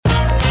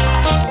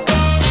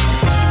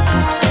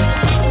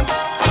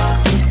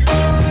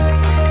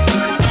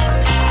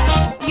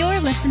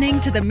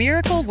listening to the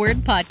Miracle Word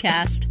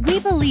Podcast. We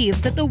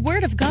believe that the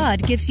Word of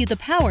God gives you the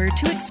power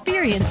to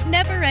experience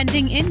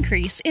never-ending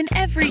increase in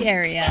every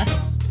area.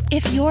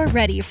 If you're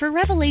ready for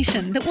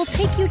revelation that will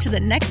take you to the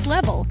next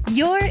level,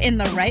 you're in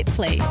the right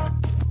place.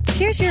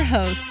 Here's your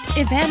host,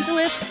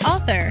 evangelist,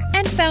 author,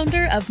 and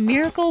founder of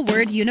Miracle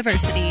Word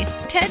University,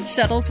 Ted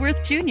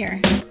Shuttlesworth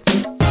Jr.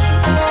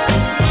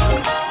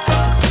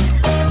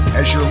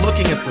 As you're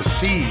looking at the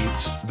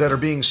seeds that are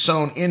being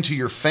sown into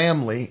your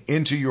family,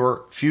 into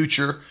your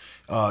future,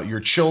 your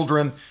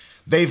children,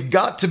 they've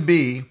got to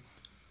be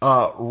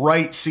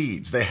right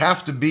seeds. They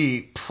have to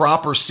be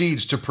proper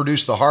seeds to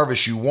produce the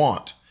harvest you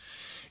want.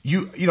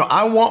 You know,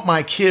 I want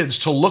my kids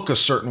to look a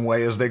certain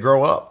way as they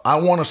grow up.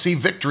 I want to see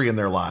victory in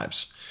their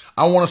lives.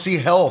 I want to see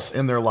health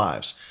in their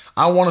lives.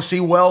 I want to see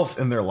wealth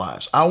in their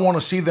lives. I want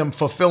to see them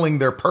fulfilling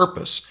their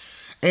purpose.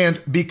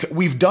 And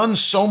we've done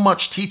so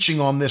much teaching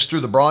on this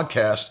through the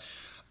broadcast.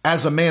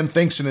 As a man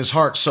thinks in his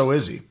heart, so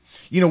is he.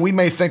 You know, we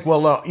may think,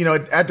 well,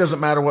 that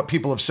doesn't matter what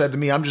people have said to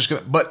me. I'm just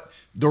going to, but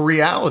the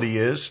reality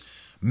is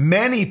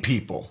many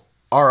people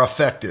are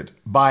affected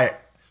by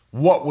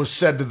what was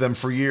said to them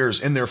for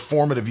years in their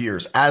formative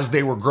years as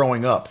they were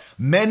growing up.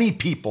 Many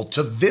people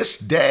to this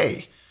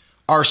day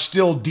are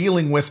still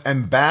dealing with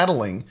and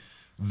battling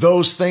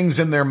those things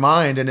in their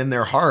mind and in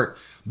their heart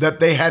that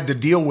they had to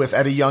deal with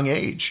at a young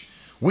age.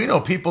 We know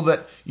people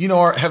that,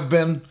 have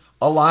been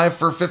alive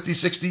for 50,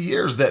 60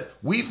 years that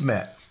we've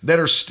met that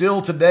are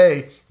still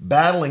today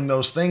battling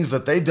those things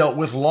that they dealt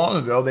with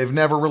long ago. They've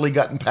never really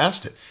gotten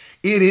past it.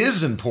 It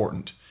is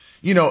important.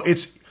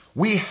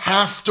 We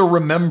have to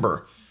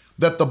remember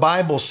that the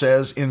Bible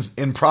says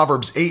in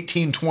Proverbs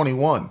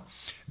 18:21,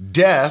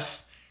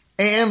 death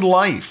and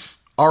life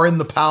are in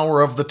the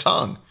power of the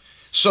tongue.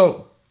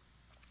 So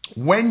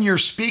when you're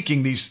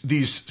speaking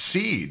these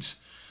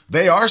seeds,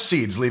 they are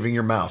seeds leaving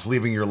your mouth,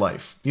 leaving your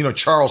life.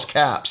 Charles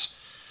Capps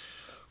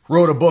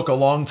wrote a book a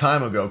long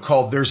time ago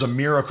called There's a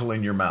Miracle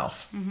in Your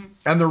Mouth. Mm-hmm.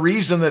 And the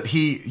reason that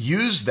he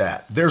used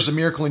that, there's a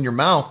miracle in your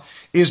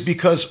mouth, is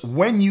because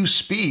when you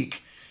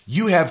speak,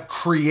 you have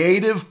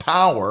creative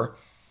power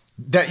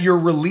that you're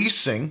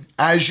releasing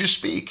as you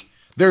speak.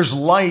 There's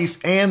life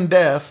and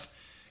death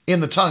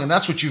in the tongue. And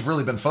that's what you've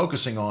really been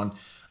focusing on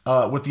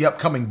with the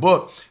upcoming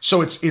book.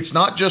 So it's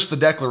not just the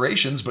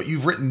declarations, but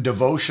you've written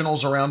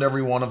devotionals around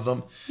every one of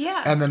them.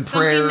 Yeah. And then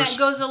prayers. Something that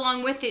goes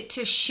along with it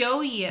to show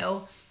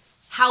you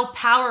how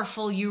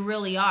powerful you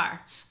really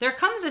are. There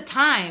comes a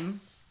time,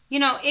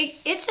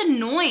 it's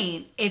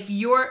annoying if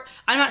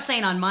I'm not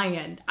saying on my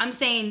end, I'm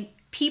saying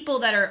people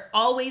that are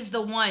always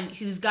the one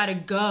who's got to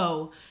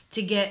go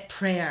to get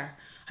prayer.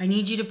 I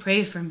need you to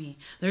pray for me.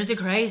 There's a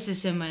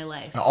crisis in my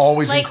life.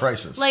 Always in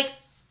crisis.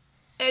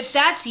 If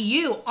that's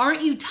you,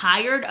 aren't you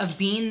tired of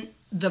being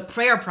the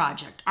prayer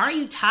project? Aren't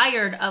you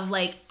tired of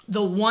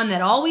the one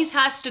that always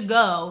has to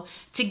go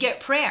to get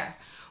prayer?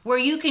 Where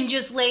you can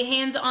just lay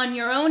hands on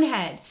your own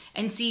head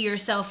and see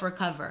yourself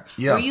recover.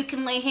 Yeah. Where you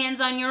can lay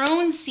hands on your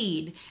own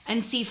seed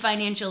and see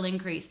financial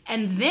increase.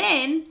 And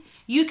then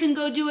you can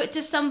go do it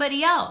to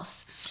somebody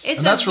else. And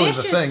that's really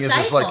the thing, is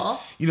it's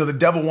the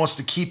devil wants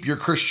to keep your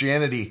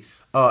Christianity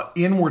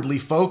inwardly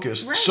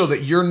focused, right, so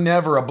that you're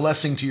never a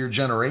blessing to your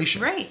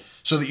generation. Right.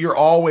 So that you're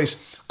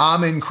always,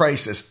 I'm in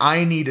crisis.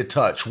 I need a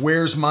touch.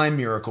 Where's my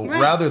miracle?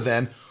 Right. Rather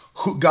than,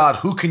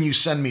 who can you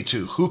send me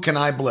to? Who can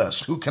I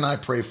bless? Who can I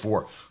pray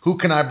for? Who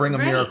can I bring a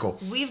miracle?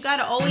 We've got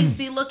to always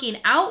be looking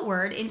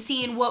outward and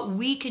seeing what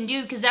we can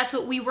do, because that's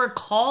what we were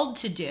called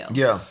to do.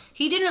 Yeah.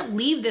 He didn't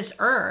leave this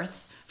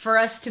earth for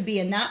us to be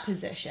in that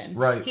position.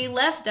 Right. He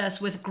left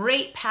us with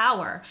great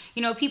power.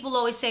 People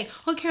always say,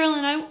 oh,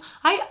 Carolyn,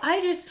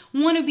 I just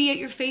want to be at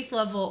your faith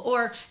level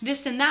or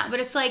this and that. But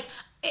it's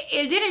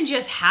it didn't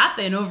just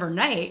happen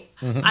overnight.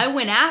 Mm-hmm. I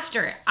went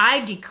after it.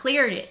 I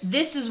declared it.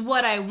 This is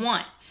what I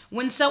want.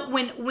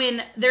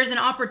 When there's an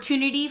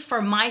opportunity for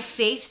my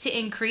faith to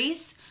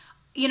increase,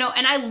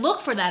 and I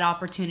look for that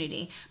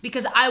opportunity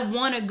because I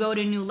want to go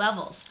to new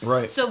levels.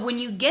 Right. So when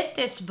you get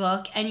this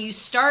book and you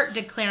start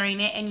declaring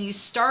it and you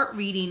start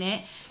reading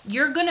it,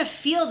 you're going to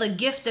feel the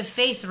gift of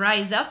faith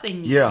rise up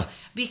in you. Yeah.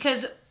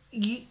 Because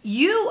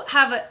you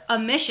have a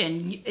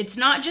mission. It's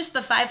not just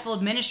the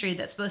fivefold ministry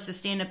that's supposed to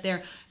stand up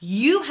there.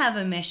 You have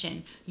a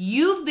mission.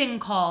 You've been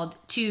called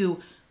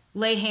to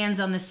lay hands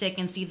on the sick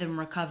and see them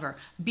recover.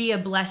 Be a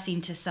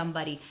blessing to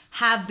somebody.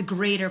 Have the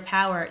greater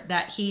power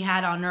that he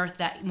had on earth,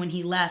 that when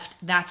he left,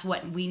 that's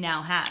what we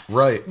now have.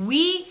 Right.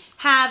 We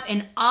have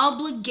an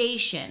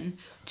obligation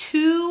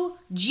to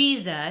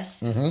Jesus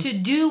to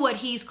do what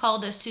he's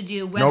called us to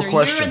do, whether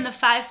you're in the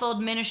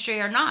fivefold ministry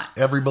or not.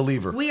 Every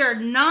believer. We are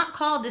not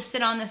called to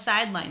sit on the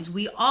sidelines.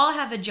 We all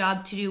have a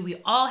job to do. We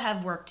all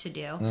have work to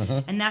do.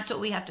 Mm-hmm. And that's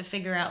what we have to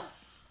figure out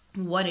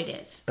what it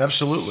is.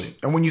 Absolutely.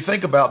 And when you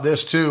think about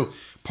this too,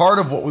 part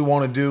of what we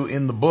want to do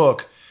in the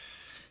book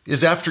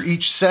is after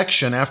each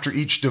section, after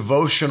each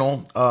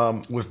devotional,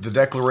 with the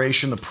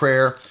declaration, the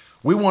prayer,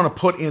 we want to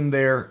put in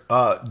there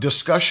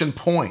discussion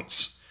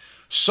points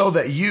so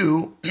that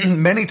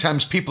many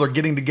times people are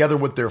getting together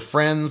with their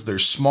friends,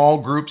 there's small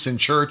groups in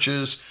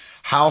churches,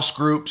 house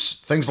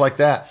groups, things like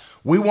that.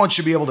 We want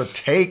you to be able to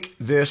take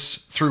this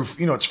through,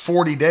 it's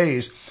 40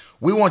 days.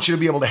 We want you to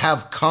be able to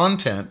have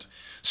content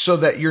so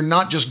that you're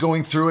not just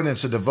going through it and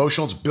it's a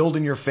devotional, it's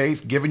building your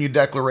faith, giving you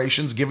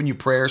declarations, giving you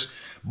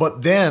prayers,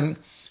 but then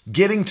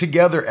getting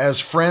together as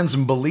friends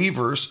and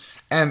believers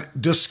and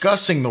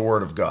discussing the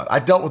Word of God. I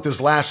dealt with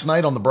this last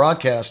night on the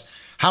broadcast,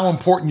 how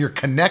important your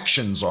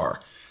connections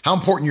are, how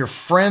important your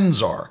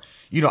friends are.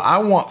 I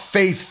want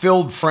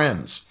faith-filled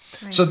friends.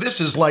 Right. So this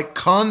is like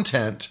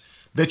content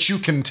that you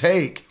can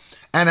take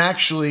and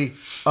actually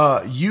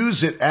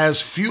use it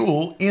as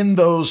fuel in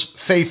those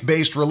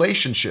faith-based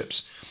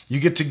relationships. You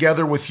get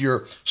together with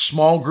your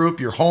small group,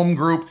 your home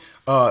group,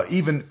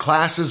 even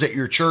classes at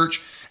your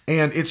church,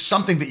 and it's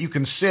something that you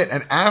can sit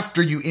and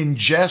after you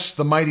ingest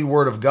the mighty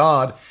Word of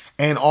God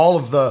and all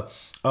of the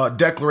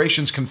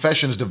declarations,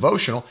 confessions,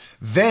 devotional,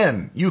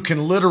 then you can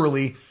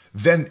literally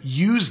then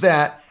use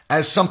that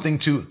as something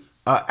to,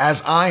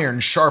 as iron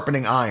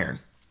sharpening iron.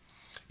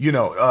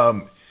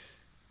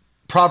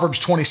 Proverbs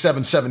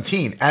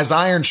 27:17, as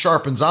iron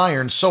sharpens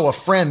iron, so a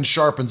friend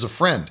sharpens a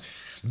friend.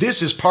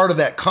 This is part of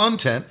that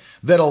content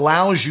that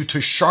allows you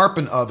to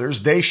sharpen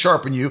others. They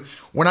sharpen you.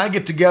 When I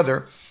get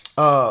together,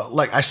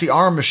 like I see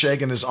Aram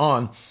Meshagan is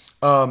on,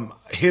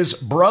 his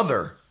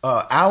brother,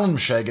 Alan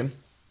Meshagan,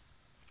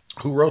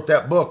 who wrote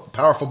that book,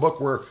 powerful book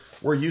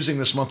we're using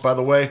this month, by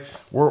the way.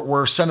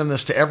 We're sending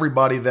this to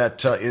everybody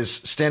that is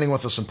standing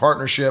with us in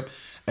partnership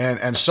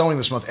and sowing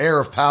this month, Heir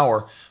of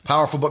Power,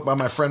 powerful book by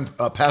my friend,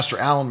 Pastor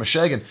Alan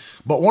Meshagan.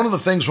 But one of the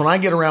things when I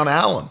get around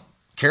Alan,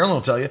 Carolyn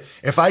will tell you,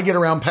 if I get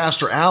around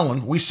Pastor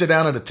Allen, we sit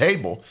down at a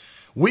table,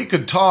 we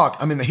could talk.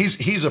 I mean,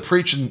 he's a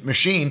preaching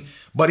machine,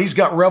 but he's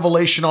got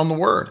revelation on the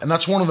Word. And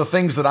that's one of the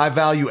things that I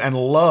value and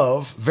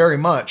love very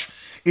much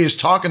is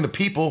talking to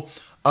people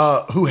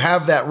who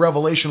have that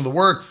revelation of the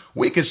Word.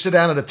 We could sit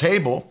down at a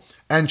table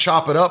and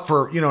chop it up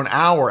for, an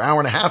hour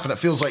and a half, and it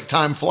feels like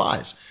time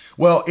flies.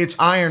 Well, it's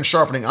iron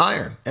sharpening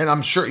iron. And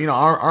I'm sure,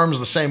 our Arm's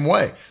the same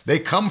way. They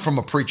come from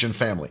a preaching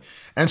family.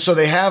 And so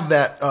they have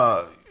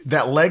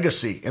that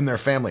legacy in their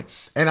family.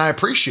 And I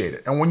appreciate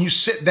it. And when you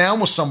sit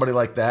down with somebody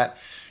like that,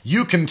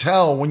 you can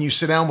tell when you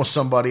sit down with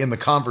somebody and the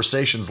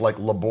conversation's like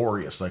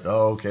laborious, like,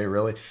 oh, okay,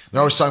 really?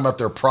 They're always talking about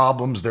their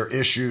problems, their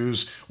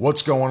issues,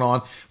 what's going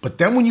on. But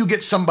then when you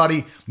get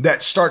somebody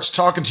that starts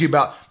talking to you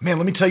about, man,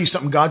 let me tell you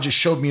something God just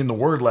showed me in the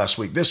Word last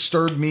week. This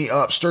stirred me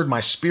up, stirred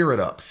my spirit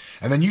up.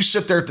 And then you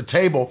sit there at the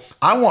table.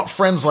 I want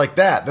friends like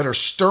that are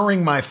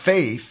stirring my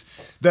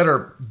faith, that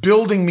are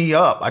building me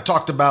up. I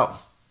talked about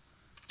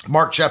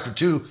Mark chapter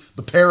 2,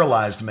 the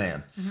paralyzed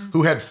man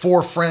who had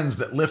 4 friends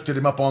that lifted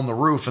him up on the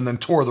roof and then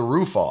tore the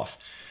roof off.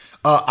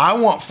 I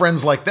want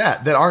friends like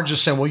that aren't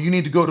just saying, well, you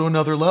need to go to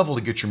another level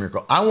to get your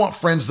miracle. I want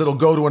friends that'll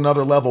go to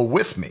another level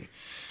with me.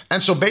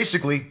 And so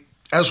basically,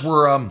 as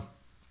we're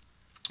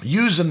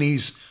using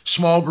these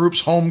small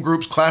groups, home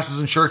groups, classes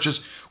in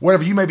churches,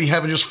 whatever, you may be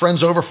having just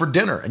friends over for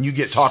dinner and you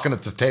get talking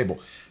at the table.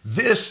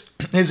 This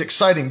is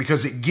exciting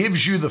because it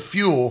gives you the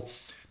fuel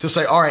to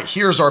say, all right,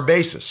 here's our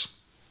basis.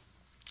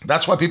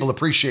 That's why people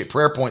appreciate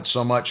Prayer Point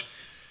so much,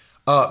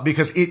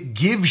 because it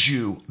gives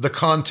you the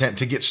content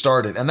to get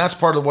started. And that's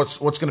part of what's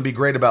going to be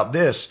great about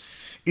this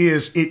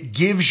is it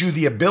gives you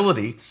the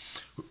ability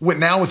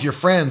now with your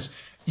friends.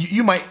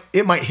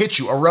 It might hit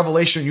you a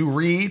revelation. You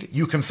read,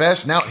 you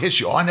confess. Now it hits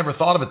you. Oh, I never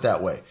thought of it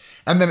that way.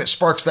 And then it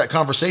sparks that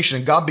conversation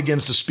and God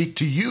begins to speak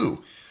to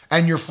you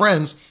and your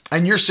friends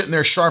and you're sitting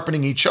there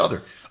sharpening each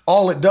other.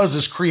 All it does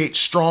is create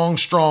strong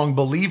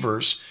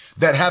believers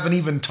that have an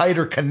even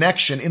tighter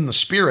connection in the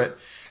spirit.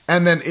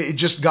 And then it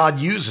just, God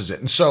uses it.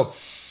 And so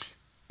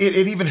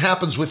it even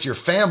happens with your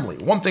family.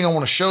 One thing I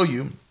want to show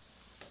you,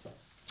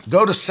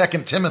 go to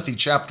 2 Timothy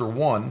chapter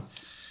 1.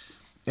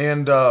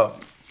 And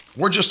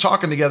we're just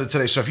talking together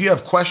today. So if you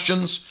have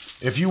questions,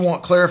 if you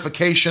want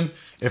clarification,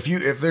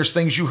 if there's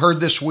things you heard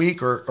this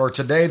week or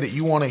today that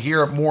you want to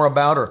hear more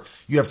about or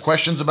you have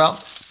questions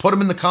about, put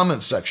them in the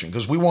comments section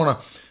because we want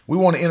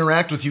to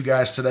interact with you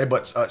guys today.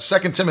 But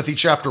 2 Timothy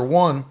chapter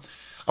 1, I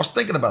was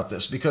thinking about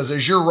this because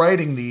as you're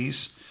writing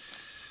these,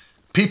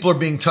 people are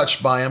being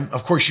touched by them.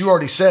 Of course, you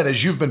already said,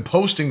 as you've been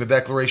posting the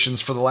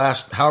declarations for the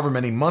last however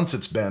many months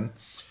it's been,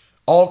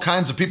 all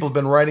kinds of people have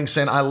been writing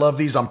saying, I love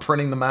these. I'm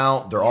printing them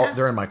out.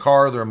 They're in my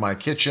car. They're in my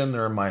kitchen.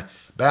 They're in my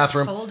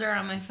bathroom. Folder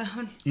on my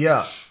phone.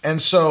 Yeah.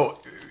 And so,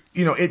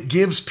 it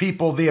gives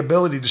people the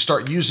ability to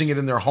start using it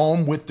in their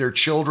home with their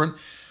children.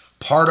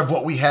 Part of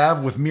what we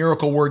have with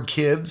Miracle Word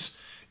Kids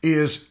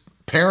is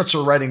parents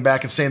are writing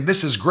back and saying,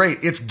 this is great.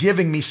 It's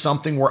giving me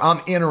something where I'm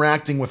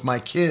interacting with my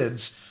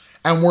kids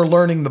and we're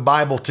learning the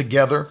Bible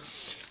together.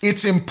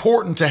 It's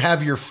important to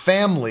have your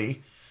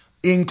family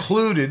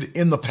included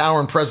in the power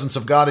and presence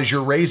of God as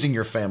you're raising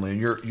your family and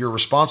you're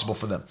responsible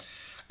for them.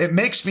 It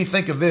makes me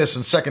think of this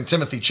in 2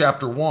 Timothy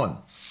chapter 1,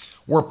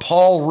 where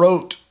Paul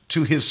wrote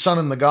to his son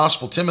in the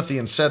gospel, Timothy,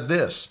 and said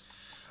this,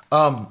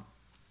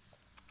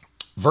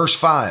 verse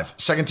 5,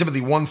 2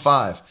 Timothy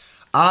 1:5,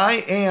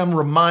 I am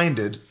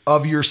reminded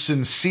of your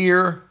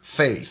sincere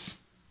faith,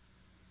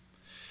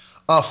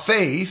 a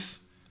faith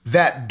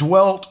that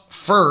dwelt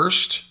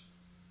first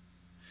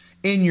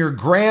in your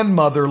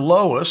grandmother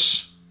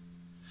Lois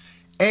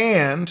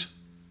and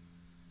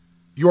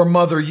your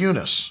mother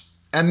Eunice,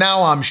 and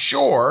now I'm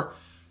sure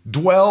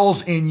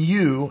dwells in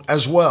you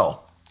as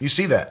well. You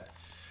see that?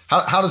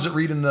 How does it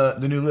read in the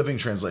New Living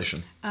Translation?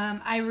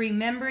 I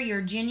remember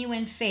your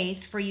genuine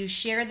faith, for you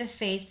share the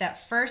faith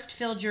that first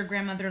filled your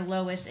grandmother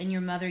Lois and your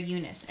mother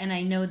Eunice, and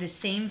I know the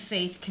same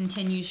faith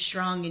continues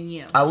strong in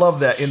you. I love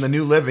that. In the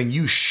New Living,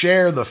 you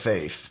share the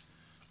faith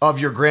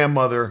of your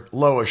grandmother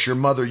Lois, your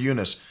mother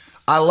Eunice.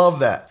 I love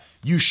that.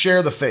 You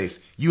share the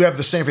faith. You have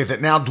the same faith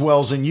that now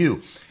dwells in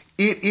you.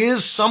 It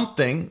is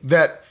something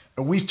that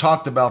we've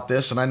talked about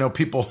this, and I know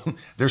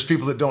there's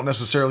people that don't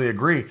necessarily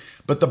agree,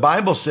 but the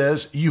Bible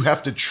says you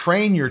have to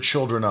train your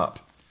children up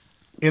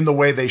in the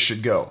way they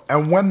should go.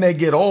 And when they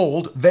get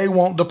old, they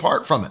won't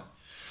depart from it.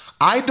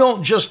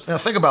 Now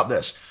think about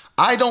this.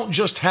 I don't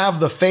just have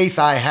the faith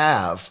I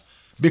have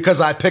because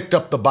I picked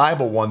up the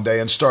Bible one day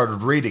and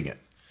started reading it.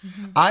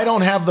 Mm-hmm. I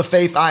don't have the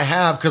faith I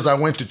have because I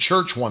went to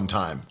church one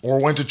time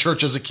or went to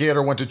church as a kid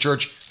or went to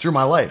church through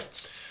my life.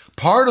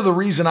 Part of the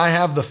reason I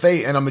have the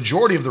faith, and a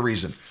majority of the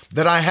reason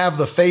that I have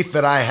the faith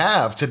that I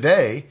have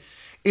today,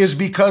 is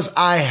because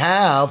I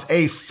have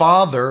a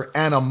father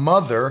and a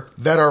mother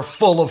that are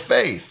full of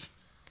faith.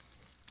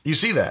 You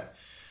see that?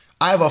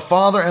 I have a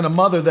father and a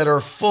mother that are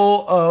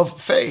full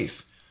of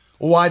faith.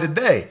 Why did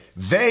they?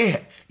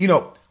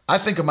 I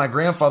think of my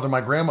grandfather,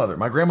 my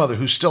grandmother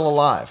who's still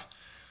alive.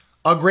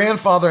 A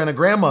grandfather and a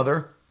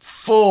grandmother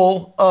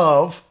full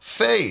of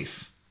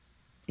faith.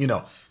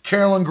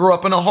 Carolyn grew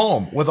up in a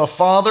home with a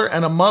father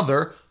and a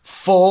mother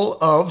full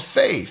of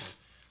faith.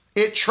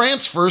 It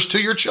transfers to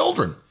your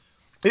children.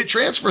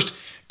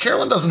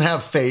 Carolyn doesn't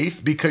have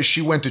faith because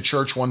she went to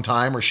church one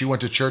time or she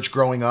went to church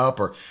growing up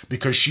or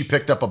because she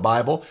picked up a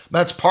Bible.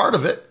 That's part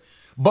of it.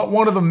 But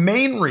one of the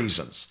main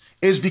reasons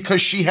is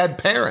because she had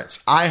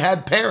parents. I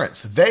had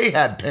parents. They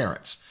had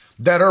parents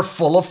that are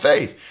full of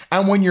faith.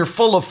 And when you're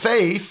full of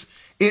faith,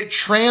 it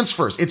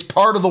transfers. It's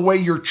part of the way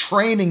you're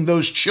training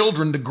those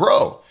children to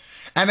grow.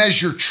 And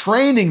as you're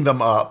training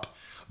them up,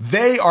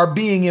 they are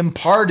being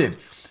imparted.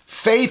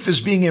 Faith is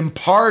being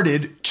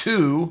imparted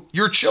to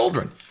your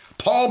children.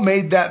 Paul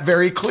made that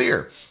very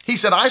clear. He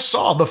said, I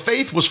saw the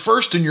faith was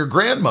first in your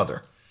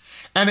grandmother,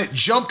 and it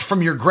jumped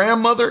from your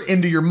grandmother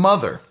into your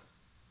mother,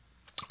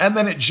 and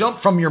then it jumped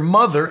from your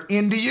mother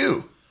into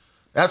you.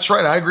 That's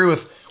right. I agree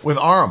with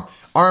Aram.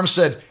 Aram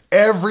said,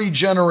 every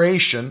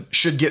generation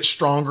should get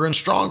stronger and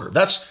stronger.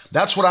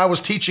 That's what I was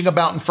teaching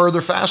about in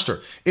Further Faster,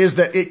 is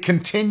that it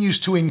continues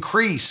to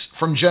increase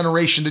from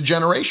generation to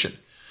generation.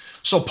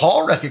 So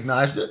Paul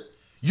recognized it.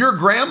 Your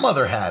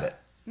grandmother had it.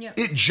 Yep.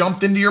 It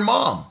jumped into your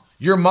mom.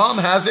 Your mom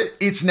has it.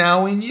 It's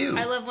now in you.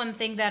 I love one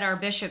thing that our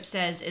bishop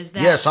says is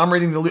that... Yes, I'm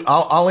reading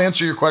I'll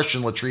answer your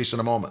question, Latrice, in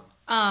a moment.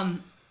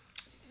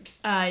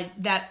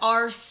 That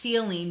our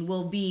ceiling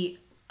will be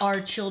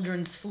our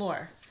children's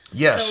floor.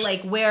 Yes. So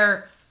like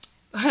where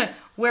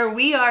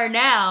we are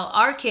now,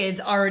 our kids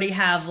already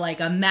have like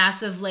a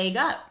massive leg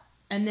up.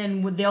 And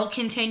then they'll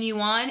continue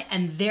on,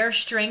 and their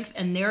strength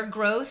and their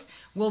growth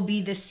will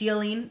be the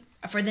ceiling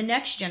for the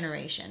next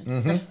generation.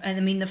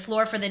 Mm-hmm. The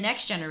floor for the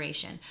next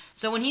generation.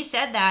 So when he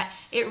said that,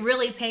 it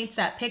really paints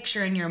that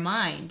picture in your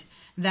mind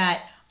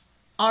that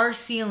our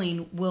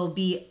ceiling will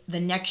be the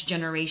next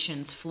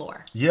generation's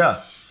floor.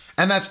 Yeah.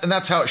 And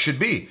that's how it should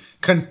be.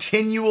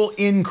 Continual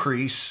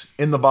increase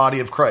in the body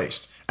of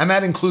Christ. And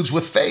that includes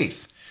with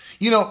faith.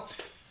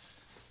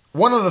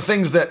 One of the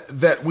things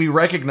that we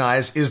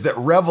recognize is that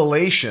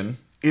revelation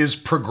is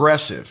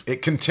progressive.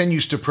 It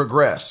continues to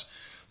progress.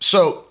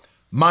 So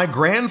my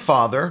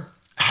grandfather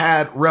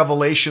had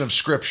revelation of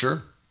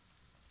Scripture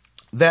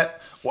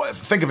that,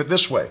 think of it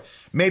this way,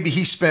 maybe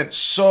he spent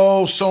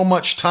so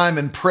much time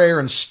in prayer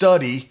and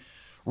study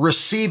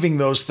receiving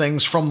those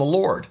things from the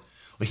Lord.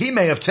 He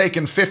may have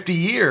taken 50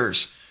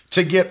 years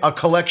to get a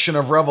collection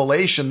of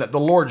revelation that the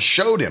Lord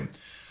showed him.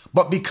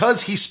 But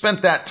because he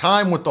spent that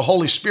time with the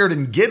Holy Spirit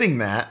in getting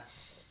that,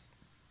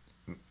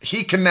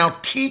 he can now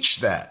teach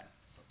that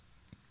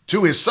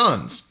to his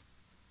sons.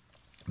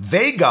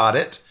 They got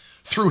it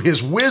through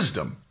his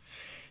wisdom.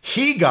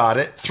 He got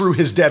it through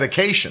his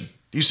dedication.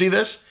 Do you see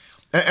this?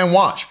 And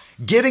watch.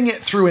 Getting it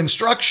through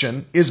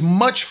instruction is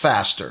much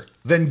faster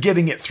than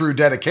getting it through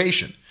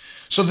dedication.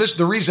 So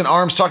the reason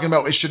Aram's talking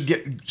about it should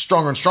get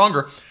stronger and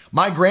stronger.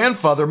 My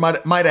grandfather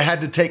might have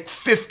had to take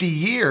 50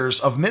 years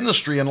of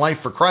ministry and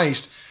life for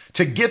Christ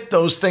to get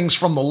those things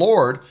from the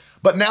Lord.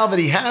 But now that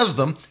he has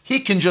them, he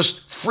can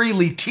just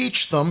freely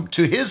teach them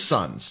to his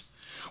sons.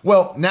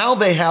 Well, now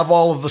they have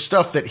all of the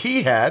stuff that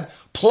he had,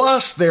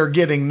 plus they're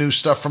getting new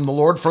stuff from the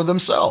Lord for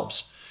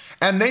themselves.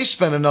 And they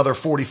spent another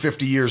 40,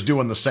 50 years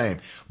doing the same.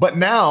 But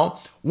now,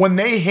 when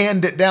they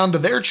hand it down to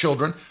their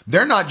children,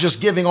 they're not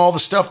just giving all the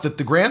stuff that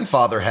the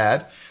grandfather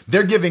had.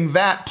 They're giving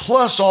that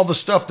plus all the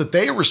stuff that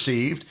they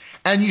received.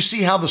 And you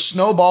see how the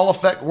snowball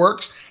effect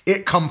works?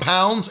 It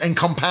compounds and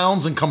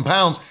compounds and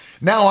compounds.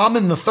 Now I'm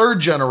in the third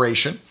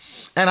generation,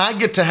 and I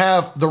get to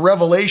have the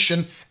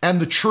revelation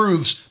and the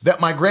truths that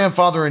my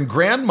grandfather and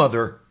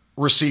grandmother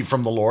received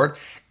from the Lord.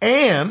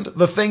 and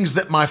the things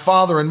that my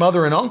father and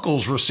mother and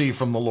uncles receive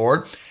from the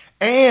Lord,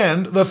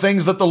 and the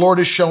things that the Lord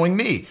is showing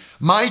me.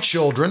 My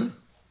children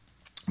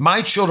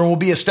will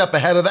be a step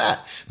ahead of that.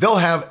 They'll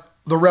have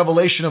the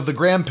revelation of the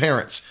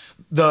grandparents,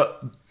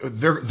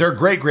 their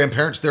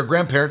great-grandparents, their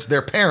grandparents,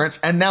 their parents,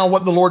 and now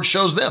what the Lord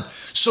shows them.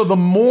 So the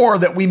more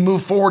that we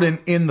move forward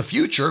in the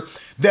future,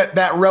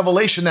 that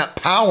revelation, that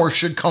power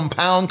should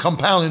compound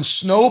and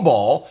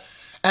snowball.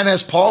 And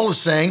as Paul is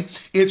saying,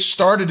 it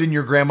started in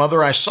your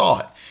grandmother, I saw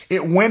it.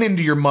 It went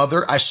into your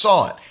mother, I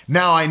saw it.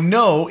 Now I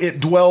know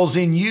it dwells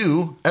in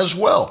you as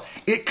well.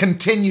 It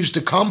continues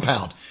to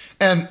compound.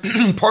 And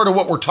part of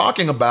what we're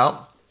talking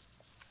about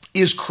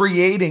is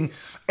creating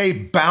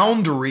a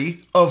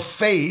boundary of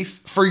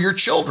faith for your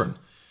children.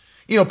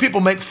 You know,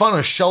 people make fun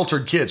of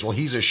sheltered kids. Well,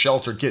 he's a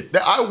sheltered kid.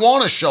 I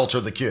want to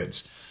shelter the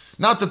kids.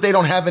 Not that they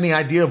don't have any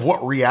idea of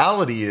what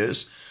reality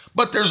is,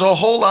 but there's a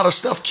whole lot of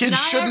stuff kids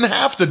shouldn't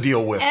have to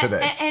deal with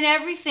today. And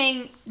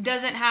everything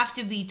doesn't have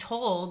to be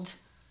told.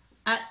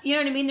 You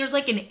know what I mean? There's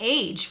like an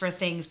age for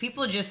things.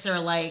 People just are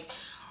like,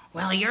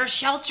 well, you're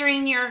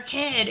sheltering your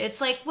kid.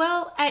 It's like,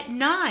 well, at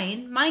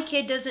 9, my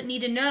kid doesn't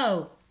need to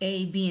know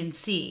A, B, and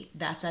C.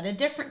 That's at a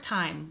different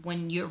time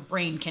when your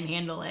brain can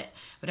handle it.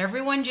 But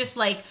everyone just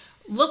like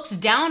looks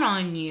down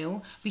on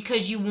you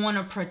because you want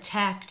to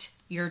protect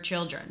your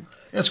children.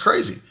 It's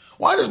crazy.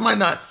 Why does my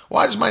 9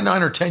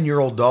 or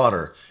 10-year-old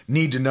daughter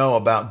need to know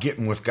about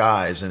getting with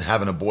guys and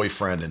having a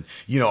boyfriend and,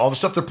 you know, all the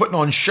stuff they're putting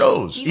on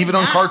shows, even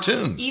on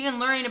cartoons? Even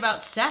learning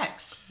about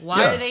sex.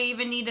 Why do they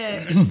even need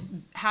to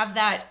have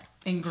that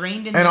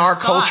ingrained in their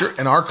thoughts?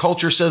 And our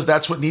culture says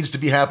that's what needs to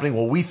be happening.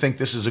 Well, we think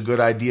this is a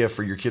good idea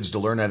for your kids to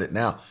learn at it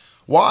now.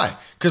 Why?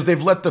 Because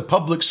they've let the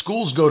public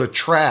schools go to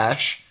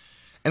trash,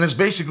 and it's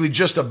basically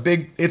just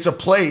it's a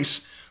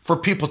place for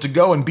people to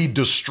go and be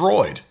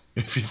destroyed,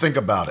 if you think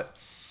about it.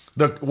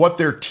 What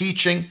they're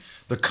teaching,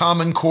 the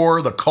Common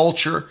Core, the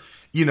culture,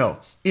 you know,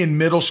 in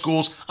middle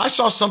schools. I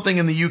saw something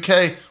in the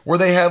UK where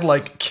they had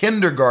like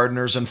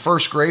kindergartners and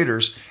first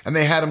graders, and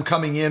they had them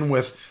coming in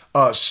with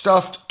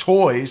stuffed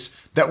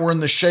toys that were in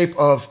the shape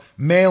of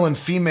male and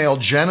female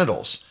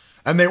genitals.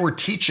 And they were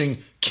teaching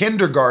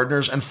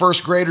kindergartners and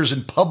first graders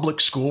in public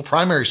school,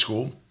 primary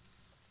school,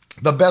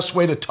 the best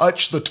way to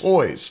touch the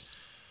toys.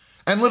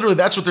 And literally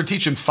that's what they're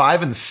teaching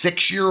 5 and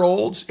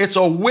 6-year-olds. It's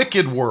a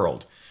wicked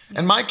world.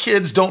 And my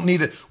kids don't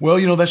need it. Well,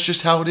 you know, that's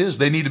just how it is.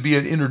 They need to be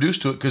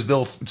introduced to it because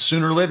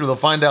sooner or later they'll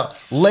find out.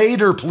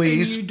 Later,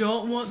 please. And you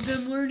don't want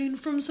them learning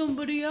from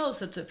somebody else.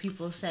 That's what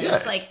people say. Yeah.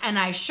 It's like, and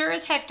I sure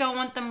as heck don't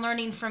want them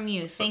learning from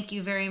you. Thank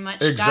you very much.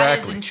 Exactly.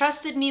 God has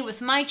entrusted me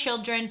with my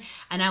children,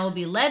 and I will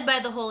be led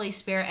by the Holy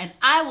Spirit, and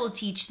I will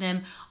teach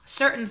them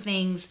certain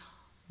things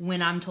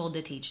when I'm told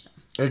to teach them.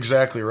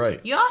 Exactly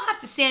right. You all have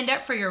to stand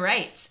up for your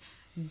rights.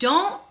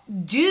 Don't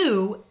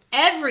do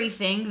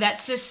everything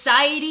that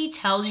society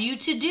tells you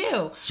to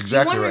do. That's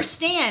exactly you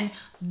understand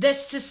the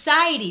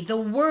society, the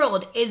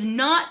world is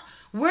not,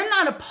 we're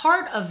not a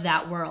part of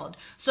that world.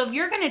 So if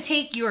you're going to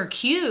take your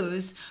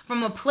cues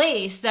from a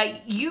place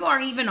that you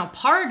aren't even a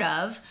part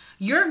of,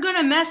 you're going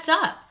to mess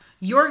up.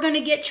 You're going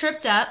to get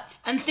tripped up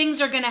and things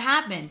are going to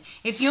happen.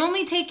 If you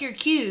only take your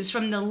cues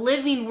from the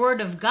living word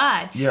of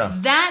God,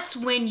 that's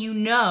when you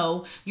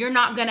know you're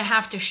not going to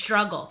have to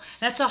struggle.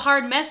 That's a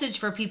hard message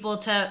for people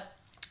to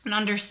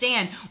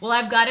understand. Well,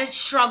 I've got to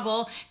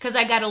struggle because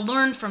I got to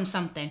learn from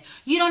something.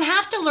 You don't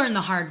have to learn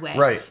the hard way.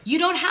 Right. You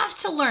don't have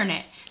to learn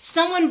it.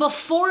 Someone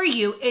before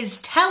you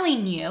is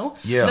telling you,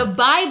 the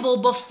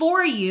Bible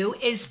before you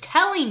is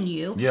telling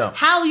you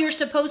how you're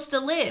supposed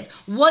to live,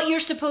 what you're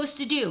supposed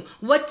to do,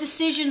 what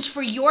decisions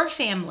for your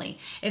family.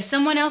 If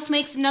someone else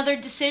makes another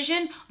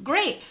decision,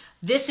 great.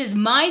 This is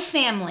my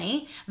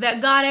family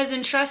that God has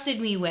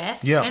entrusted me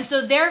with. Yeah. And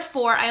so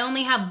therefore, I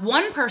only have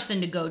one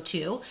person to go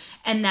to,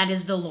 and that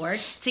is the Lord,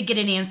 to get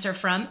an answer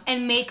from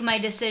and make my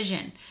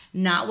decision.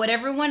 Not what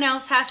everyone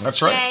else has to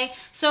say. Right.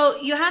 So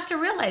you have to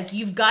realize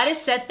you've got to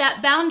set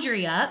that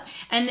boundary up,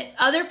 and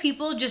other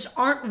people just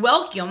aren't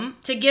welcome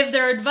to give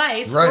their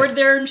advice or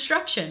their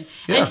instruction.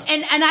 Yeah.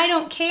 And I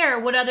don't care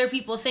what other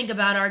people think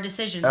about our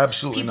decisions.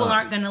 Absolutely People not.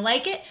 aren't going to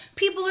like it.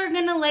 People are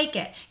going to like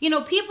it. You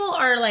know, people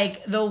are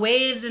like the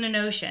waves in an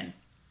ocean.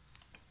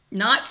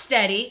 Not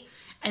steady.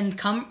 And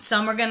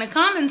some are going to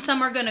come and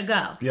some are going to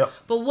go. Yep.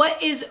 But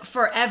what is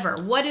forever?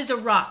 What is a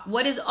rock?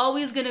 What is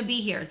always going to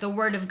be here? The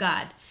Word of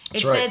God.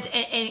 It says,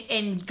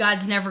 and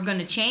God's never going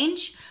to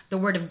change. The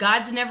Word of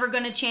God's never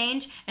going to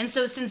change. And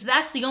so since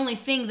that's the only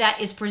thing that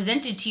is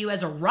presented to you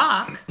as a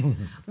rock,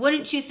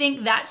 wouldn't you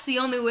think that's the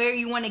only way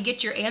you want to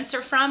get your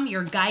answer from,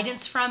 your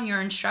guidance from,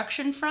 your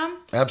instruction from?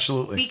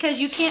 Absolutely.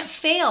 Because you can't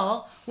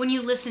fail when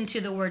you listen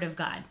to the Word of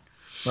God.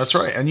 That's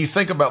right. And you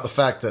think about the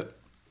fact that,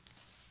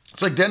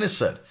 it's like Dennis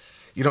said,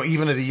 you know,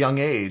 even at a young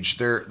age,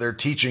 they're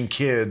teaching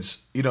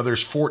kids, you know,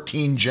 there's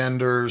 14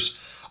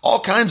 genders, all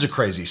kinds of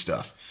crazy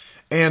stuff.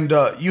 And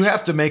you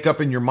have to make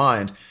up in your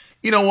mind,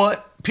 you know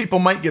what? People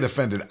might get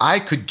offended. I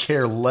could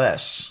care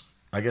less.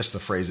 I guess the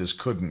phrase is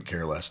couldn't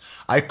care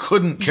less. I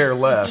couldn't care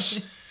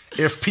less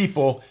if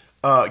people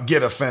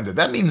get offended.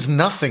 That means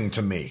nothing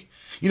to me.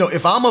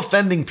 If I'm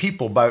offending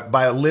people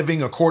by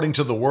living according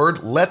to the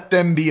word, let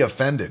them be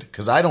offended,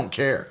 because I don't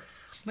care.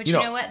 But you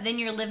know what? Then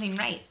you're living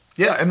right.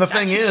 Yeah, and the That's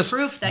thing just is,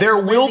 proof that there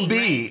you're will living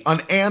be an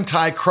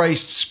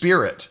antichrist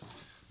spirit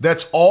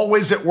that's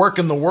always at work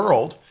in the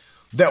world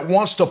that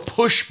wants to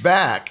push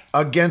back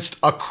against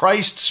a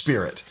Christ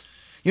spirit.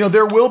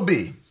 There will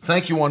be,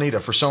 thank you, Juanita,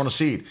 for sowing a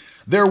seed.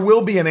 There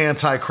will be an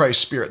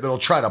antichrist spirit that'll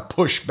try to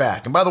push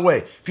back. And by the way,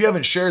 if you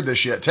haven't shared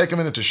this yet, take a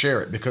minute to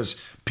share it,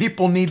 because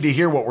people need to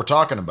hear what we're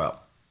talking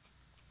about.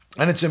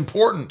 And it's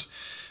important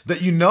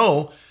that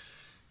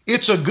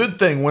it's a good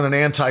thing when an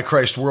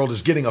antichrist world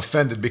is getting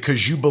offended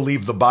because you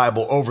believe the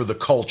Bible over the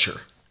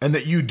culture, and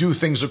that you do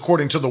things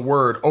according to the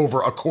word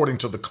over according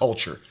to the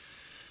culture.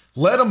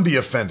 Let them be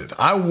offended.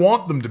 I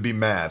want them to be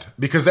mad,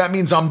 because that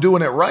means I'm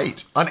doing it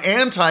right. An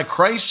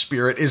antichrist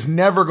spirit is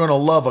never going to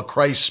love a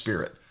Christ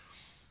spirit.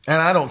 And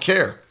I don't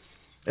care.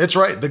 It's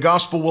right. The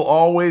gospel will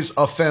always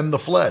offend the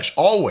flesh.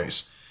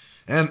 Always.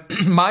 And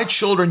my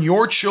children,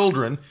 your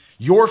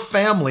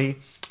family,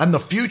 and the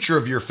future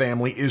of your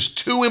family is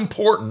too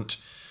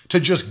important to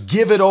just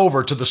give it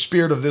over to the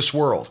spirit of this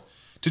world.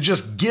 To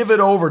just give it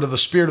over to the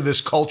spirit of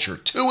this culture.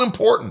 Too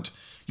important.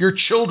 Your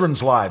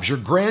children's lives, your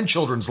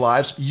grandchildren's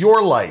lives,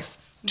 your life.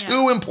 Yeah.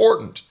 Too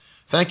important.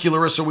 Thank you,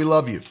 Larissa. We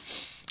love you.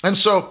 And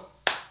so,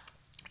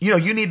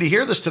 you need to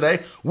hear this today.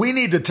 We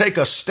need to take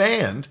a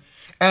stand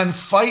and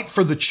fight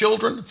for the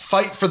children,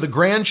 fight for the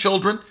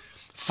grandchildren,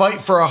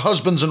 fight for our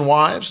husbands and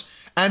wives,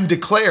 and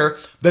declare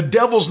the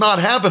devil's not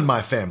having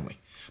my family.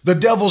 The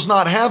devil's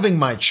not having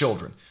my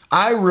children.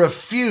 I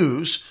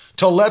refuse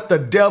to let the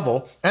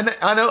devil, and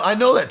I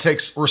know that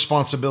takes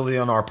responsibility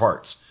on our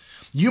parts.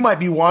 You might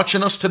be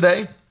watching us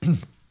today,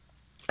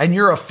 and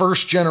you're a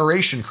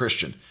first-generation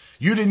Christian.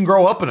 You didn't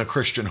grow up in a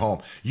Christian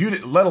home. You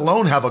didn't, let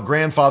alone have a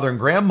grandfather and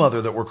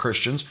grandmother that were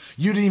Christians.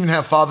 You didn't even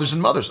have fathers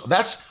and mothers.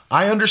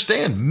 I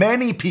understand.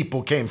 Many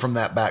people came from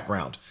that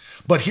background.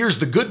 But here's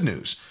the good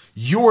news.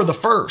 You're the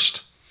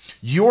first.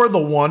 You're the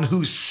one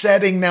who's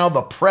setting now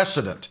the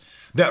precedent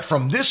that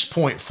from this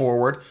point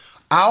forward,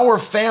 our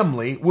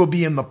family will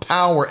be in the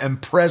power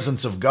and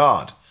presence of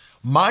God.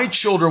 My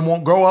children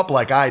won't grow up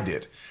like I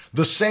did.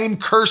 The same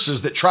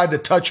curses that tried to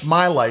touch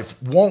my life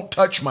won't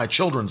touch my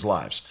children's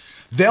lives.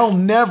 They'll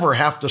never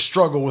have to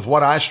struggle with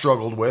what I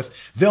struggled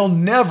with. They'll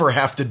never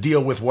have to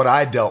deal with what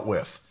I dealt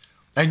with.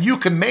 And you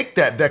can make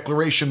that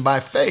declaration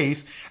by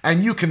faith,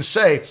 and you can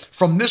say,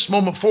 from this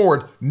moment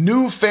forward,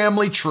 new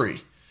family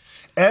tree.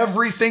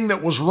 Everything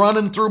that was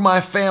running through my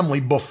family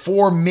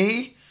before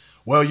me,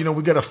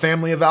 we got a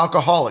family of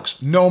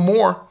alcoholics. No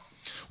more.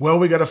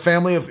 Well, you got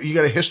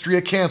a history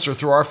of cancer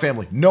through our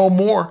family. No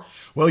more.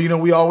 Well,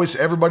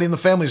 everybody in the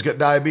family's got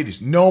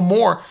diabetes. No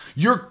more.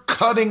 You're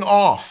cutting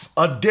off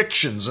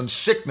addictions and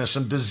sickness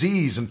and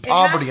disease and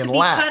poverty and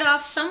lack. It has to be cut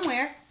off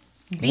somewhere.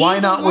 Why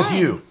not with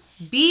you?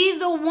 Be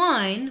the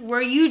one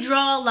where you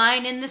draw a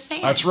line in the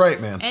sand. That's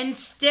right, man. And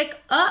stick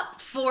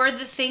up for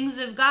the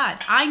things of God.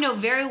 I know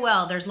very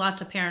well there's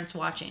lots of parents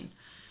watching.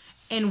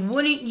 And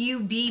wouldn't you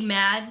be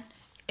mad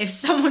if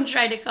someone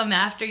tried to come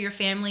after your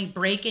family,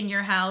 break in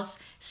your house,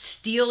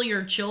 steal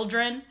your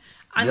children?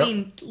 I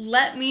mean,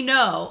 let me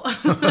know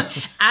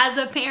as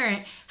a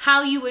parent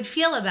how you would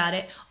feel about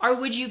it. Or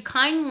would you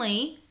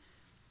kindly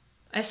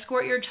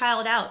escort your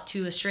child out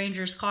to a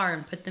stranger's car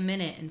and put them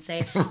in it and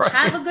say, right.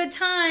 Have a good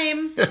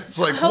time. It's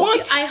like,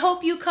 what? I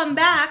hope you come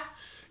back.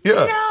 Yeah.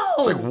 No.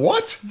 It's like,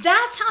 what?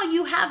 That's how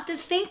you have to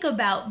think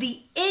about the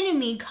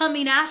enemy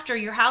coming after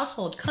your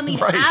household, coming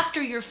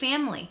after your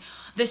family.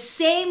 The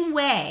same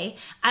way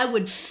I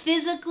would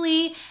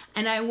physically,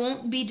 and I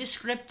won't be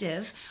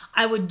descriptive,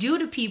 I would do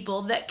to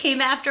people that came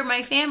after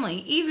my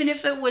family, even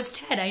if it was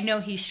Ted. I know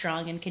he's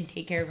strong and can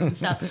take care of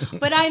himself.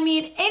 But I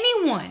mean,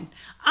 anyone,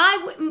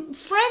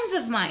 friends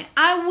of mine,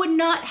 I would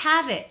not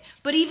have it.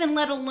 But even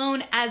let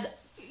alone as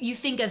you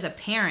think as a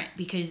parent,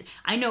 because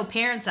I know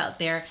parents out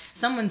there,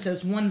 someone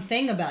says one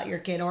thing about your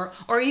kid, or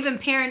even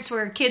parents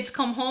where kids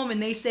come home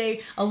and they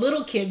say a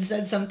little kid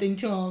said something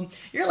to them.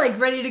 You're like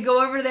ready to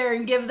go over there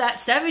and give that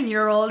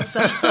 7-year-old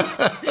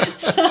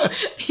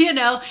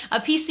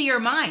a piece of your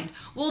mind.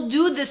 We'll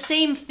do the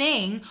same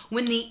thing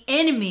when the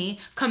enemy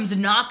comes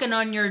knocking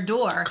on your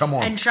door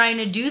and trying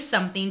to do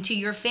something to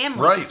your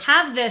family. Right.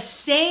 Have the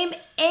same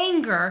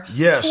anger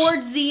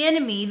towards the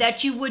enemy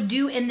that you would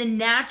do in the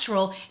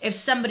natural if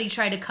somebody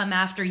tried to come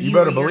after you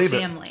or your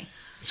family.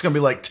 It's going to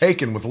be like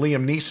Taken with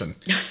Liam Neeson.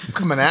 I'm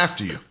coming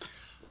after you.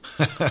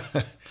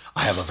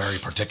 I have a very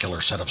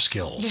particular set of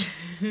skills.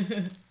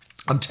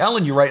 I'm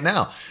telling you right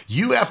now,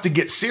 you have to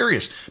get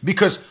serious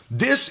because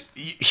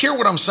hear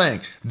what I'm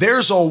saying.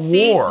 There's a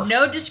war.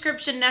 No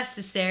description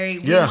necessary.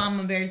 We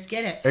mama bears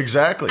get it.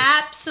 Exactly.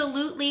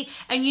 Absolutely.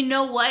 And you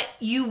know what?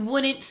 You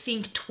wouldn't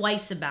think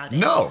twice about it.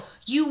 No.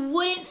 You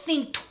wouldn't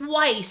think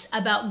twice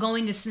about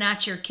going to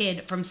snatch your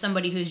kid from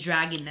somebody who's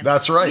dragging them.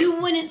 That's right.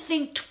 You wouldn't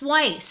think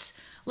twice.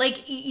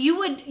 Like you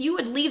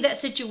would leave that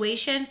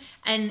situation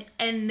and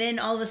then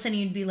all of a sudden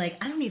you'd be like,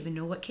 I don't even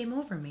know what came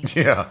over me.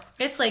 Yeah.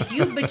 It's like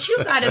but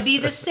you got to be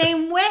the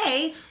same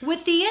way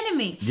with the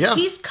enemy. Yeah.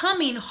 He's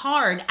coming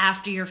hard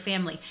after your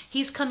family.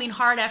 He's coming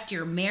hard after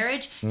your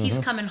marriage. He's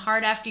coming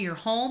hard after your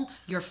home,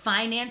 your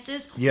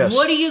finances. Yes.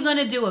 What are you going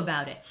to do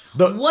about it?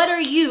 What are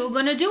you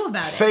going to do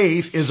about it?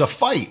 Faith is a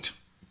fight.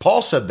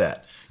 Paul said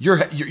that.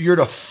 You're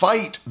to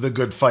fight the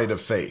good fight of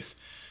faith.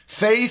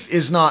 Faith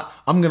is not,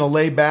 I'm going to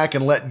lay back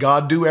and let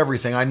God do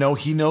everything. I know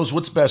he knows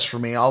what's best for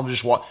me. I'll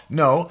just walk.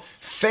 No,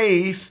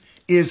 faith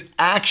is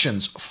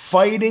actions,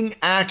 fighting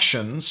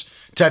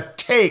actions to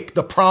take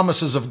the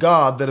promises of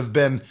God that have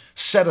been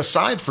set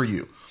aside for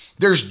you.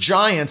 There's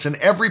giants in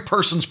every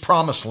person's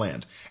promised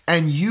land,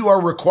 and you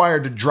are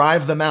required to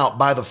drive them out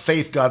by the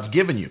faith God's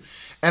given you.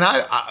 And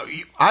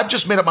I've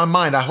just made up my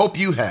mind, I hope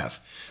you have,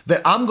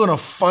 that I'm going to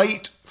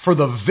fight for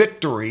the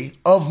victory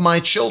of my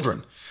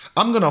children.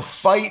 I'm going to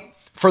fight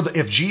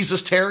if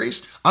Jesus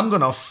tarries, I'm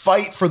going to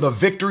fight for the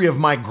victory of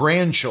my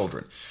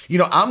grandchildren.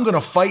 I'm going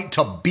to fight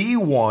to be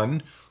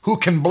one who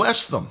can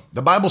bless them.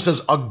 The Bible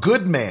says a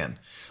good man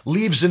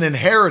leaves an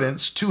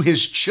inheritance to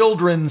his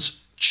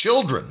children's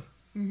children.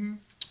 Mm-hmm.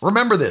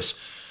 Remember this.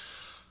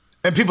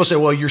 And people say,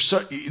 well,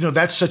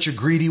 that's such a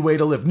greedy way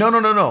to live.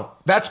 No.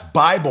 That's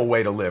Bible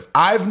way to live.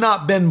 I've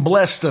not been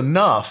blessed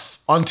enough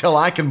until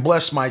I can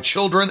bless my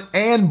children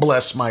and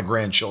bless my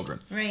grandchildren.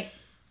 Right.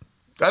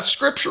 That's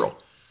scriptural.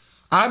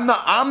 I'm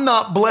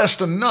not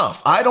blessed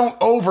enough. I don't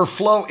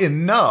overflow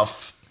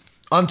enough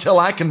until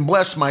I can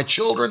bless my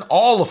children,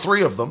 all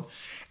three of them,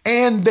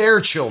 and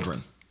their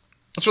children.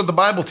 That's what the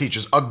Bible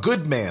teaches. A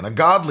good man, a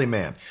godly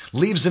man,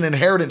 leaves an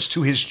inheritance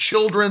to his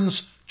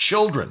children's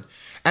children.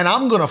 And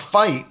I'm going to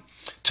fight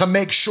to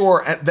make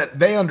sure that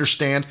they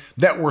understand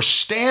that we're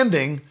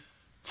standing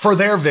for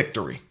their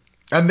victory.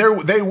 And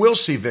they will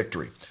see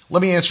victory.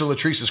 Let me answer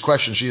Latrice's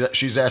question.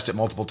 She's asked it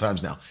multiple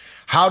times now.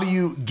 How do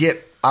we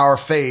get our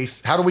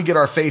faith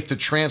to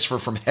transfer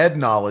from head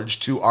knowledge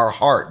to our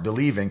heart,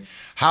 believing?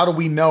 How do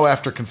we know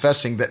after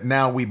confessing that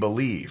now we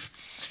believe?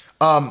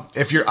 I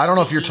don't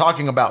know if you're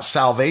talking about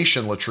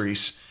salvation,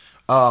 Latrice,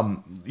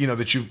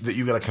 that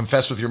you got to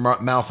confess with your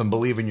mouth and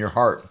believe in your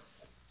heart.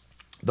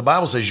 The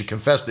Bible says you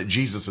confess that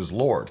Jesus is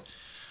Lord.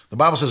 The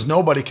Bible says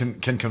nobody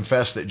can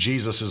confess that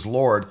Jesus is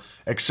Lord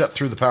except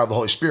through the power of the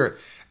Holy Spirit.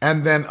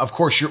 And then, of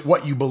course,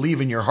 what you believe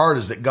in your heart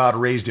is that God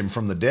raised him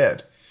from the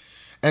dead.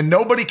 And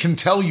nobody can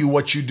tell you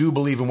what you do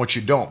believe and what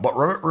you don't. But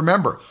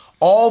remember,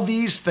 all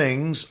these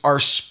things are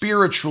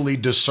spiritually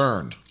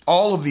discerned.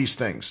 All of these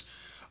things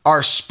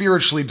are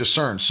spiritually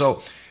discerned.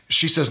 So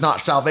she says not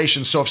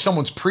salvation. So if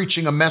someone's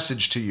preaching a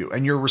message to you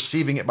and you're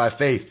receiving it by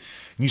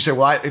faith, and you say,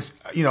 well,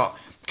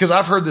 because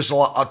I've heard this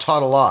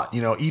taught a lot.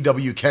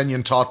 E.W.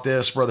 Kenyon taught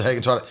this, Brother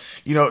Hagin taught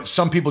it.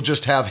 Some people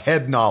just have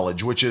head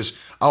knowledge, which is,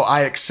 oh,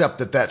 I accept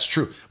that that's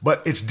true. But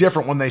it's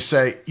different when they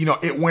say,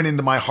 it went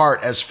into my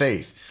heart as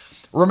faith.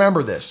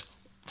 Remember this.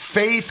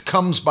 Faith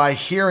comes by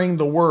hearing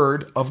the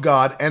word of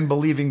God and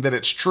believing that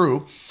it's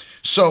true.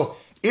 So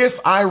if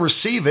I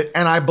receive it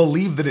and I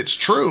believe that it's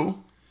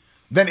true,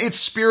 then it's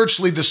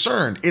spiritually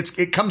discerned.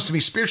 It comes to me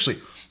spiritually.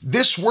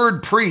 This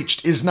word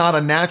preached is not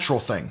a natural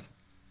thing.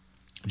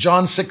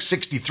 John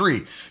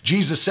 6:63,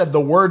 Jesus said,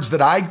 the words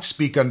that I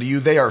speak unto you,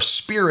 they are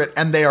spirit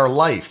and they are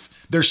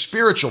life. They're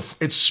spiritual.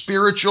 It's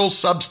spiritual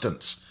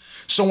substance.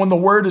 So when the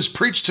word is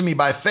preached to me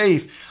by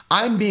faith,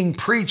 I'm being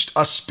preached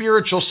a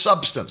spiritual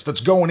substance that's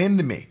going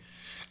into me.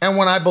 And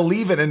when I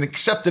believe it and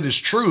accept it as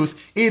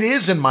truth, it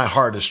is in my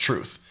heart as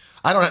truth.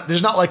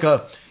 There's not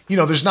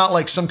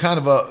like some kind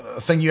of a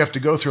thing you have to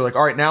go through. Like,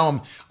 all right,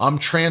 now I'm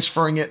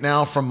transferring it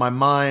now from my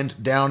mind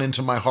down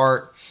into my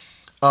heart.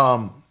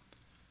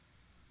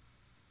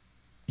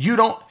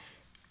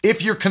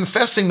 If you're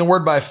confessing the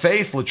word by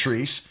faith,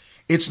 Latrice,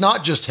 it's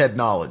not just head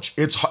knowledge.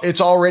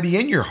 It's already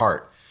in your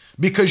heart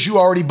because you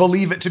already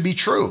believe it to be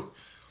true.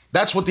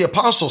 That's what the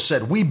apostle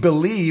said. We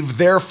believe,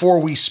 therefore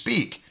we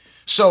speak.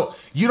 So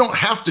you don't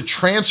have to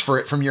transfer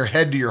it from your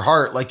head to your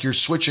heart like you're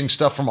switching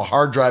stuff from a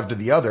hard drive to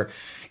the other.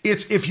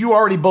 If you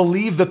already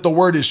believe that the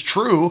word is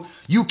true,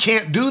 you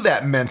can't do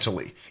that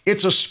mentally.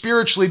 It's a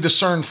spiritually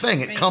discerned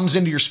thing. It comes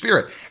into your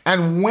spirit.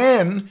 And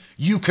when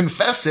you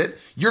confess it,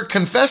 you're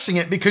confessing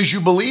it because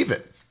you believe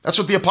it. That's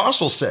what the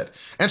apostle said.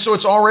 And so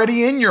it's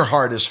already in your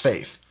heart as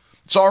faith.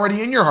 It's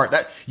already in your heart.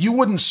 That you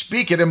wouldn't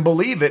speak it and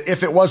believe it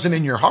if it wasn't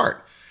in your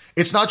heart.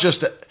 It's not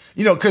just,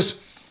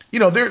 because,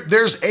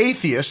 there's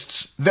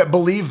atheists that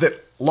believe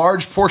that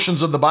large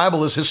portions of the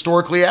Bible is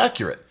historically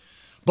accurate.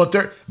 But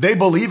they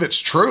believe it's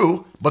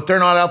true, but they're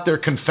not out there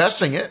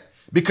confessing it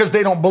because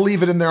they don't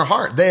believe it in their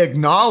heart. They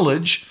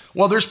acknowledge,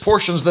 well, there's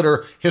portions that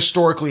are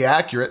historically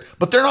accurate,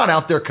 but they're not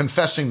out there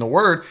confessing the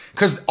word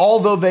because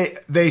although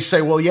they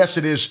say, well, yes,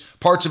 it is,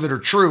 parts of it are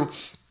true,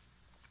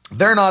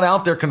 they're not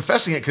out there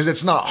confessing it because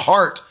it's not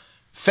heart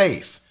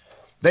faith.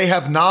 They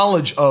have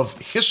knowledge of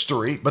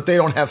history, but they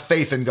don't have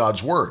faith in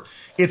God's word.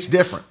 It's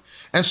different.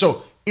 And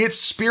so it's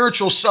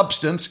spiritual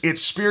substance.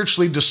 It's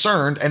spiritually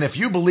discerned. And if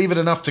you believe it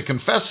enough to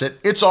confess it,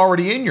 it's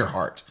already in your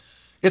heart.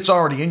 It's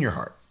already in your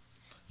heart.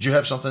 Do you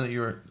have something that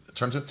you were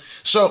turning to?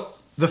 So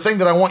the thing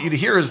that I want you to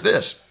hear is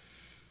this.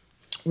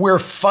 We're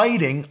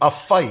fighting a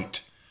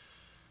fight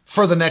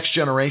for the next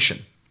generation.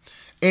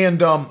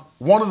 And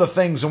one of the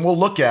things, and we'll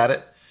look at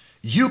it,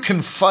 you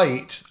can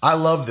fight. I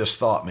love this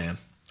thought, man.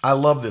 I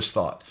love this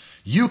thought.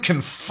 You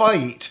can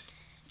fight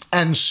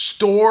and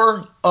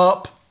store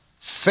up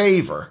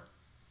favor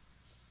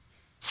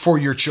for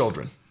your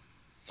children.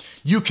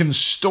 You can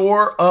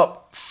store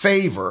up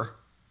favor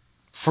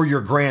for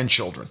your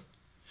grandchildren.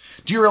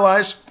 Do you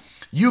realize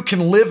you can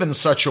live in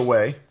such a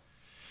way,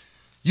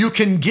 you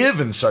can give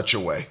in such a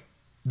way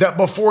that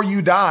before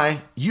you die,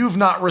 you've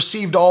not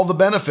received all the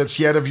benefits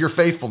yet of your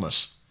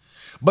faithfulness.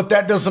 But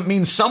that doesn't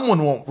mean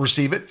someone won't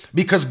receive it,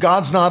 because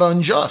God's not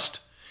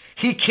unjust.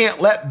 He can't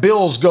let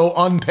bills go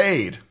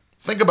unpaid.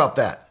 Think about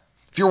that.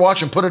 If you're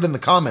watching, put it in the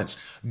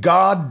comments.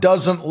 God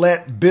doesn't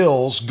let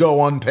bills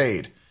go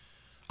unpaid.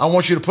 I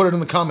want you to put it in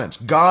the comments.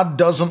 God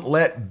doesn't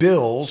let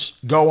bills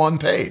go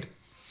unpaid.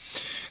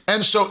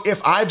 And so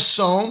if I've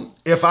sown,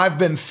 if I've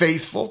been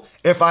faithful,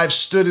 if I've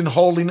stood in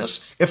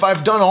holiness, if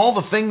I've done all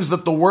the things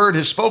that the word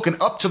has spoken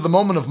up to the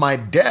moment of my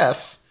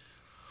death,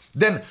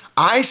 then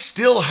I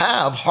still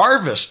have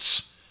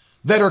harvests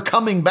that are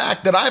coming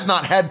back that I've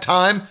not had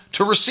time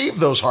to receive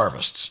those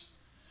harvests.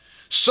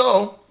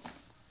 So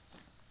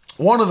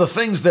one of the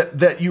things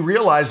that you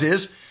realize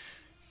is,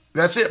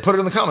 that's it. Put it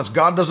in the comments.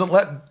 God doesn't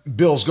let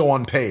bills go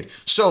unpaid.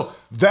 So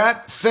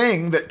that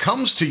thing that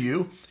comes to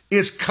you,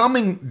 it's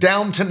coming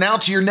down to now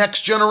to your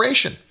next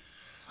generation.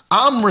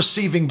 I'm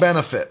receiving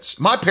benefits.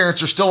 My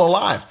parents are still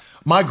alive.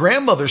 My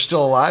grandmother's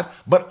still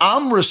alive, but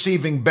I'm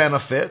receiving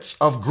benefits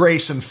of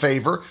grace and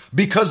favor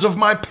because of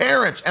my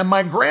parents and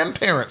my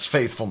grandparents'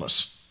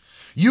 faithfulness.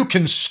 You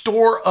can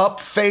store up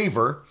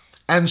favor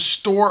and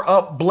store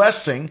up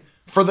blessing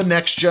for the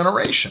next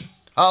generation.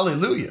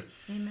 Hallelujah.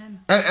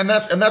 Amen. And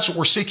that's what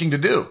we're seeking to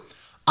do.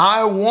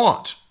 I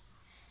want,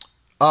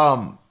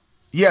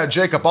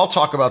 Jacob, I'll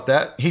talk about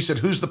that. He said,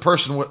 who's the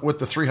person with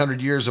the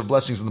 300 years of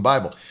blessings in the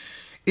Bible?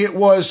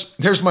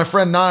 Here's my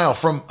friend Niall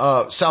from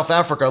South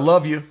Africa. I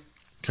love you.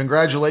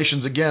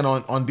 Congratulations again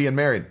on being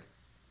married.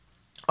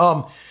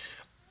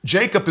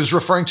 Jacob is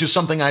referring to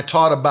something I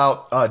taught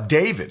about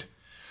David,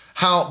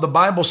 how the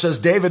Bible says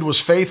David was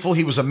faithful.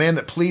 He was a man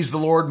that pleased the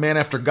Lord, man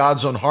after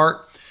God's own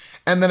heart.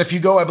 And then if you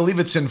go, I believe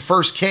it's in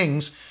 1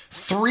 Kings,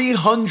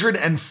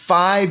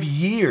 305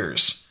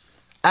 years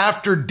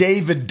after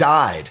David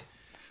died,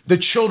 the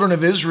children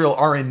of Israel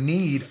are in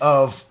need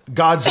of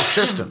God's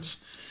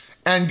assistance.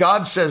 And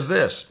God says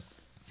this,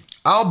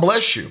 I'll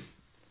bless you,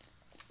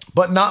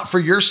 but not for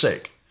your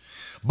sake,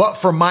 but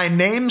for my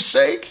name's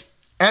sake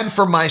and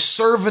for my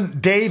servant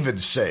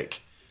David's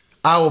sake,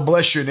 I will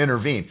bless you and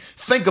intervene.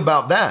 Think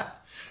about that.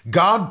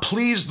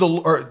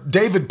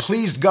 David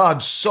pleased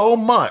God so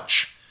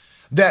much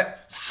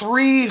that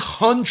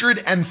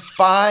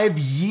 305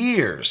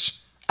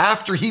 years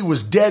after he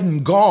was dead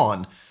and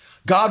gone,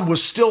 God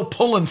was still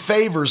pulling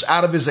favors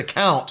out of his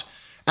account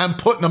and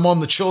putting them on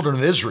the children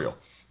of Israel.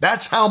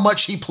 That's how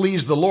much he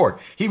pleased the Lord.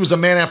 He was a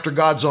man after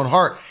God's own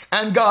heart.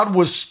 And God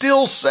was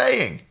still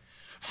saying,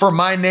 for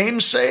my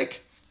name's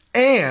sake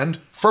and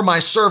for my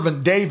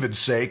servant David's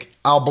sake,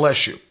 I'll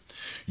bless you.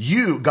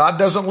 God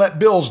doesn't let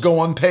bills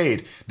go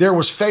unpaid. There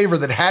was favor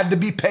that had to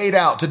be paid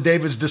out to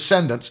David's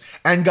descendants,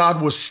 and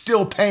God was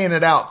still paying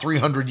it out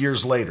 300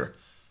 years later.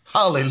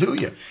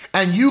 Hallelujah.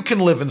 And you can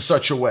live in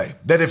such a way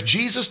that if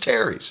Jesus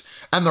tarries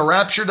and the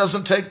rapture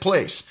doesn't take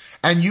place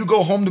and you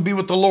go home to be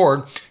with the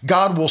Lord,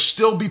 God will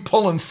still be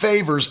pulling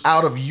favors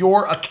out of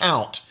your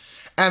account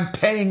and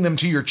paying them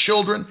to your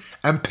children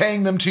and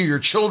paying them to your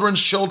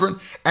children's children.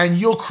 And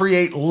you'll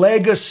create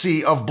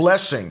legacy of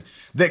blessing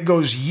that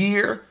goes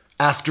year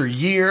after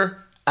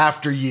year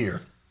after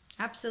year.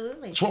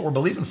 Absolutely. That's what we're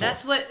believing for.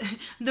 That's what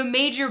the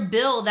major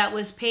bill that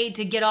was paid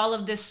to get all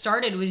of this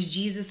started was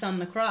Jesus on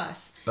the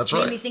cross. That's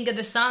right. Made me think of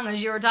the song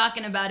as you were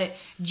talking about it.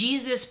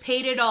 Jesus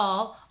paid it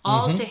all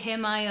to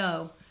him I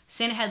owe.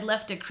 Sin had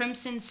left a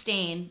crimson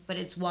stain, but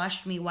it's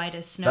washed me white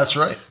as snow. That's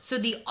right. So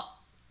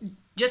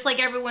just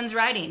like everyone's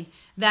writing,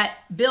 that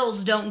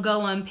bills don't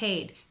go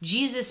unpaid.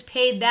 Jesus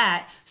paid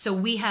that, so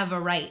we have a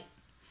right.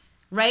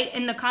 Right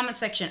in the comment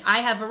section, I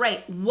have a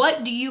right.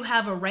 What do you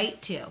have a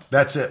right to?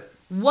 That's it.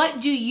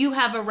 What do you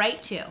have a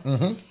right to?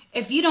 Mm-hmm.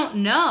 If you don't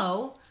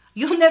know,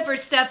 you'll never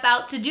step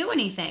out to do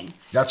anything.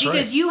 That's right.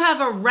 Because you have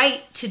a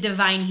right to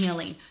divine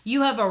healing.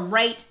 You have a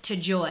right to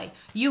joy.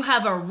 You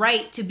have a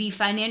right to be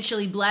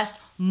financially blessed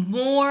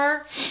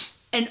more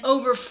and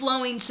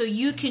overflowing so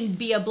you can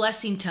be a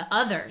blessing to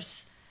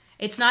others.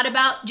 It's not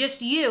about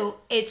just you.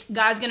 It's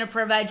God's going to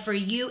provide for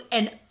you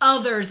and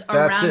others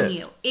around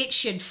you. It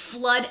should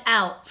flood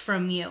out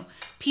from you.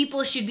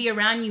 People should be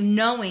around you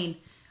knowing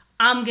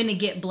I'm going to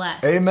get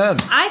blessed. Amen.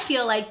 I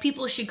feel like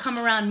people should come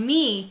around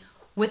me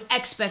with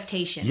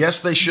expectations.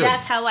 Yes, they should.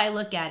 That's how I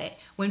look at it.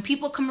 When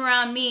people come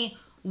around me,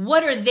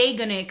 what are they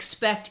going to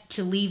expect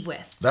to leave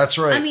with? That's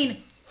right. I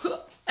mean,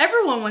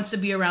 everyone wants to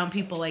be around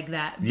people like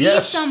that.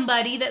 Yes. Be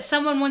somebody that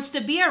someone wants to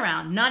be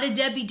around, not a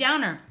Debbie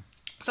Downer.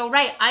 So,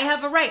 right, I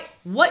have a right.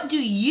 What do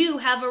you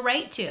have a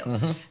right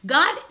to?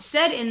 God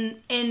said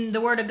in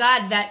the Word of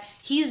God that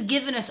He's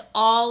given us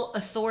all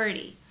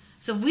authority.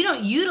 So if we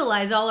don't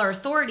utilize all our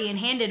authority and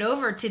hand it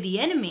over to the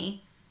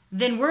enemy,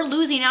 then we're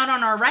losing out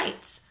on our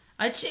rights.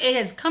 It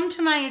has come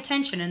to my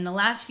attention in the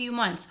last few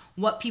months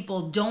what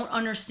people don't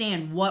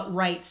understand what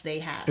rights they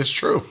have. It's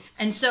true.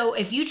 And so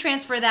if you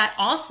transfer that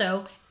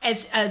also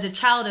as a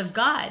child of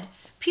God,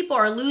 people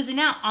are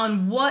losing out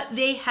on what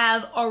they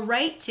have a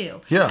right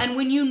to. Yeah. And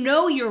when you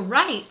know your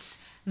rights,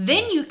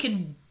 then you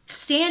can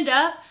stand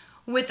up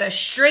with a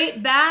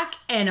straight back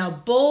and a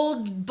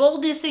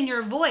boldness in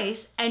your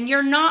voice, and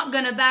you're not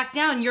going to back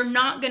down. You're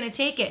not going to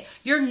take it.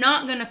 You're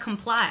not going to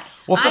comply.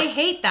 Well, I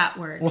hate that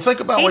word. Well, think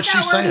about what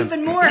she's saying.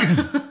 Even more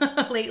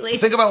lately.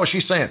 Think about what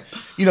she's saying.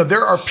 You know,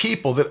 there are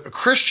people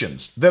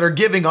Christians that are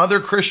giving other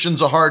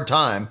Christians a hard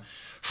time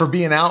for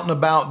being out and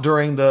about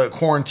during the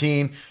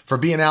quarantine, for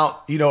being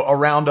out,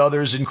 around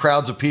others in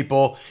crowds of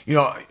people,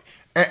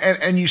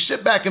 and you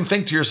sit back and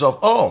think to yourself,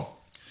 oh,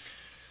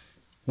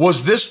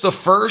 was this the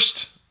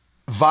first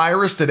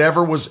virus that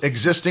ever was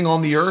existing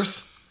on the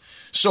earth?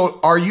 So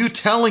are you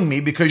telling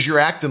me, because you're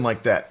acting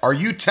like that, are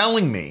you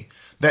telling me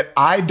that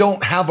I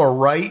don't have a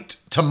right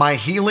to my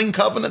healing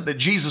covenant that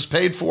Jesus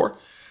paid for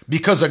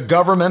because a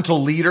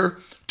governmental leader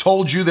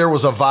told you there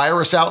was a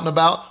virus out and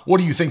about?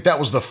 What do you think, that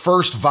was the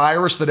first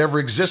virus that ever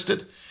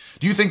existed?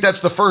 Do you think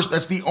that's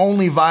the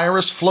only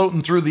virus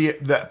floating through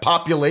the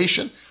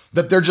population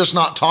that they're just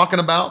not talking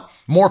about?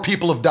 More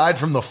people have died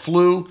from the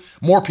flu.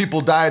 More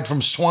people died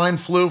from swine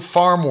flu,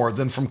 far more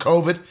than from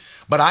COVID.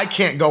 But I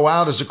can't go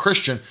out as a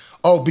Christian,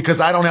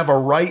 because I don't have a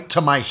right to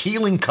my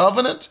healing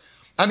covenant?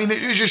 I mean, it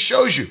just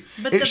shows you.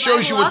 But it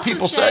shows you what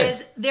people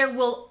say. There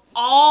will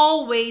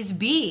always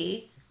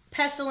be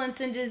pestilence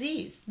and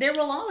disease. There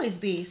will always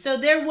be. So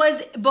there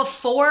was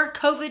before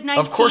COVID-19.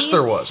 Of course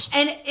there was.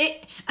 And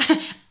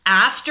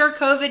after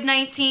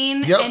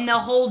COVID-19, yep, and the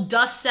whole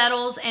dust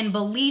settles, and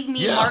believe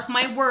me, mark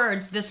my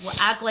words, this will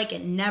act like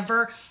it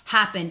never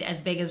happened as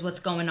big as what's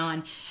going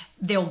on.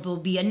 There will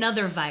be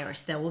another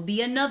virus. There will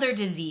be another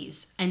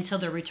disease until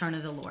the return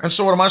of the Lord. And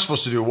so what am I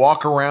supposed to do?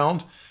 Walk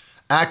around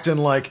acting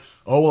like,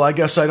 oh, well, I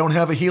guess I don't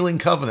have a healing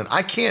covenant.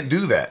 I can't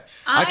do that.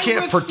 I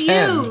can't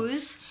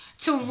refuse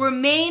to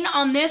remain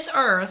on this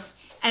earth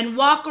and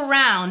walk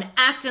around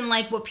acting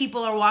like what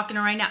people are walking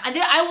around right now.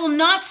 I will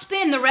not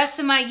spend the rest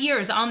of my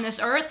years on this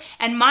earth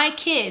and my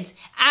kids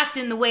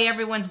acting the way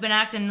everyone's been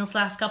acting in this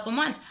last couple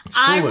months.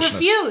 I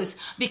refuse,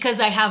 because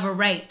I have a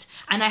right.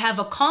 And I have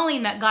a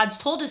calling that God's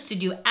told us to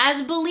do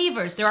as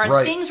believers. There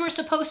are things we're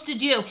supposed to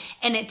do,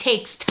 and it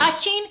takes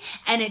touching,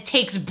 and it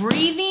takes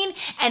breathing,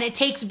 and it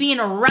takes being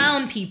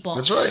around people.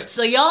 That's right.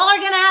 So y'all are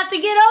going to have to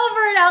get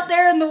over it out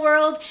there in the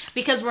world,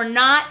 because we're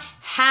not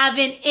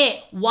having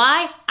it.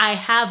 Why? I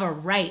have a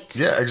right.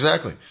 Yeah,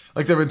 exactly.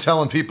 Like they've been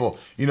telling people,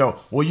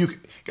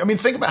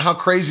 think about how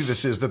crazy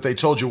this is that they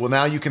told you, well,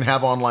 now you can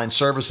have online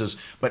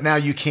services, but now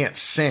you can't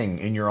sing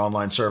in your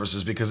online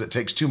services because it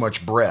takes too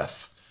much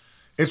breath.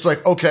 It's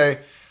like, okay,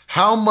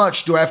 how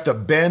much do I have to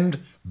bend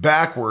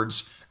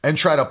backwards and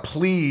try to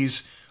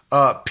please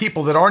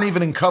people that aren't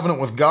even in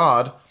covenant with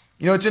God?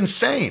 It's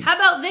insane. How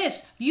about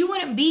this? You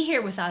wouldn't be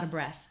here without a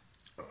breath.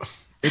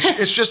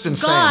 It's just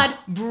insane. God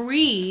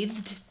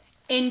breathed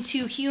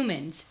into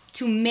humans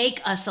to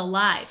make us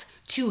alive,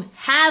 to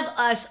have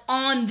us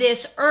on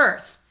this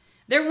earth.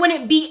 There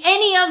wouldn't be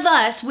any of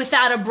us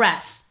without a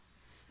breath.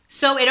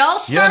 So it all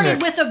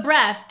started with a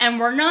breath, and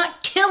we're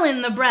not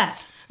killing the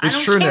breath. I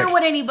don't care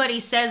what anybody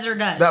says or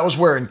does. That was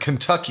where in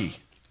Kentucky.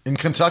 In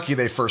Kentucky,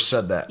 they first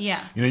said that.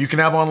 Yeah. You can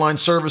have online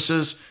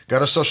services,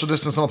 got a social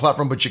distance on the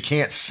platform, but you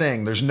can't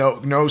sing. There's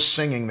no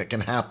singing that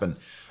can happen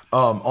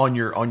on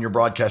your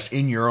broadcast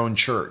in your own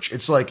church.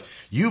 It's like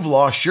you've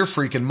lost your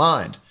freaking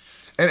mind,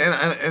 and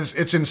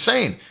it's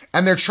insane.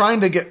 And they're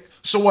trying to get.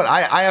 So what?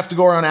 I have to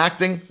go around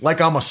acting like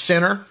I'm a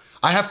sinner.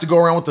 I have to go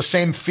around with the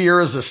same fear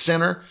as a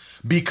sinner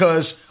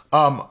because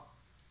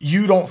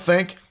you don't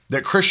think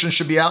that Christians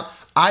should be out.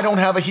 I don't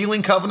have a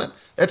healing covenant.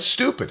 That's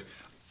stupid.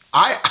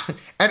 And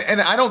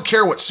I don't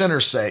care what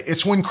sinners say.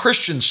 It's when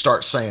Christians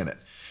start saying it.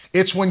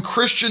 It's when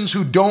Christians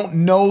who don't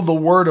know the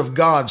word of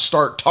God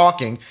start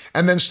talking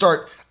and then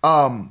start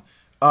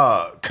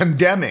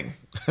condemning.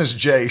 As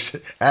Jay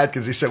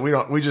Adkins, he said,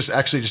 we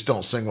just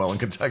don't sing well in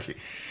Kentucky.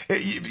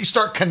 You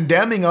start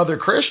condemning other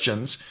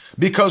Christians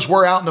because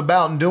we're out and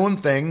about and doing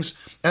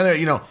things,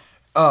 and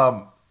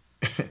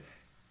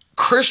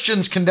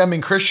Christians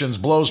condemning Christians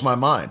blows my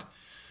mind.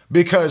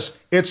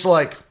 Because it's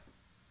like,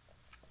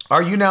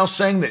 are you now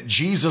saying that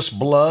Jesus'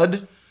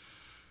 blood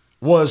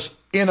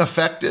was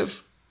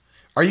ineffective?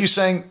 Are you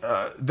saying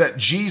that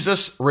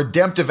Jesus'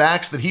 redemptive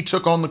acts that he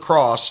took on the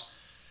cross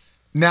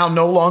now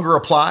no longer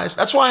applies?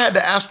 That's why I had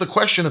to ask the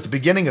question at the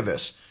beginning of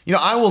this.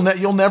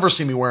 You'll never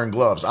see me wearing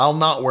gloves. I'll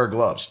not wear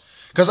gloves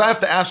because I have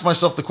to ask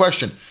myself the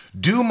question,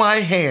 do my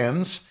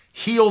hands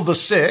heal the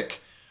sick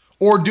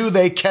or do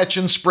they catch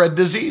and spread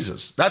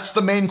diseases? That's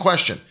the main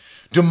question.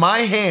 Do my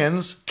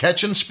hands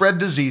catch and spread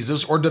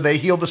diseases or do they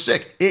heal the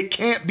sick? It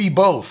can't be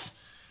both.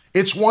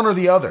 It's one or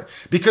the other.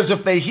 Because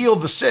if they heal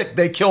the sick,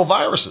 they kill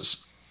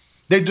viruses.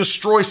 They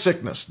destroy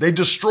sickness. They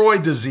destroy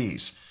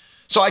disease.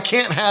 So I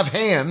can't have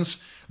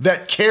hands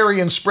that carry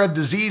and spread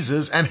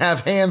diseases and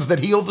have hands that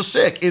heal the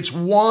sick. It's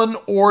one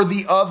or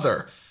the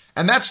other.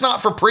 And that's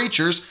not for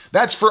preachers.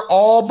 That's for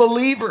all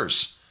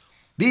believers.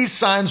 These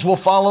signs will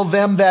follow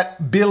them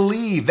that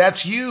believe.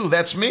 That's you.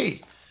 That's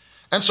me.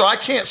 And so I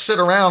can't sit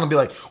around and be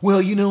like,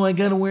 well, you know, I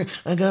gotta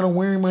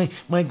wear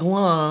my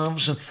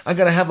gloves, and I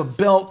gotta have a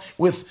belt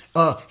with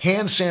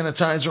hand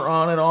sanitizer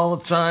on it all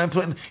the time,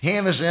 putting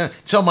hand sanitizer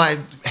until my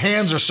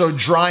hands are so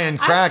dry and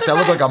cracked I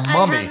look like a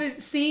mummy. I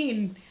haven't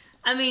seen.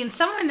 I mean,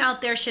 someone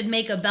out there should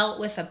make a belt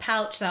with a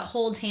pouch that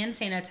holds hand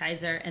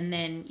sanitizer, and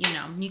then, you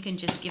know, you can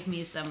just give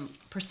me some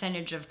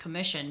percentage of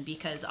commission,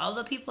 because all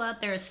the people out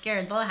there are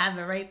scared. They'll have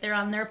it right there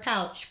on their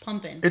pouch,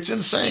 pumping. It's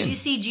insane. Did you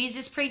see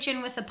Jesus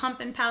preaching with a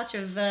pumping pouch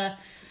of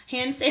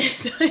hand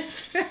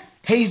sanitizer?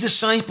 Hey,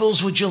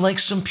 disciples, would you like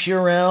some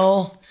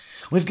Purell?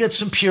 We've got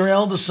some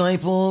Purell,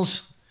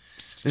 disciples.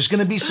 There's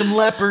going to be some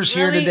lepers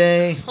here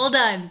today. Hold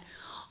on.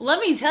 Let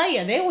me tell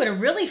you, they would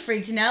have really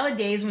freaked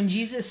nowadays when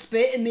Jesus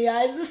spit in the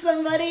eyes of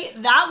somebody.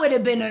 That would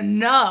have been a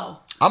no.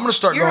 I'm going to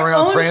start going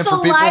around praying for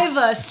people. Your own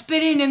saliva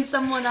spitting in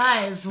someone's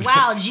eyes.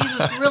 Wow,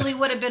 Jesus really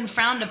would have been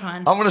frowned upon.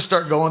 I'm going to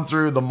start going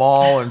through the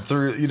mall and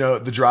through, you know,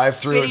 the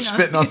drive-thru and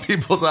spitting on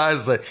people's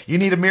eyes. Like, you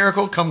need a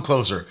miracle? Come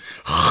closer.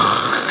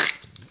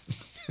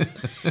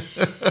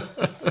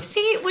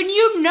 See, when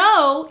you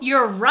know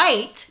you're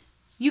right,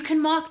 you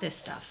can mock this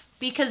stuff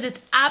because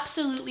it's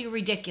absolutely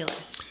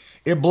ridiculous.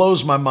 It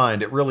blows my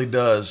mind. It really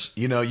does.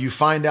 You know, you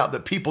find out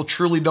that people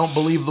truly don't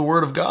believe the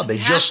word of God. They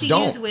just don't. You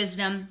have to use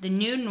wisdom, the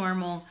new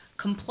normal,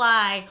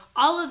 comply,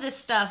 all of this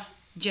stuff.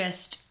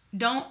 Just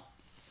don't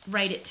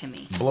write it to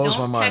me. Blows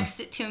my mind. Don't text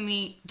it to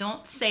me.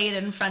 Don't say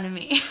it in front of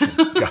me.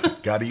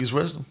 Got to use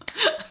wisdom.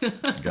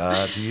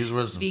 Got to use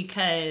wisdom.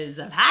 Because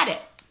I've had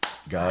it.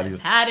 I've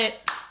had it.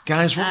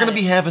 Guys, we're going to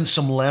be having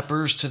some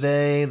lepers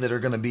today that are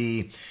going to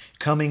be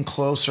coming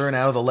closer and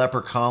out of the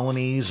leper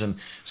colonies. And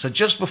so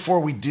just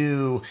before we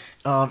do,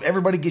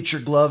 everybody get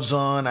your gloves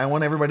on. I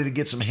want everybody to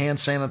get some hand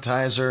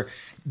sanitizer.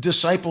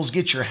 Disciples,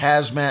 get your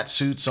hazmat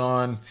suits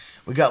on.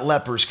 We got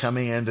lepers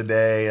coming in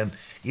today. And,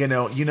 you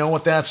know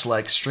what that's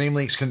like.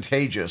 Extremely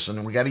contagious.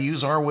 And we got to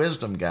use our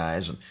wisdom,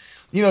 guys. And,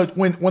 you know,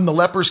 when the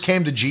lepers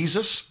came to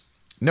Jesus,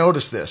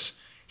 notice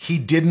this. He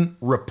didn't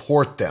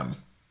report them.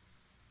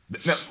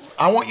 Now,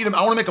 I want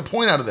to make a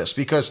point out of this,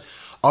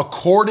 because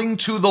according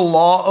to the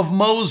law of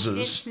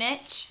Moses,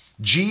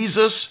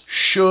 Jesus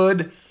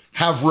should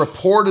have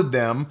reported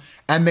them,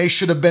 and they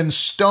should have been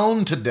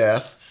stoned to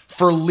death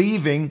for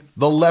leaving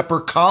the leper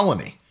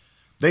colony.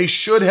 They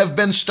should have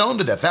been stoned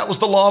to death. That was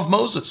the law of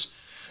Moses.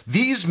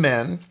 These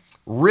men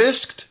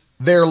risked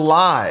their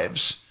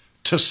lives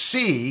to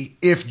see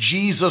if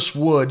Jesus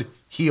would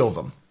heal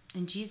them.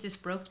 And Jesus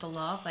broke the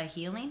law by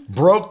healing?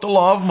 Broke the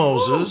law of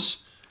Moses.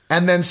 Ooh.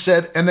 And then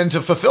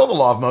to fulfill the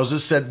law of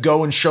Moses, said,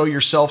 go and show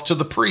yourself to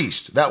the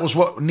priest. That was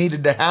what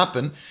needed to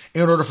happen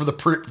in order for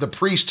the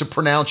priest to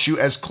pronounce you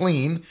as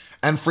clean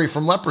and free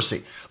from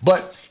leprosy.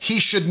 But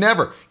he should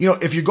never,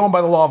 if you're going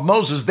by the law of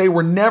Moses, they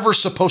were never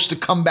supposed to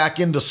come back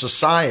into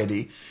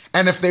society.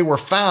 And if they were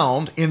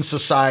found in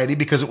society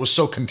because it was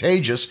so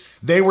contagious,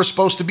 they were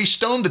supposed to be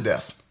stoned to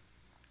death.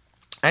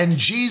 And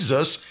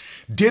Jesus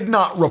did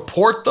not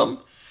report them.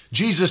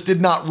 Jesus did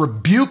not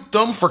rebuke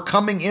them for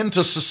coming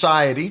into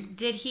society.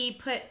 Did he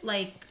put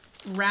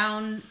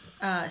round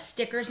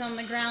stickers on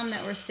the ground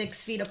that were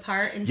 6 feet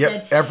apart and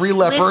said, every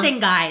leper. Listen,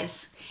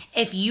 guys,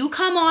 if you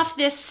come off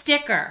this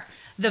sticker,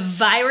 the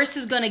virus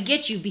is going to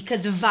get you,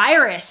 because the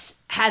virus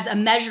has a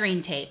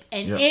measuring tape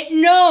and it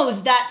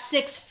knows that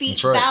 6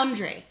 feet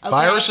boundary. Okay?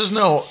 Viruses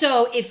know.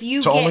 So if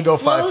you get only go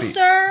 5 feet.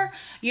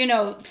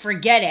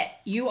 Forget it.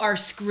 You are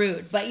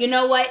screwed. But you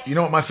know what? You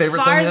know what my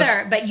favorite thing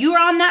is? But you're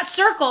on that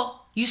circle.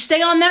 You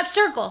stay on that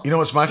circle. You know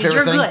what's my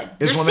favorite thing? Good.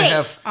 Is you're when safe they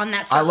have on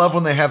that circle. I love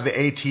when they have the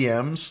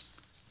ATMs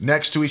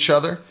next to each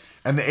other,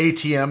 and the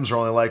ATMs are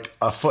only like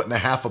 1.5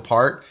 feet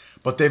apart,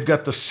 but they've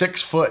got the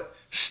 6 foot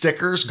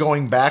stickers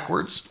going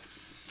backwards.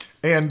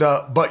 And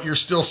but you're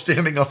still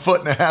standing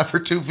 1.5 feet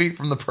or 2 feet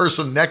from the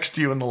person next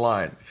to you in the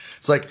line.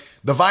 It's like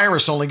the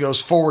virus only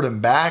goes forward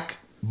and back,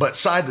 but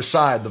side to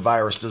side, the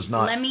virus does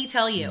not. Let me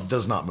tell you,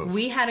 does not move.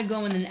 We had to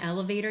go in an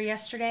elevator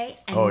yesterday,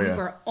 and we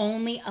were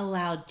only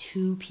allowed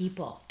 2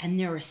 people, and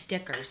there were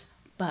stickers.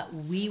 But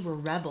we were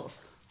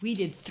rebels. We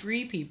did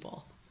 3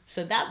 people.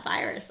 So that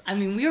virus,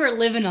 we were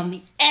living on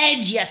the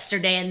edge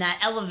yesterday in that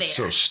elevator.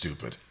 So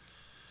stupid.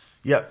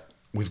 Yep.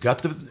 We've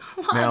got the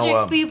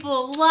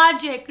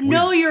logic.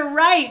 Know your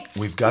rights.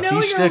 We've got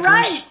these stickers.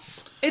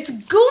 Rights. It's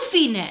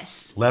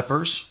goofiness.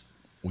 Lepers,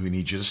 we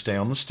need you to stay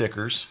on the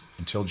stickers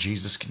until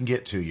Jesus can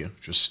get to you.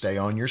 Just stay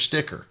on your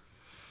sticker.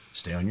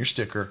 Stay on your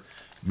sticker.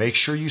 Make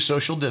sure you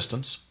social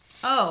distance.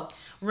 Oh,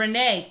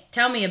 Renee,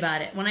 tell me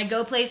about it. When I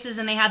go places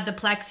and they have the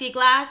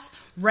plexiglass,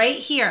 right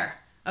here,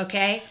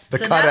 Okay? The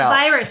so cutout. that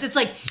virus,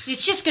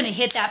 it's just going to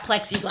hit that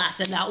plexiglass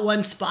in that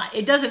one spot.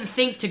 It doesn't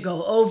think to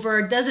go over.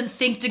 It doesn't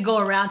think to go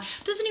around.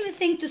 It doesn't even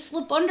think to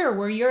slip under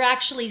where you're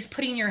actually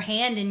putting your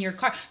hand in your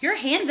car. Your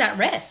hand's at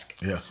risk.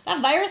 Yeah.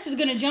 That virus is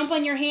going to jump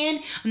on your hand,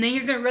 and then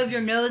you're going to rub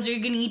your nose, or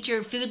you're going to eat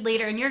your food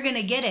later, and you're going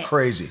to get it.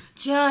 Crazy.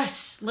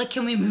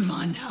 Can we move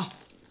on now?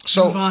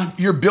 So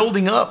you're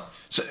building up.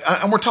 So,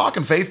 and we're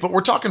talking faith, but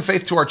we're talking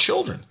faith to our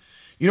children.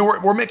 You know,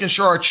 we're making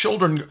sure our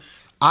children...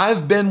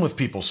 I've been with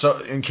people, so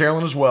and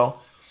Carolyn as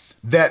well,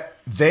 that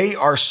they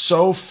are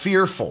so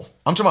fearful.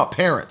 I'm talking about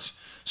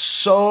parents,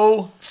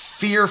 so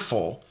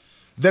fearful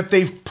that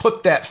they've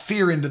put that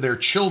fear into their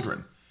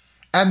children.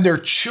 And their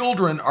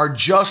children are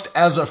just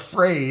as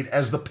afraid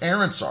as the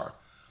parents are.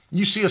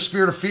 You see a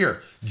spirit of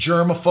fear,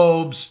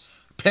 germaphobes,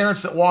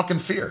 parents that walk in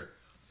fear.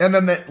 And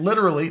then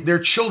literally their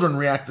children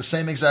react the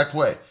same exact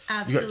way.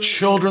 Absolutely. You got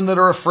children that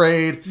are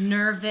afraid.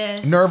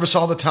 Nervous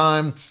all the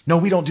time. No,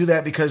 we don't do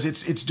that because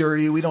it's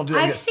dirty. We don't do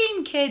that. I've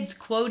seen kids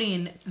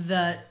quoting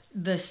the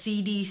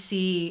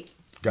CDC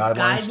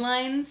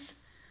guidelines.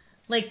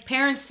 Like,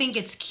 parents think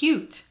it's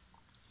cute.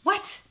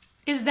 What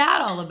is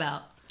that all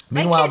about?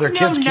 Meanwhile, their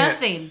kids can't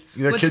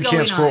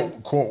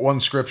quote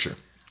one scripture.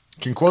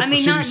 Can quote the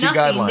CDC not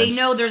nothing. guidelines. They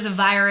know there's a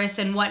virus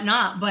and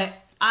whatnot, but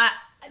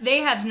they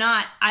have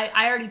not.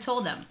 I already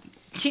told them,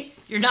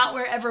 you're not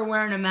ever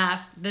wearing a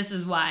mask. This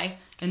is why,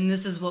 and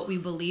this is what we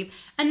believe,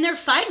 and they're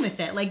fine with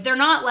it. Like, they're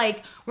not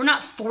like, we're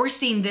not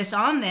forcing this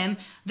on them.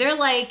 They're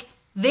like,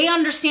 they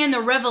understand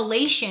the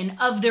revelation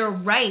of their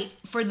right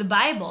for the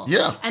Bible,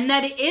 and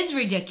that it is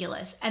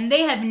ridiculous, and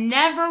they have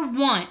never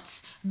once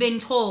been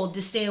told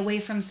to stay away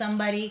from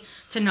somebody,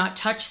 to not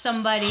touch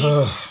somebody.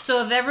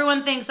 So if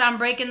everyone thinks I'm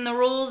breaking the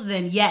rules,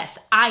 then yes,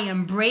 I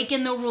am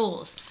breaking the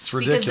rules. It's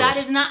ridiculous. Because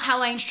that is not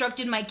how I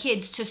instructed my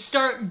kids to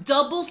start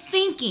double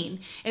thinking.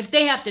 If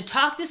they have to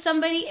talk to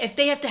somebody, if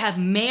they have to have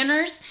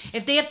manners,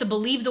 if they have to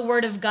believe the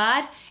word of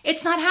God,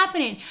 it's not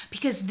happening,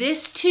 because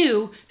this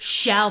too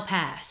shall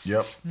pass.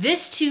 Yep.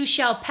 This too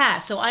shall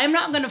pass. So I am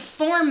not going to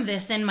form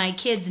this in my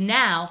kids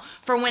now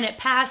for when it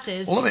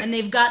passes, and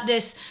they've got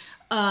this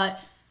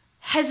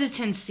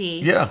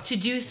hesitancy to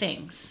do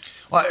things.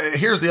 Well,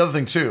 here's the other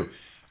thing too.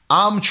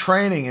 I'm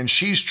training, and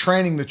she's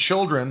training the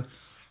children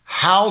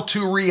how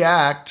to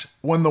react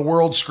when the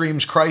world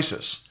screams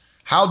crisis.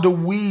 How do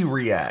we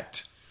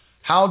react?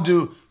 How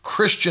do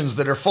Christians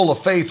that are full of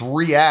faith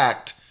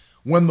react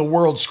when the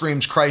world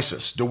screams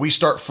crisis? Do we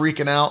start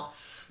freaking out?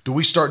 Do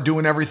we start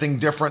doing everything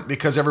different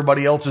because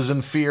everybody else is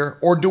in fear?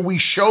 Or do we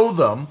show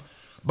them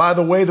by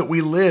the way that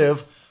we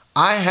live,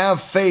 I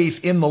have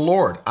faith in the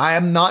Lord. I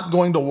am not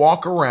going to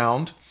walk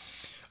around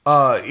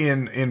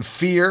in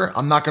fear.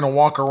 I'm not going to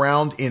walk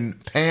around in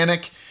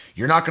panic.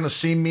 You're not going to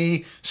see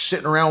me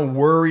sitting around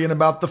worrying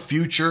about the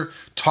future,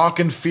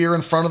 talking fear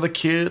in front of the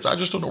kids. I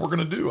just don't know what we're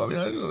going to do. I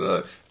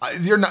mean,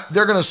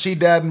 they're going to see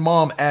dad and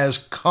mom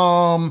as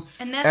calm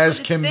as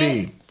can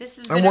be.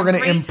 And we're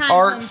going to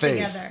impart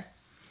faith. Together.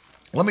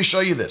 Let me show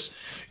you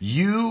this.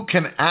 You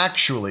can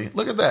actually,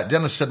 look at that.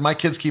 Dennis said, my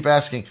kids keep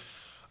asking,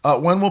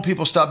 when will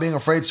people stop being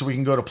afraid so we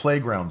can go to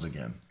playgrounds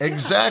again? Yeah,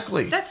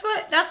 exactly. That's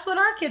what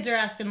our kids are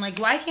asking. Like,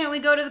 why can't we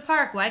go to the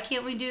park? Why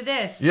can't we do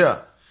this?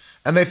 Yeah.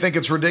 And they think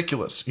it's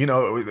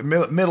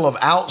middle of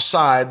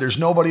outside, there's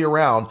nobody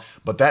around,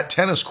 but that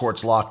tennis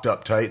court's locked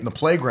up tight and the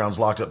playground's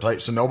locked up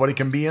tight so nobody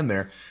can be in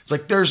there. It's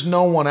like there's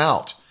no one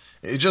out.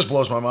 It just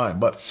blows my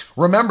mind. But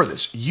remember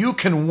this, you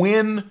can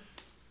win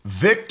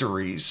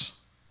victories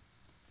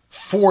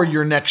for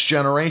your next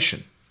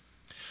generation.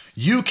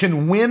 You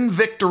can win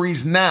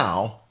victories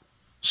now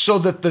so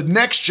that the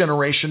next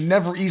generation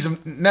never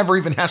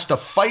even has to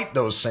fight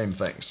those same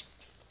things.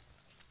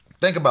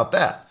 Think about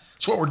that.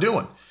 That's what we're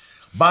doing.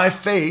 By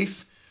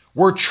faith,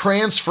 we're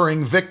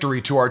transferring victory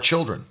to our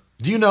children.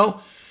 Do you know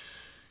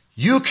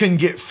you can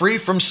get free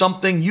from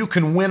something? You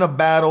can win a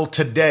battle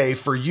today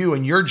for you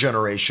and your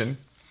generation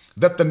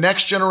that the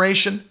next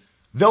generation,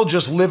 they'll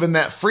just live in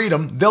that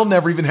freedom. They'll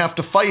never even have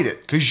to fight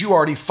it because you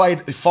already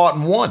fought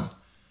and won.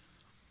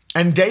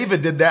 And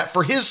David did that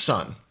for his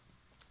son.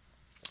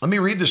 Let me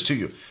read this to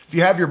you. If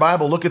you have your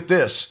Bible, look at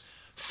this.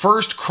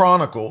 1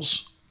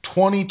 Chronicles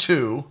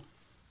 22,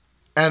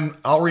 and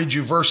I'll read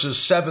you verses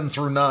 7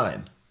 through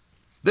 9.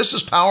 This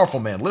is powerful,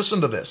 man.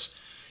 Listen to this.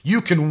 You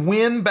can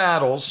win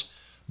battles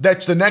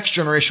that the next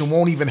generation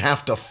won't even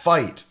have to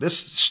fight. This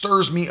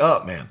stirs me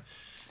up, man.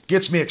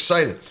 Gets me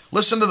excited.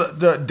 Listen to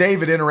the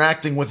David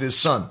interacting with his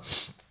son.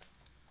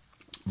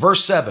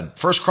 Verse 7,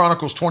 1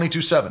 Chronicles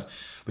 22, 7.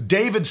 But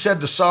David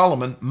said to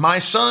Solomon, my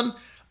son,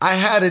 I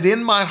had it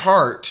in my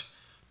heart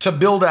to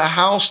build a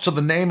house to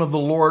the name of the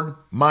Lord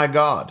my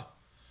God.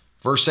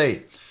 Verse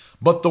 8.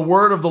 But the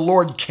word of the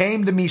Lord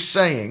came to me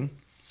saying,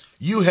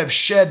 you have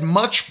shed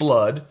much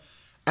blood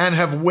and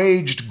have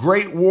waged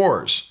great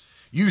wars.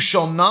 You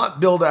shall not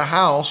build a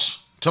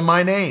house to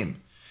my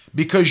name,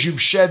 because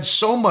you've shed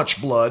so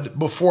much blood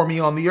before me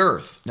on the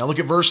earth. Now look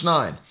at verse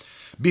 9.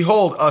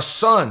 Behold, a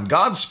son,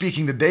 God's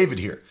speaking to David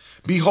here.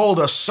 Behold,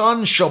 a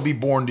son shall be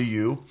born to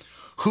you,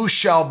 who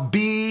shall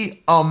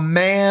be a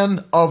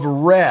man of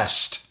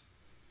rest.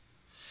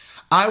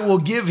 I will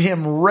give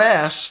him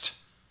rest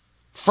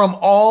from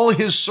all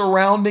his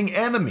surrounding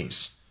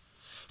enemies.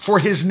 For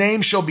his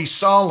name shall be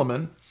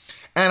Solomon,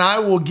 and I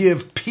will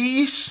give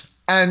peace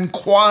and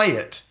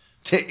quiet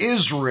to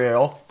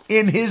Israel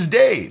in his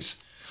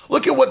days.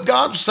 Look at what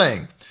God's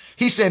saying.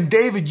 He said,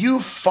 David, you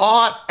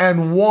fought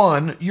and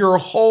won your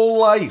whole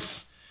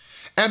life.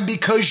 And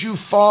because you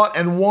fought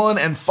and won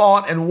and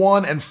fought and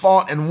won and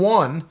fought and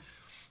won,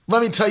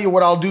 let me tell you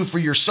what I'll do for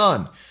your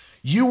son.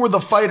 You were the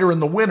fighter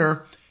and the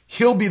winner.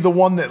 He'll be the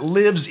one that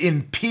lives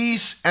in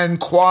peace and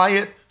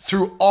quiet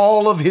through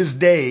all of his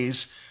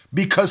days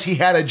because he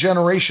had a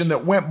generation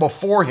that went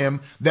before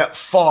him that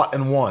fought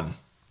and won.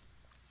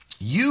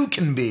 You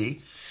can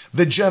be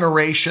the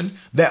generation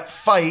that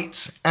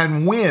fights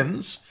and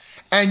wins,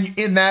 and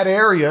in that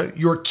area,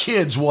 your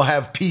kids will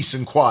have peace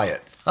and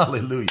quiet.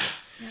 Hallelujah.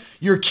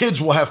 Your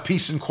kids will have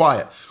peace and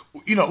quiet.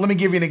 You know, let me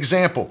give you an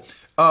example.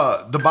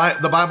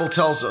 The Bible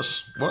tells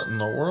us, what in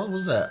the world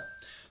was that?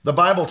 The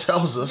Bible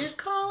tells us. You're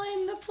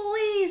calling the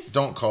police.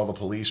 Don't call the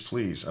police,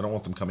 please. I don't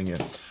want them coming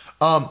in.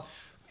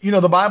 You know,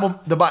 the Bible,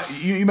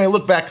 you may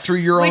look back through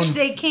your own. Which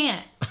they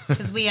can't,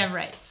 because we have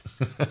rights.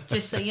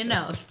 Just so you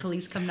know, if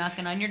police come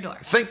knocking on your door.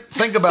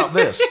 Think about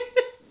this.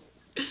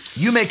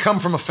 You may come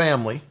from a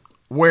family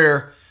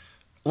where,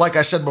 like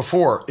I said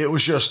before, it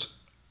was just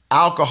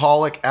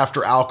alcoholic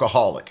after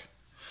alcoholic.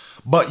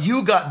 But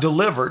you got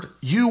delivered.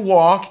 You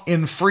walk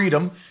in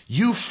freedom.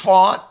 You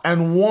fought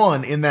and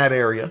won in that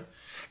area.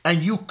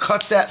 And you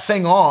cut that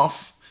thing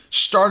off,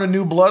 start a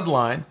new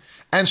bloodline,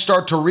 and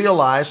start to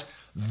realize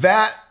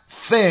that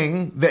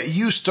thing that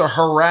used to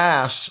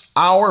harass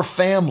our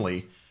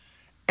family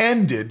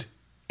ended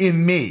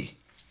in me.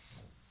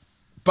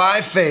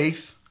 By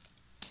faith,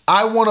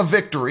 I won a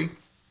victory.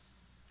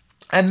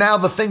 And now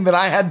the thing that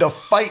I had to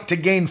fight to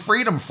gain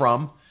freedom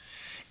from,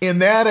 in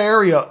that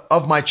area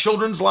of my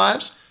children's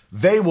lives,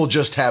 they will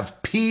just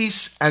have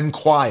peace and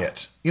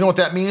quiet. You know what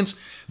that means?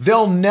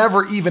 They'll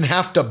never even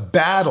have to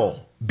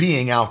battle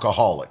being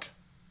alcoholic.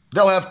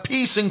 They'll have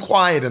peace and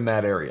quiet in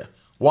that area.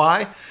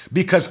 Why?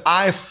 Because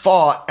I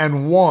fought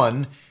and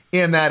won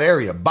in that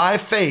area. By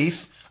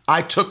faith,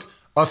 I took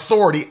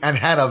authority and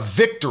had a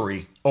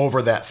victory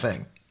over that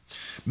thing.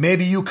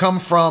 Maybe you come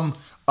from,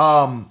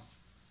 I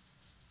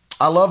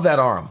love that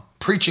arm,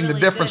 preaching really the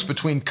difference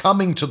between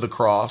coming to the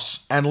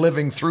cross and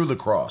living through the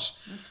cross.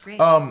 That's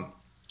great.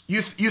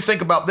 You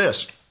think about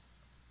this.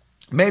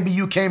 Maybe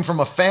you came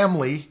from a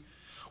family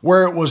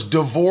where it was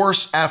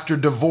divorce after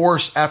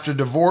divorce after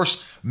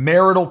divorce,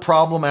 marital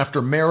problem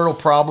after marital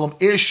problem,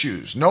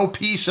 issues, no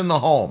peace in the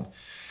home.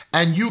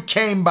 And you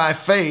came by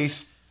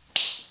faith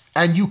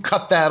and you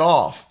cut that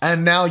off.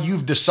 And now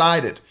you've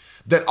decided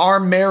that our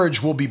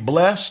marriage will be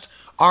blessed.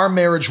 Our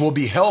marriage will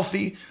be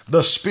healthy.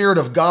 The Spirit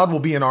of God will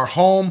be in our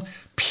home.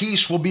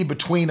 Peace will be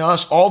between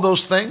us, all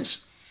those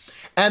things.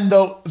 And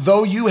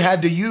though you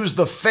had to use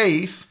the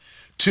faith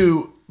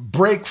to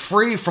break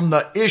free from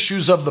the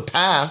issues of the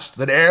past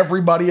that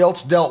everybody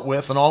else dealt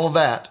with and all of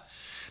that,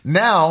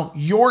 now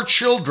your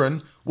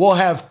children will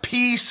have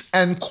peace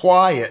and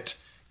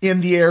quiet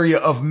in the area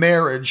of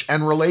marriage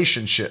and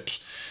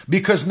relationships.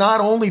 Because not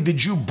only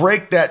did you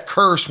break that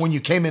curse when you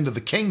came into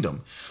the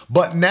kingdom,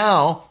 but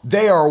now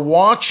they are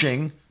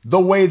watching the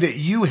way that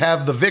you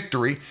have the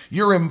victory.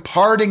 You're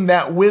imparting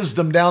that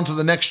wisdom down to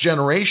the next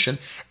generation.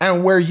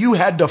 And where you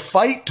had to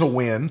fight to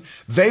win,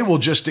 they will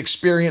just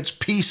experience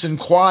peace and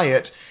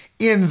quiet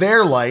in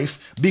their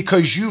life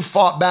because you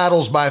fought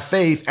battles by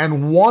faith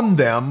and won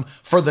them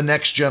for the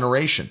next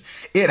generation.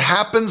 It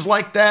happens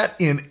like that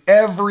in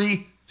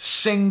every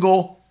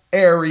single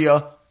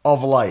area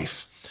of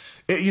life.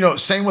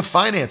 Same with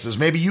finances.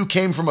 Maybe you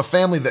came from a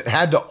family that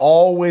had to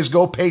always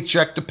go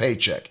paycheck to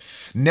paycheck.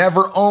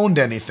 Never owned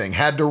anything,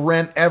 had to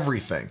rent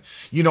everything.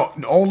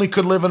 Only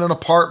could live in an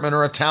apartment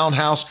or a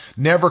townhouse,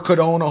 never could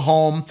own a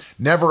home,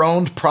 never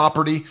owned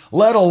property,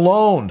 let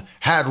alone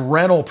had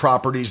rental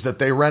properties that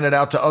they rented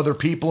out to other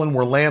people and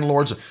were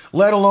landlords,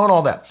 let alone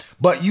all that.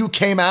 But you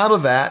came out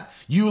of that.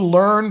 You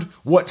learned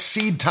what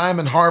seed time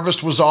and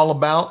harvest was all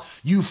about.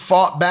 You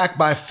fought back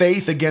by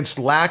faith against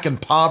lack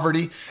and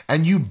poverty,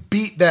 and you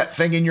beat that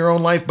thing in your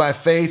own life by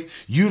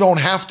faith. You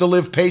don't have to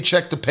live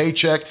paycheck to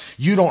paycheck.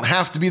 You don't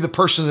have to be the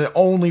person that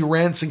only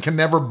rents and can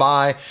never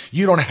buy.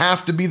 You don't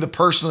have to be the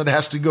person that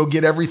has to go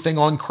get everything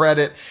on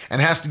credit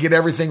and has to get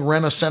everything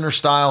Rent-A-Center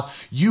style.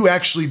 You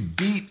actually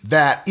beat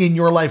that in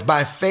your life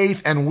by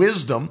faith and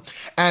wisdom,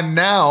 and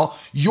now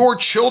your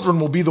children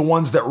will be the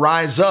ones that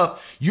rise up.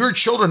 Your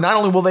children, not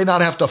only will they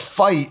not have to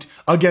fight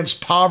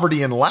against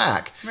poverty and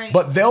lack, right,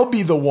 but they'll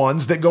be the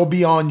ones that go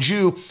beyond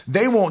you.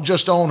 They won't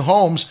just own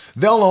homes.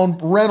 They'll own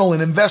rental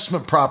and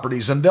investment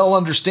properties, and they'll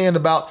understand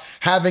about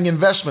having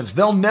investments.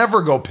 They'll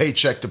never go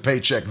paycheck to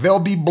paycheck. They'll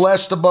be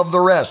blessed above the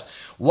rest.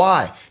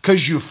 Why?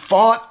 Because you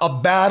fought a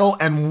battle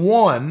and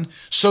won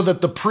so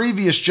that the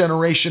previous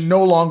generation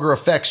no longer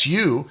affects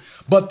you,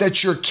 but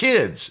that your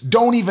kids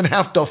don't even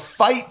have to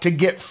fight to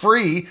get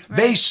free. Right.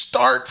 They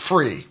start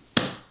free.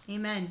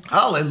 Amen.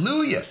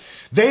 Hallelujah.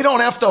 They don't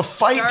have to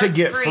fight Start to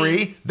get free.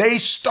 free. They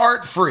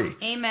start free.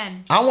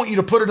 Amen. I want you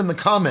to put it in the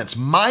comments.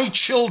 My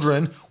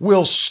children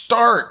will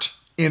start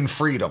in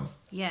freedom.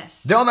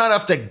 Yes. They'll not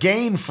have to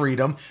gain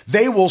freedom.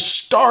 They will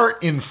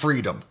start in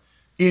freedom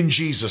in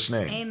Jesus'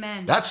 name.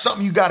 Amen. That's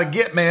something you got to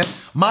get, man.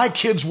 My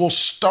kids will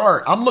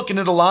start. I'm looking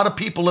at a lot of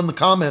people in the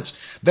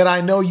comments that I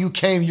know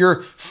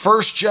you're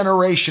first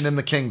generation in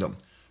the kingdom.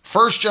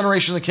 First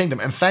generation in the kingdom.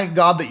 And thank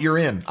God that you're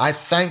in. I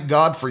thank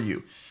God for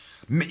you.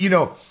 You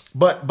know,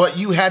 but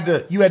you had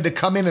to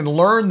come in and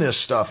learn this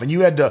stuff, and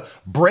you had to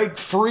break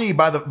free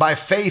by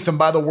faith and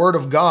by the word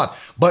of God.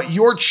 But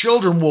your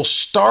children will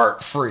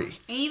start free.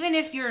 Even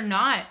if you're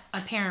not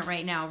a parent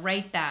right now,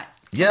 write that.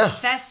 Yeah.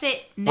 Confess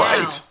it now.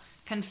 Right.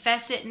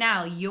 Confess it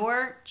now.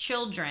 Your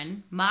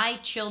children, my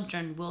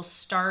children, will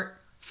start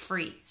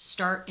free.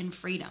 Start in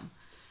freedom.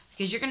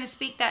 Because you're going to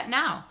speak that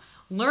now.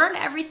 Learn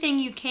everything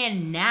you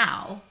can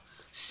now,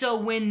 so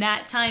when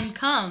that time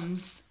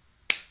comes,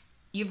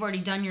 you've already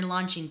done your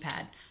launching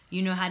pad.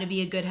 You know how to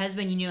be a good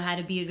husband. You know how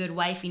to be a good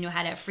wife. You know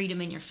how to have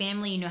freedom in your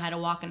family. You know how to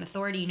walk in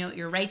authority. You know what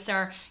your rights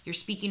are. You're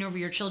speaking over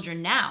your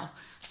children now.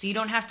 So you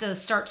don't have to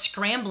start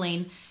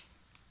scrambling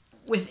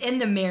within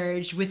the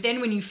marriage, within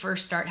when you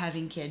first start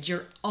having kids.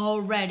 You're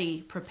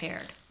already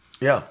prepared.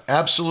 Yeah,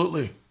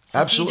 absolutely. So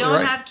Absolutely if you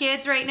don't right. have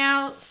kids right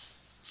now,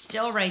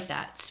 still write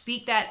that.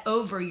 Speak that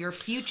over your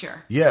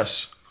future.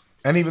 Yes.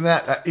 And even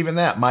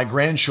that, my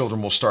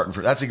grandchildren will start in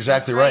free. That's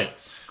exactly That's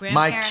right.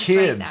 My Grandparents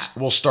kids like that.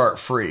 will start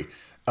free.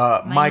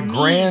 My niece,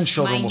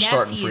 grandchildren my will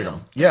start in nephew,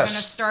 freedom. they're Yes.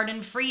 going to start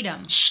in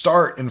freedom.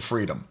 Start in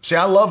freedom. See,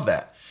 I love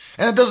that.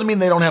 And it doesn't mean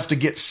they don't have to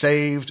get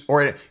saved,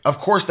 of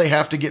course they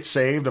have to get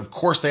saved. Of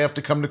course they have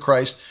to come to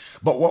Christ.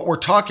 But what we're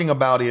talking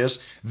about is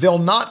they'll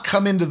not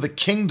come into the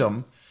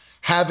kingdom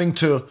having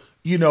to,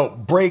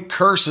 break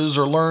curses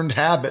or learned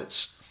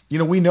habits.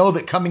 We know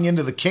that coming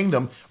into the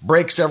kingdom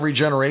breaks every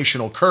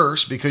generational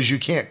curse, because you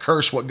can't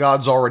curse what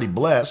God's already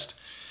blessed.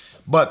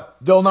 But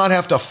they'll not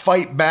have to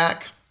fight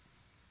back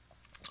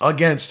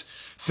against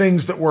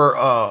things that were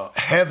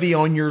heavy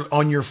on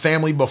your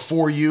family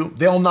before you.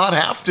 They'll not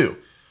have to.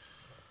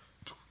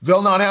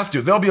 They'll not have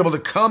to. They'll be able to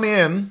come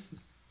in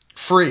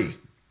free.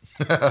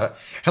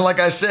 And like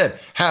I said,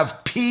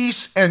 have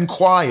peace and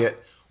quiet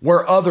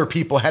where other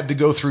people had to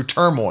go through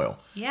turmoil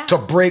to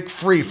break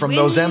free from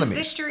those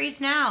enemies.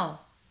 Victories now.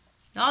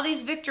 All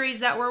these victories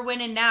that we're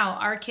winning now,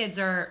 our kids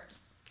are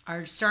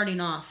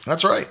starting off.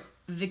 That's right.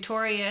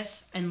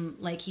 Victorious and,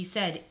 like he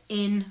said,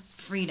 in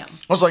freedom.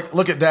 I was like,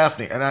 look at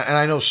Daphne. And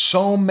I know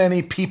so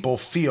many people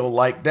feel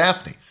like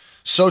Daphne.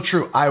 So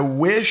true. I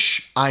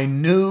wish I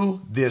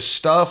knew this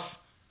stuff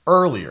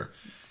earlier.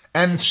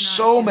 And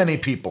so many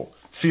people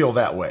feel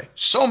that way.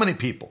 So many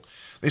people.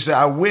 They say,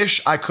 I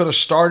wish I could have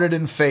started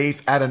in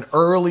faith at an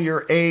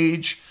earlier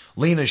age.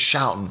 Lena's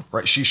shouting,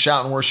 right? She's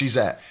shouting where she's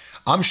at.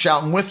 I'm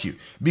shouting with you,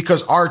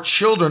 because our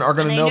children are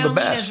going to know the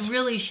best. Lena's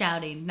really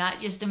shouting, not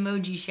just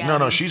emoji shouting.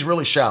 No, she's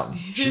really shouting.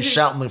 She's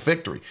shouting the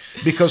victory,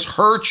 because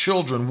her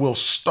children will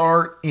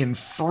start in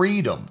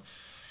freedom.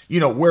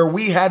 Where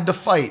we had to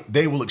fight,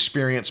 they will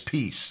experience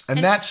peace.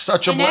 And that's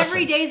such a blessing. And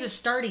every day is a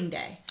starting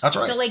day. That's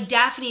right. So like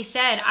Daphne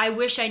said, I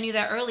wish I knew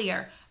that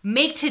earlier.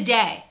 Make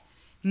today.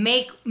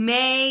 Make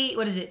May,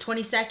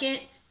 22nd?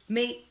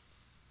 May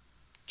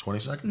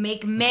 22nd?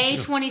 Make May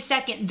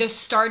 22nd the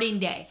starting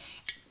day.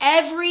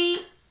 Every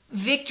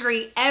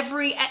victory,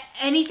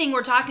 anything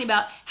we're talking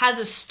about has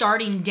a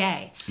starting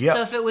day. Yep.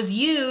 So if it was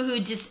you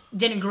who just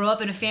didn't grow up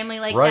in a family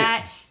like Right.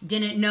 that,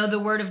 didn't know the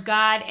word of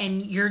God,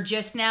 and you're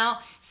just now,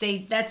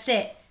 say, that's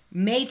it.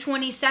 May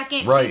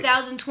 22nd, Right.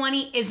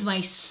 2020 is my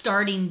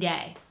starting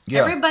day.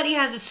 Yeah. Everybody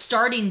has a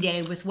starting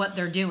day with what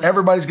they're doing.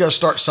 Everybody's got to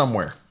start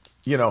somewhere,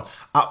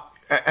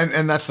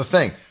 and that's the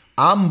thing.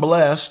 I'm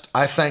blessed.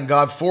 I thank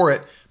God for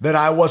it, that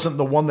I wasn't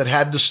the one that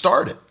had to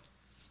start it,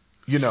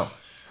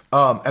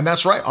 and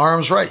that's right.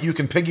 Aram's right. You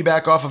can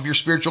piggyback off of your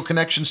spiritual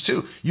connections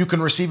too. You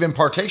can receive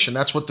impartation.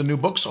 That's what the new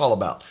book's all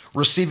about.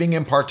 Receiving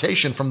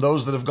impartation from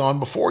those that have gone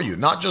before you,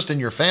 not just in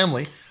your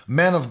family,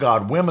 men of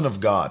God, women of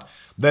God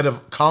that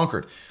have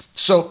conquered.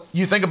 So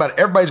you think about it.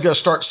 Everybody's got to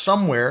start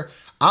somewhere.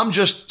 I'm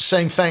just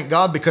saying thank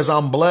God, because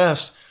I'm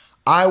blessed.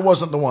 I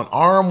wasn't the one.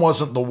 Aram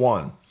wasn't the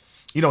one.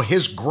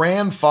 His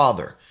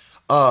grandfather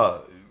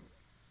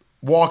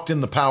walked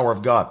in the power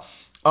of God.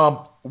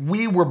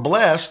 We were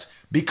blessed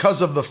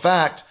because of the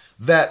fact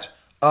that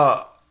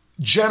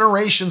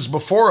generations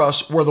before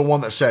us were the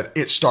one that said,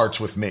 it starts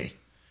with me.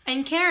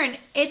 And Karen,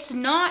 it's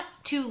not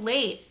too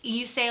late.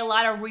 You say a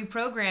lot of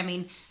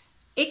reprogramming.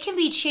 It can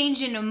be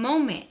changed in a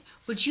moment,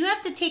 but you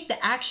have to take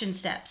the action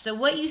steps. So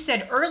what you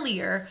said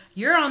earlier,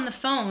 you're on the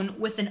phone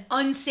with an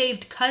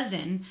unsaved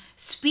cousin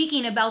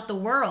speaking about the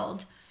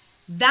world.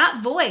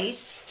 That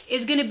voice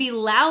is going to be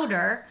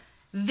louder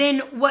than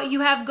what you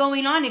have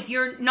going on if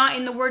you're not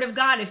in the Word of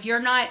God, if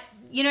you're not,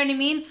 you know what I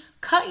mean?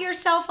 Cut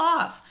yourself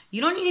off.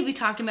 You don't need to be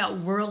talking about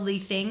worldly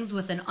things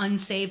with an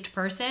unsaved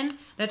person.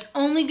 That's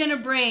only going to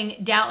bring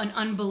doubt and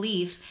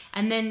unbelief.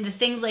 And then the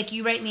things like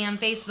you write me on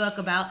Facebook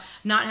about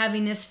not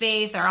having this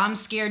faith, or I'm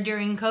scared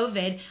during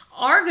COVID,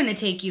 are going to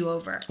take you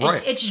over.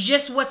 Right. It's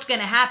just what's going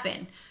to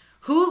happen.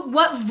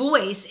 What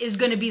voice is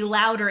going to be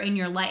louder in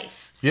your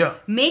life? Yeah.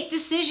 Make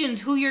decisions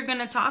who you're going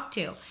to talk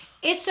to.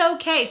 It's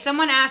okay.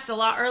 Someone asked a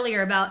lot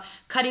earlier about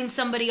cutting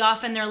somebody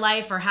off in their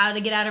life or how to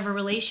get out of a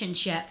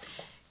relationship.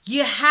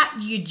 You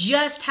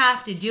just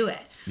have to do it.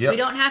 Yep. We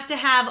don't have to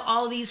have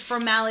all these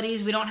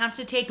formalities. We don't have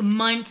to take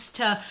months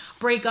to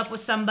break up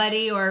with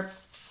somebody or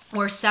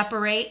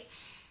separate.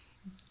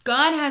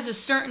 God has a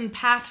certain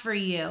path for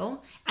you,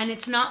 and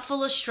it's not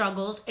full of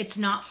struggles. It's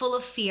not full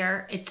of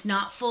fear. It's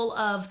not full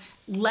of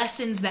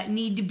lessons that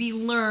need to be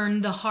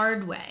learned the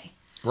hard way.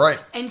 Right.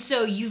 And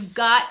so you've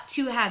got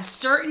to have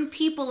certain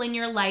people in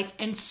your life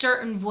and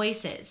certain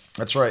voices.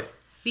 That's right.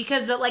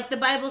 Because like the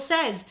Bible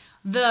says,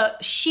 the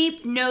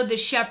sheep know the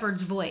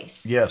shepherd's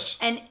voice. Yes.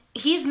 And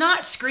he's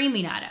not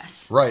screaming at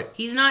us. Right.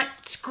 He's not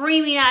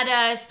screaming at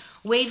us,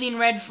 waving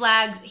red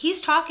flags.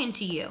 He's talking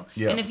to you.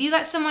 Yeah. And if you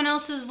got someone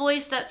else's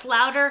voice that's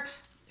louder,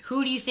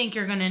 who do you think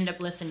you're going to end up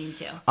listening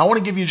to? I want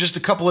to give you just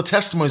a couple of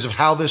testimonies of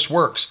how this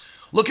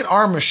works. Look at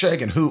Aram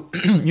Meshagan, who,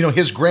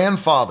 his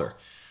grandfather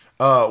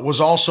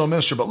was also a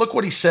minister. But look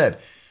what he said.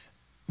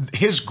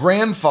 His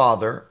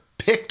grandfather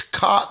picked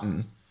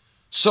cotton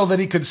so that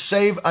he could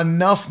save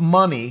enough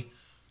money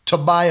to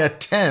buy a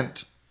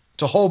tent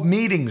to hold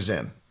meetings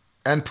in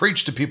and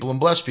preach to people and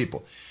bless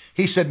people.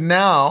 He said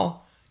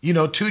now,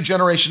 2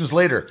 generations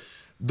later,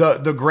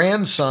 the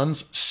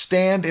grandsons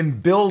stand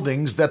in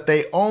buildings that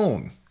they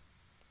own.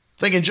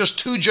 Thinking just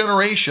 2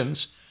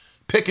 generations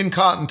picking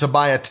cotton to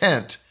buy a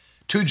tent.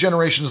 2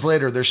 generations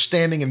later, they're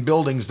standing in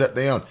buildings that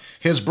they own.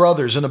 His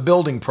brother's in a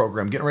building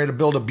program, getting ready to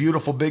build a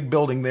beautiful big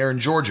building there in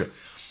Georgia.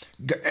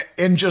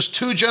 In just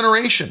 2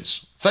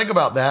 generations, think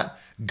about that,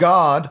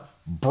 God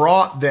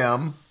brought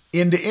them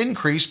into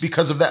increase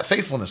because of that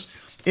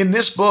faithfulness. In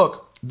this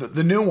book,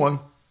 the new one,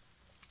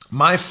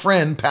 my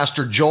friend,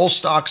 Pastor Joel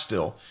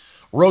Stockstill,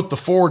 wrote the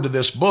foreword to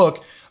this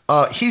book.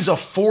 He's a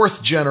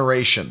 4th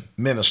generation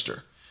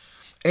minister.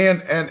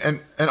 And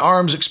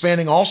Aram's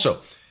expanding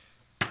also.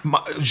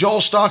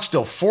 Joel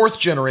Stockstill, 4th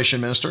generation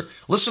minister.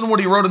 Listen to what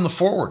he wrote in the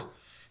foreword.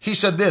 He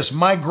said this,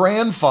 my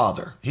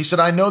grandfather, he said,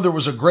 I know there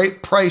was a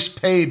great price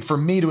paid for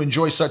me to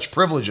enjoy such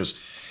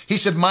privileges. He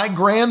said, my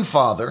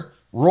grandfather,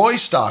 Roy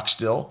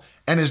Stockstill,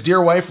 and his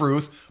dear wife,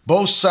 Ruth,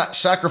 both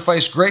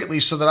sacrificed greatly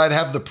so that I'd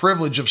have the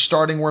privilege of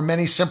starting where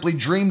many simply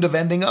dreamed of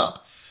ending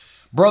up.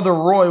 Brother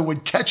Roy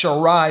would catch a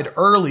ride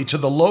early to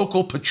the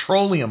local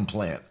petroleum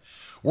plant,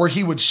 where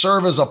he would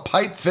serve as a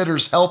pipe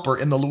fitter's helper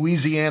in the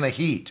Louisiana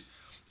heat.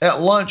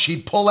 At lunch,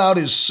 he'd pull out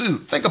his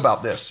suit. Think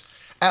about this.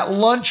 At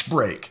lunch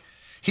break,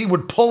 he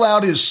would pull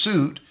out his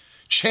suit,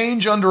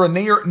 change under a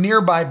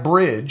nearby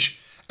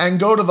bridge, and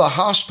go to the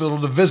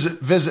hospital to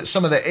visit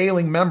some of the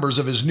ailing members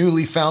of his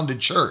newly founded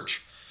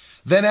church.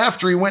 Then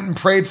after he went and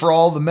prayed for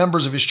all the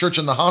members of his church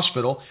in the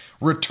hospital,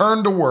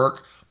 returned to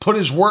work, put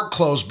his work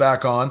clothes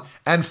back on,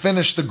 and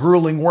finished the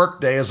grueling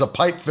workday as a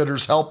pipe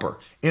fitter's helper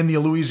in the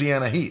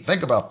Louisiana heat.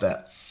 Think about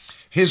that.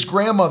 His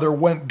grandmother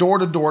went door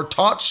to door,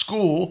 taught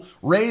school,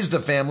 raised a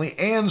family,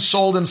 and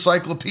sold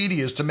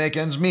encyclopedias to make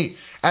ends meet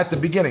at the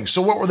beginning.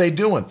 So what were they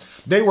doing?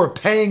 They were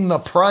paying the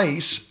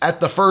price at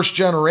the 1st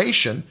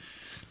generation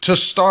to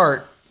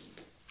start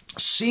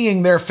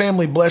seeing their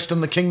family blessed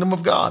in the kingdom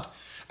of God.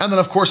 And then,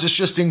 of course, it's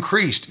just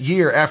increased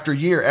year after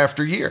year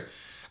after year.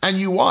 And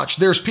you watch,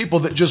 there's people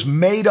that just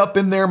made up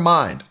in their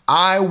mind,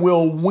 I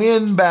will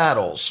win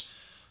battles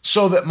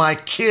so that my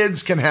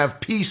kids can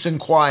have peace and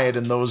quiet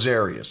in those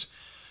areas.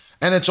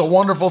 And it's a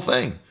wonderful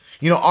thing.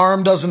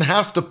 Aram doesn't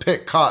have to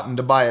pick cotton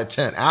to buy a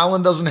tent.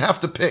 Alan doesn't have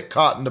to pick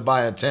cotton to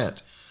buy a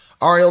tent.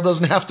 Ariel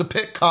doesn't have to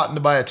pick cotton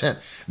to buy a tent.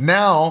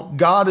 Now,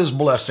 God is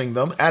blessing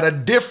them at a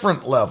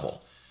different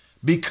level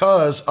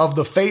because of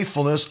the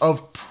faithfulness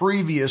of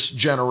previous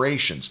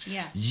generations.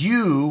 Yeah.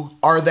 You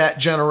are that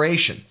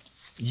generation.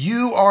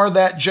 You are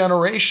that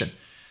generation.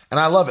 And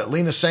I love it.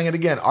 Lena's saying it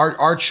again.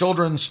 Our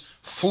children's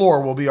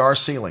floor will be our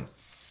ceiling.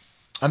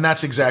 And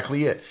that's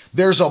exactly it.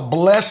 There's a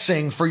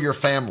blessing for your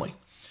family.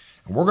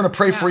 And we're going to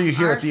pray for you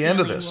here at the end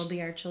of this. Will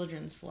be our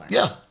children's floor.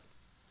 Yeah.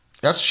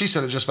 She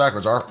said it just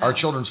backwards. Our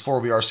children's floor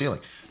will be our ceiling.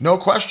 No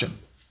question.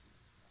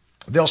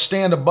 They'll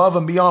stand above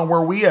and beyond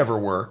where we ever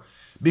were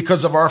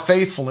because of our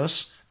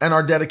faithfulness and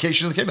our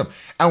dedication to the kingdom.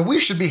 And we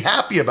should be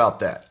happy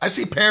about that. I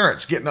see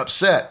parents getting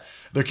upset.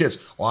 Their kids,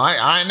 well,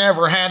 I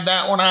never had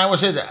that when I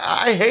was his.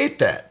 I hate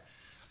that.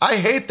 I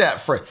hate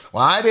that phrase.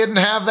 Well, I didn't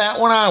have that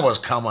when I was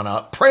coming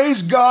up.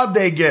 Praise God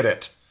they get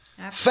it.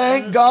 Absolutely.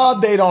 Thank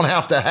God they don't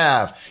have to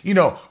have,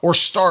 or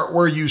start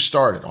where you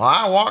started. Well,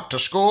 I walked to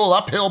school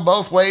uphill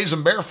both ways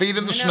and bare feet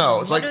in the snow.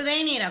 It's what do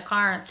they need a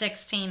car at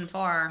 16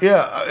 for?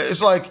 Yeah,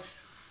 it's like,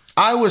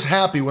 I was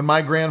happy when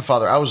my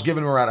grandfather, I was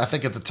giving him around, I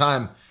think at the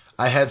time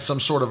I had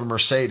some sort of a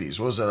Mercedes.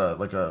 What was it,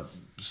 like a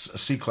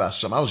C-Class or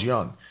something? I was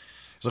young.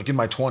 It was like in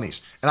my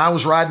 20s. And I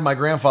was riding my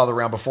grandfather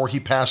around before he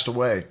passed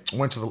away,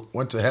 went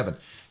to heaven.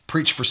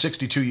 preached for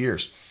 62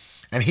 years.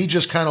 And he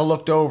just kind of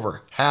looked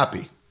over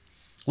happy,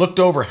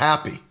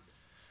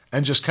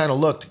 and just kind of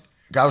looked.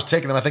 I was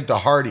taking him, I think, to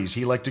Hardee's.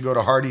 He liked to go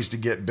to Hardee's to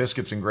get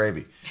biscuits and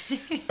gravy.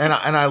 And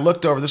I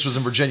looked over, this was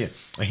in Virginia,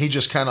 and he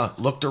just kind of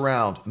looked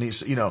around. And he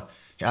said, you know,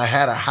 I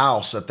had a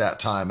house at that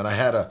time, and I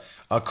had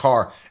a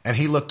car. And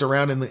he looked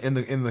around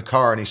in the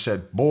car, and he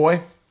said,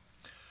 boy,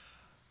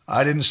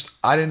 I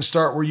didn't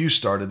start where you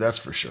started, that's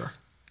for sure.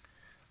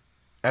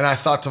 And I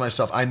thought to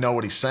myself, I know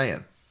what he's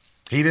saying.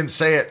 He didn't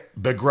say it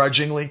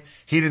begrudgingly.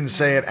 He didn't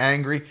say it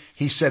angry.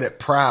 He said it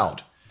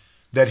proud.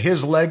 That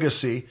his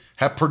legacy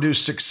had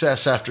produced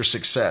success after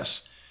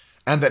success.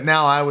 And that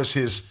now I was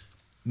his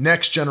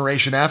next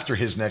generation after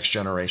his next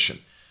generation.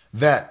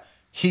 That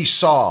he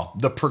saw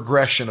the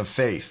progression of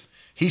faith.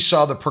 He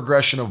saw the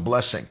progression of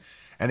blessing.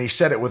 And he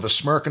said it with a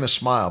smirk and a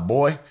smile.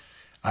 Boy,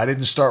 I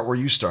didn't start where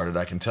you started,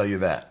 I can tell you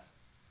that.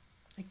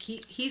 Like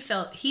he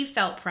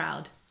felt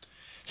proud.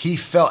 He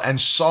felt and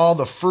saw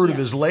the fruit of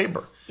his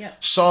labor.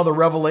 Yep. Saw the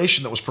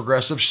revelation that was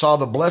progressive, saw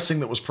the blessing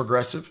that was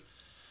progressive.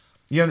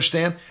 You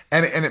understand?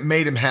 And it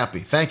made him happy.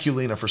 Thank you,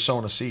 Lena, for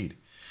sowing a seed.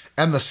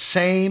 And the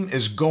same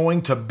is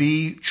going to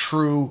be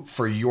true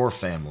for your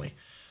family.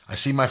 I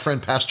see my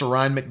friend Pastor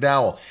Ryan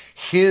McDowell.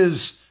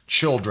 His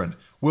children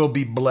will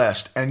be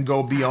blessed and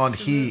go beyond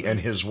he and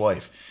his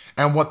wife.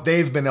 And what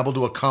they've been able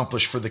to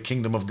accomplish for the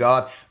kingdom of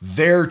God,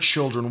 their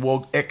children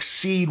will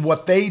exceed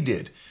what they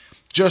did.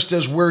 Just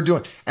as we're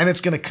doing. And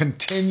it's going to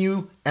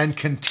continue and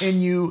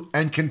continue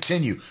and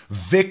continue.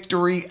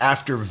 Victory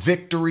after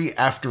victory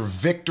after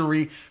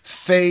victory.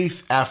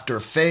 Faith after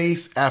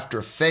faith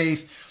after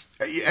faith.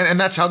 And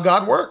that's how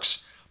God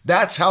works.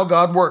 That's how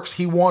God works.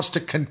 He wants to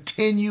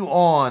continue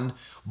on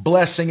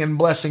blessing and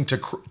blessing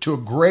to a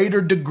greater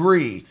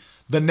degree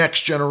the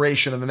next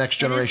generation and the next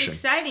generation. And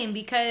it's exciting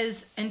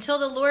because until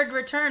the Lord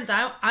returns,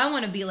 I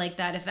want to be like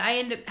that. If I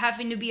end up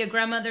having to be a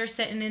grandmother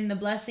sitting in the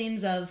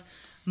blessings of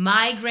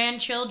my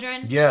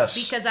grandchildren, yes,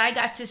 because I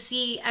got to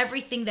see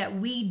everything that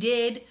we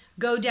did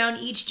go down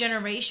each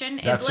generation.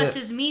 It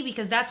blesses me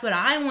because that's what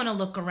I want to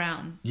look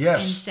around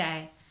and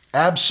say.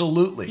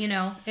 Absolutely. You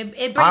know, it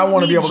brings I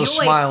want to me be able joy to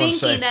smile and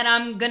say thinking that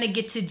I'm going to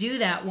get to do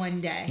that one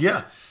day.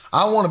 Yeah.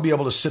 I want to be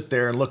able to sit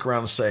there and look around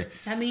and say,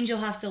 that means you'll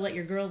have to let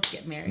your girls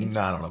get married. No,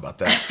 I don't know about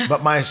that.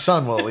 But my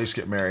son will at least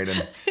get married,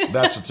 and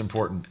that's what's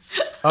important.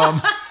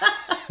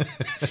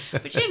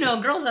 But you know,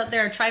 girls out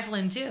there are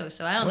trifling too,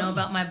 so I don't know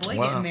about my boy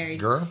getting married.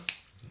 Girl,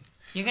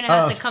 you're going to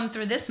have to come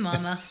through this,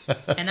 mama,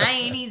 and I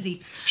ain't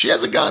easy. She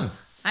has a gun.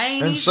 I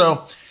ain't and easy.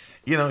 So,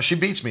 you know, she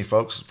beats me,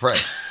 folks. Pray.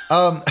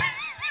 But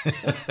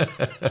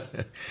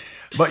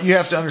you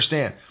have to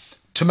understand,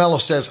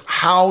 Tamello says,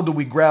 how do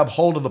we grab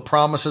hold of the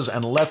promises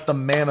and let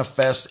them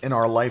manifest in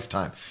our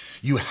lifetime?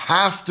 You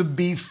have to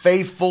be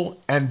faithful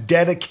and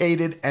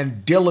dedicated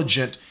and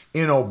diligent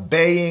in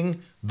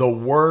obeying the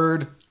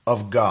word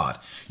of God.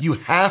 You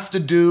have to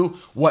do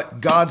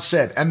what God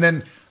said. And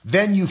then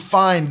you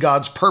find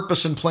God's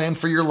purpose and plan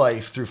for your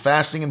life through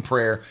fasting and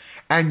prayer,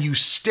 and you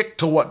stick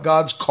to what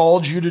God's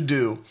called you to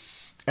do,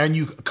 and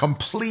you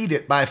complete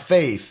it by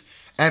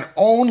faith and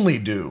only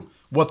do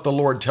what the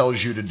Lord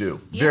tells you to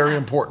do. Yeah, very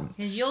important.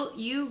 Because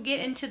you get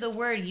into the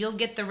word, you'll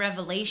get the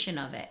revelation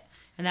of it.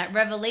 And that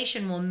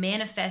revelation will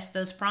manifest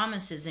those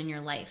promises in your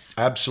life.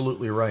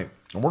 Absolutely right.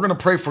 And we're going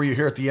to pray for you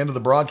here at the end of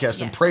the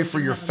broadcast and pray for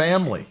your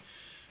family.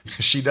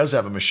 She does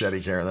have a machete,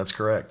 Karen. That's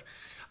correct.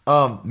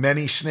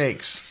 Many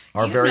snakes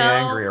are very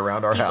angry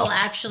around our house.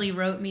 People actually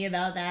wrote me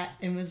about that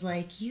and was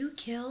like, you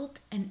killed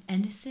an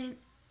innocent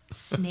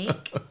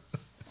snake? I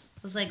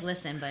was like,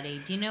 listen, buddy,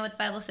 do you know what the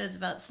Bible says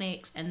about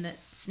snakes? And the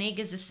snake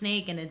is a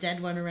snake and a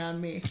dead one around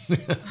me.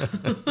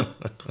 An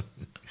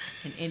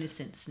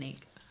innocent snake.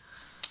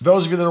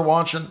 Those of you that are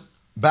watching,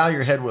 bow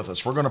your head with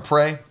us. We're going to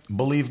pray,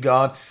 believe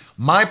God.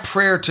 My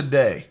prayer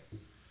today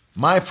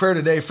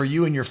for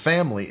you and your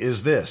family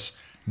is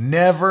this: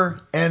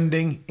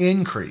 never-ending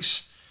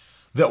increase.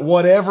 That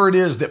whatever it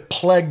is that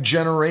plagued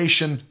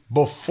generation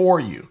before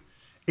you,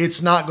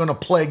 it's not going to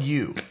plague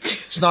you.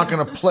 It's not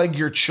going to plague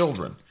your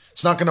children.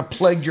 It's not going to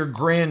plague your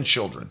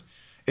grandchildren.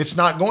 It's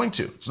not going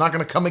to. It's not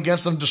going to come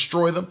against them,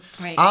 destroy them.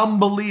 Right. I'm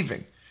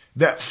believing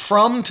that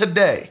from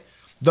today,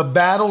 the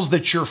battles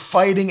that you're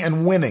fighting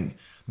and winning,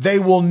 they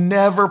will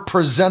never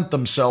present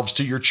themselves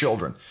to your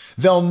children.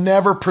 They'll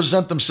never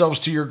present themselves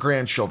to your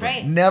grandchildren.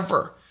 Right.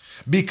 Never.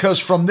 Because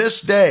from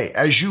this day,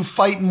 as you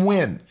fight and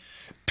win,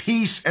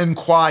 peace and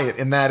quiet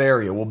in that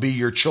area will be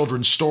your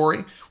children's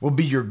story, will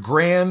be your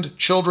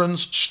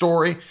grandchildren's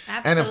story.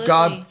 Absolutely. And if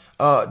God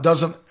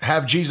doesn't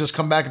have Jesus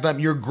come back in time,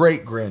 your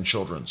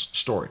great-grandchildren's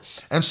story.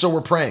 And so we're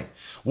praying.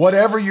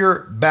 Whatever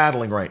you're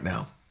battling right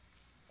now,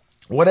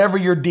 whatever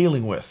you're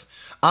dealing with,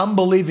 I'm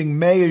believing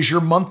May is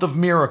your month of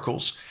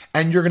miracles,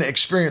 and you're going to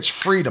experience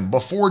freedom.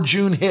 Before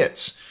June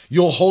hits,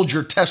 you'll hold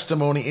your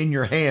testimony in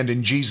your hand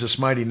in Jesus'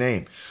 mighty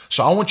name.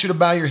 So I want you to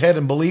bow your head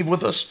and believe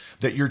with us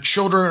that your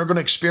children are going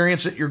to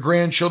experience it, your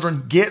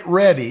grandchildren. Get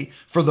ready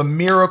for the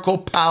miracle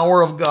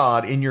power of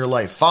God in your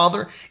life.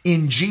 Father,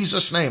 in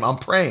Jesus' name, I'm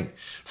praying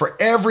for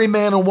every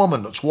man and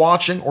woman that's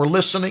watching or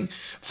listening.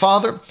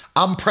 Father,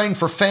 I'm praying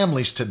for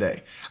families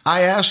today.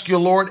 I ask you,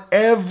 Lord,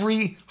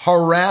 every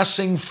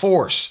harassing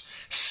force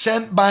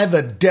sent by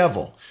the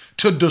devil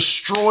to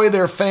destroy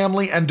their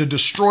family and to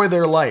destroy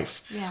their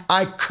life. Yeah.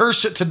 I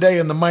curse it today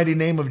in the mighty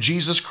name of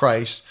Jesus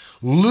Christ.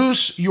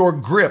 Loose your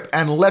grip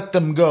and let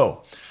them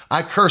go.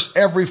 I curse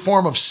every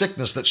form of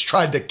sickness that's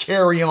tried to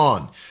carry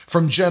on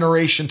from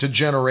generation to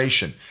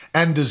generation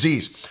and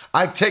disease.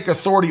 I take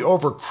authority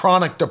over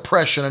chronic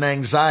depression and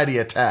anxiety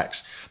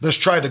attacks that's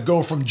tried to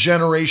go from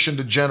generation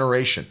to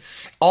generation.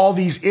 All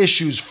these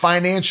issues,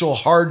 financial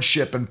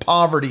hardship and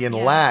poverty and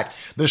lack,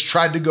 that's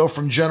tried to go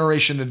from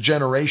generation to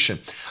generation.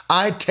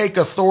 I take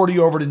authority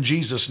over it in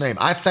Jesus' name.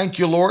 I thank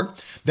you, Lord,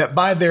 that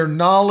by their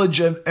knowledge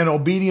and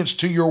obedience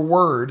to your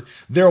word,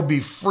 there'll be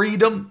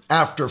freedom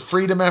after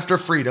freedom after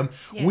freedom.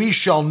 Yes. We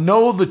shall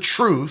know the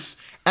truth,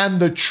 and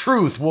the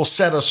truth will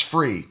set us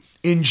free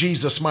in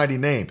Jesus' mighty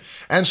name.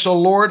 And so,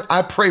 Lord,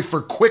 I pray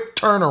for quick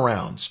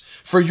turnarounds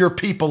for your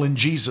people in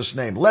Jesus'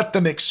 name. Let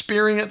them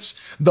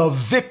experience the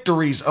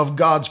victories of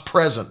God's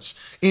presence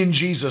in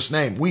Jesus'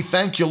 name. We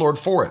thank you, Lord,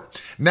 for it.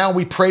 Now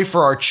we pray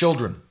for our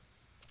children.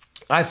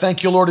 I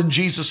thank you, Lord, in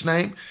Jesus'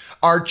 name.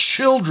 Our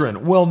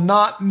children will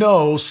not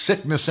know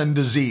sickness and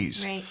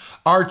disease. Right.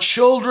 Our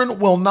children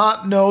will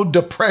not know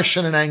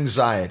depression and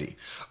anxiety.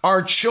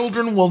 Our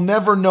children will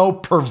never know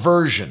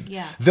perversion.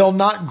 Yeah. They'll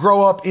not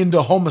grow up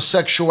into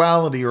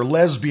homosexuality or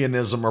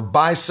lesbianism or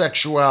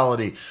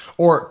bisexuality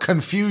or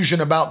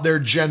confusion about their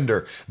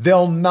gender.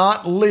 They'll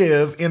not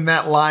live in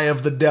that lie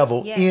of the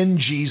devil in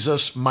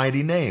Jesus'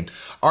 mighty name.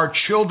 Our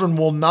children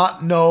will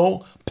not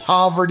know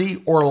poverty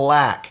or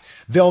lack.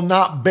 They'll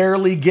not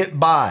barely get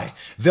by.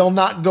 They'll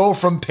not go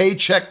from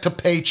paycheck to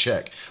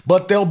paycheck,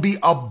 but they'll be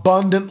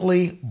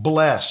abundantly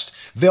blessed.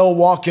 They'll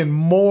walk in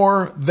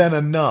more than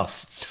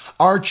enough.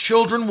 Our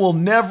children will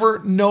never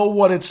know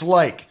what it's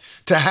like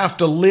to have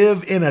to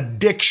live in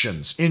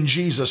addictions in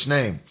Jesus'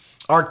 name.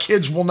 Our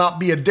kids will not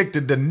be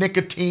addicted to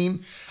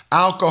nicotine,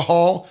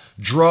 alcohol,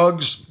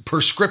 drugs,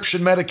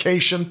 prescription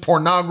medication,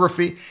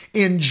 pornography.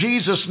 In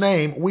Jesus'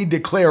 name, we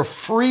declare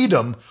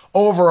freedom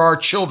over our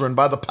children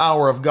by the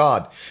power of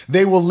God.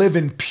 They will live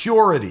in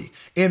purity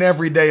in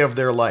every day of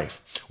their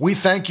life. We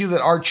thank you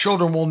that our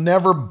children will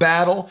never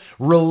battle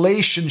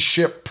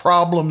relationship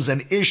problems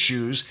and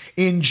issues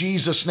in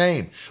Jesus'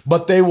 name,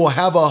 but they will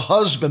have a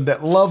husband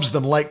that loves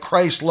them like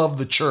Christ loved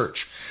the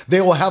church.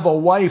 They will have a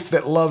wife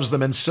that loves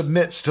them and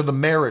submits to the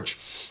marriage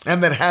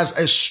and that has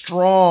a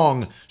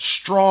strong,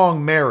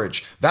 strong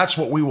marriage. That's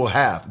what we will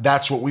have.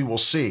 That's what we will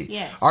see.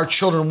 Yes. Our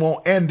children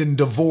won't end in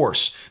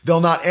divorce. They'll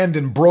not end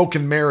in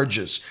broken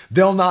marriages.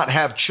 They'll not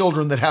have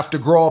children that have to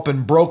grow up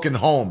in broken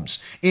homes.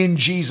 In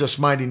Jesus'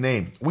 mighty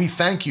name, we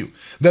thank you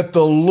that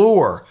the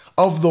lure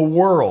of the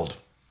world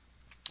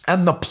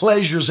and the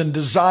pleasures and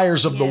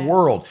desires of the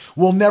world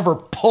will never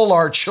pull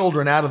our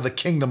children out of the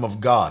kingdom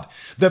of God,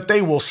 that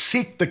they will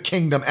seek the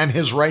kingdom and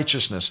his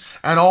righteousness,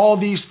 and all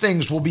these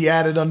things will be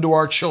added unto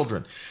our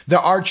children,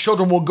 that our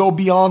children will go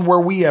beyond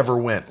where we ever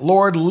went.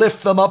 Lord,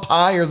 lift them up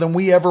higher than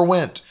we ever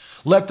went.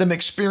 Let them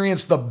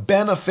experience the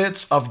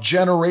benefits of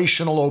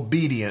generational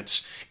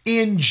obedience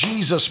in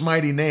Jesus'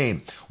 mighty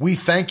name. We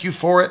thank you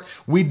for it.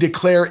 We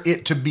declare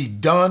it to be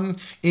done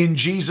in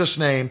Jesus'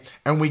 name,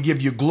 and we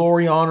give you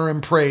glory, honor,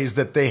 and praise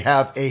that they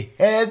have a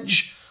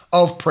hedge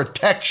of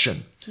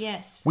protection.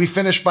 Yes. We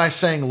finish by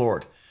saying,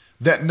 Lord,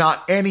 that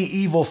not any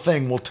evil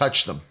thing will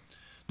touch them,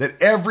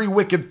 that every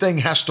wicked thing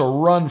has to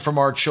run from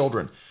our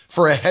children,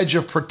 for a hedge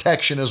of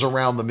protection is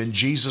around them in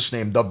Jesus'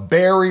 name, the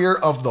barrier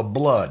of the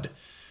blood.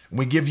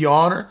 We give you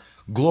honor,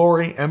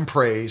 glory, and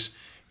praise.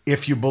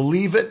 If you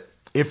believe it,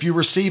 if you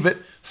receive it,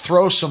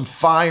 throw some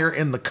fire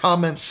in the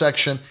comments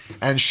section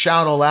and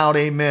shout aloud,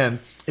 amen.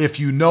 If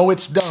you know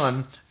it's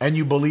done and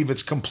you believe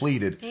it's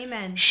completed,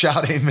 amen.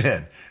 Shout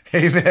amen.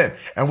 Amen.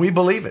 And we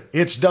believe it.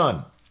 It's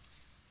done.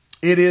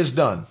 It is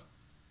done.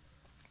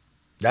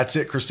 That's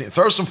it, Christine.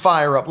 Throw some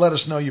fire up. Let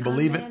us know you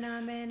believe it.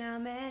 Amen,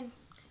 amen.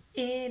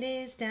 It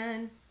is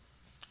done.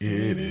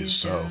 It is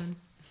so. Done.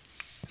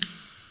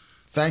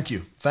 Thank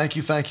you. Thank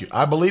you. Thank you.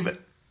 I believe it.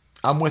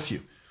 I'm with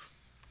you.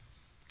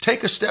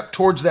 Take a step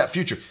towards that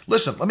future.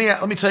 Listen, let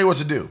me tell you what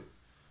to do.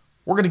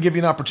 We're going to give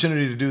you an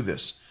opportunity to do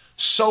this.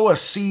 Sow a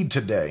seed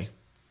today.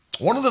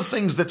 One of the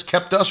things that's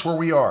kept us where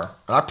we are,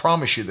 and I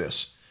promise you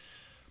this,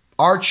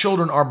 our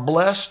children are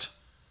blessed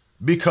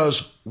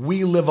because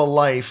we live a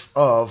life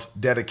of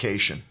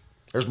dedication.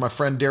 There's my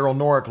friend Daryl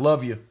Norick.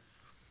 Love you.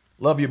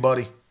 Love you,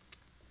 buddy.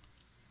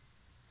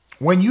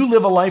 When you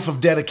live a life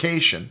of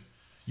dedication,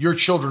 your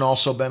children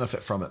also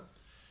benefit from it.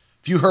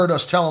 If you heard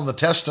us telling the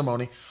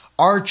testimony,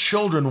 our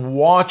children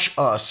watch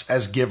us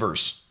as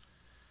givers.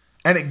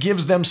 and it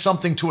gives them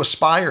something to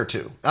aspire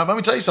to. Now, let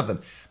me tell you something.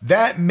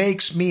 That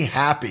makes me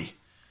happy.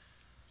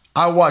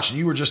 I watched,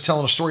 you were just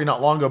telling a story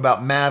not long ago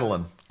about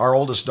Madeline, our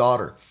oldest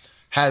daughter,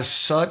 has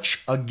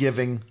such a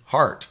giving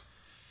heart.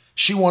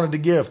 She wanted to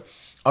give.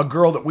 A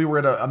girl that we were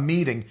at a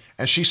meeting,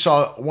 and she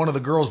saw one of the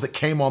girls that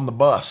came on the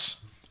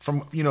bus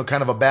from,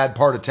 kind of a bad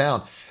part of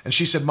town. And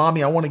she said,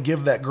 Mommy, I want to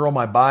give that girl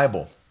my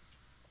Bible.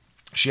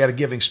 She had a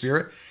giving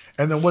spirit.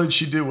 And then what did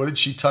she do? What did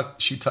she tuck?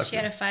 She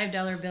had a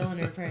 $5 bill in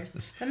her purse.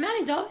 But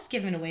Maddie's always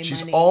giving away money.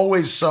 She's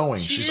always sewing.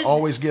 She's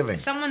always giving.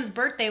 Someone's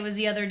birthday was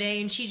the other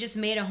day, and she just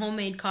made a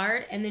homemade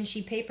card, and then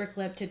she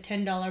paperclipped a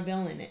 $10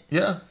 bill in it.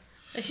 Yeah.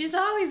 She's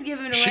always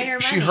giving away her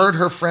money. She heard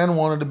her friend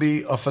wanted to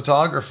be a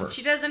photographer.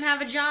 She doesn't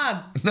have a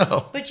job.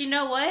 No. But you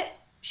know what?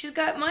 She's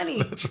got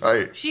money. That's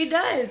right. She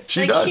does.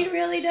 She does. She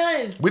really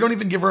does. We don't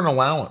even give her an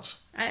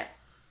allowance.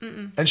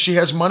 And she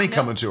has money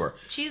coming to her.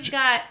 She's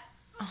got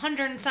 $100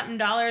 and something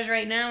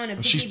right now in a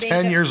piggy She's bank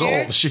 10 years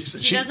upstairs.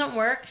 old. She doesn't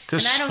work,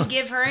 and I don't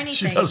give her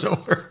anything. She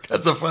doesn't work.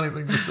 That's a funny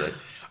thing to say.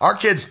 Our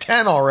kid's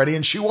 10 already,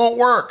 and she won't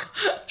work.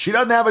 She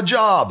doesn't have a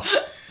job.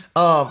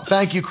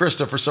 Thank you,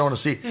 Krista, for sowing a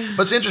seed.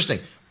 But it's interesting.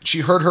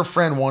 She heard her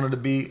friend wanted to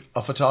be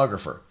a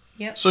photographer.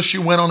 Yep. So she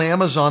went on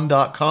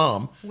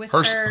Amazon.com, with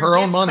her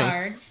own money,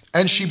 card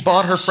and she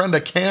bought her friend a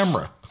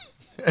camera.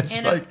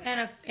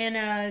 And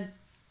a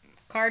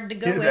card to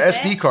go with the it.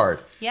 SD card.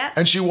 Yeah.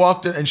 And she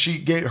walked in and she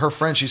gave her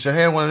friend, she said,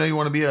 hey, I want to know you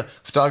want to be a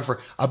photographer.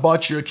 I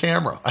bought you a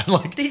camera. I'm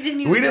like, they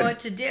didn't even know what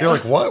to do. They're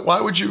like, what? Why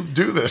would you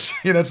do this?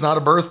 It's not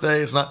a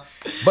birthday. It's not,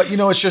 but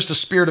it's just a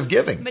spirit of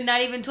giving. But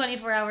not even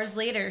 24 hours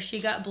later, she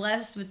got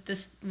blessed with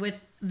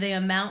the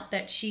amount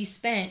that she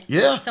spent.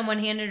 Yeah. Someone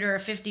handed her a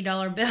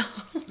 $50 bill.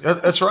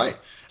 That's right.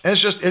 And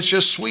it's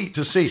just sweet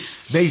to see.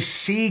 They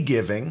see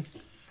giving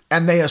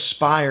and they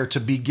aspire to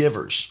be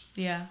givers.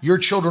 Yeah. Your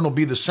children will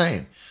be the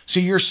same. See,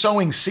 you're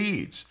sowing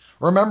seeds.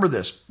 Remember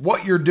this.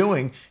 What you're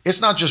doing,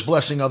 it's not just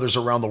blessing others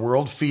around the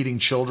world, feeding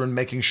children,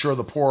 making sure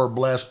the poor are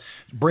blessed,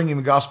 bringing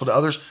the gospel to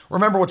others.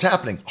 Remember what's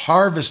happening.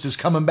 Harvest is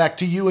coming back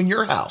to you in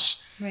your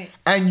house. Right.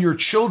 And your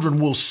children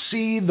will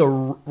see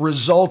the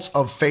results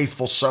of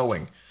faithful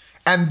sowing.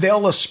 And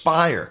they'll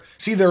aspire.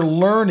 See, they're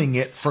learning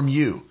it from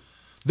you.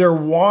 They're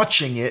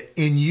watching it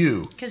in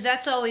you. Because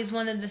that's always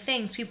one of the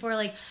things. People are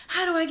like,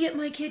 how do I get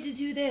my kid to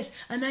do this?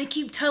 And I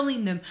keep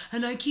telling them.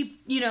 And I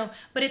keep,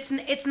 But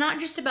it's not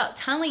just about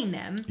telling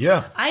them.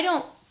 Yeah. I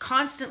don't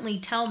constantly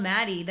tell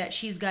Maddie that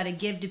she's got to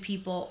give to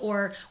people.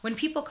 Or when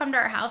people come to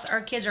our house,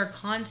 our kids are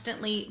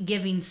constantly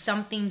giving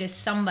something to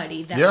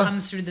somebody that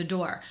comes through the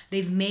door.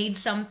 They've made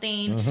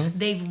something. Mm-hmm.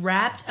 They've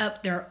wrapped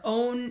up their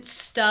own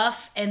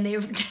stuff. And they're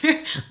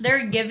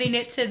giving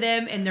it to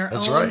them in their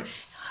That's own... right.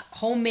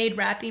 homemade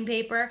wrapping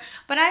paper.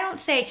 But I don't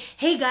say,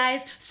 hey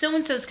guys,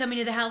 so-and-so's coming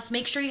to the house,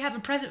 make sure you have a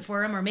present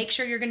for him, or make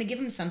sure you're going to give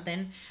him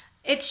something.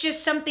 It's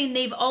just something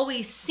they've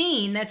always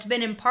seen that's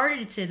been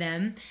imparted to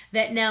them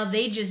that now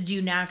they just do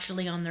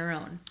naturally on their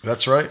own.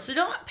 That's right.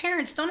 So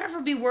parents don't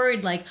ever be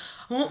worried like,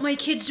 I want my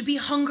kids to be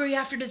hungry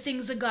after the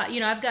things of God.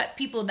 I've got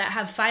people that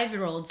have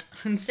 5-year-olds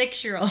and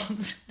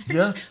 6-year-olds.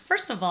 Yeah.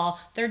 First of all,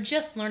 they're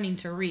just learning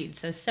to read,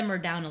 so simmer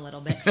down a little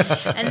bit.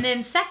 And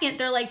then second,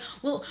 they're like,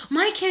 well,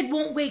 my kid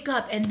won't wake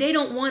up and they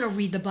don't want to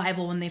read the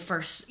Bible when they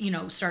first,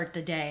 start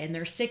the day. And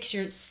they're 6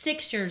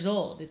 years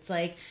old. It's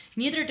like,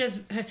 neither does,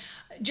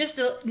 just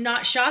to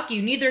not shock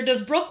you, neither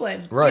does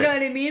Brooklyn. Right. You know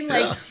what I mean?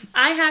 Like, Yeah.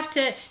 I have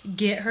to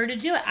get her to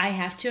do it. I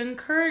have to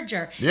encourage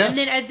her. Yes. And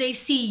then as they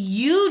see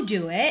you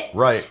do it,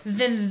 Right.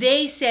 then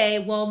they say,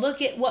 well,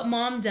 look at what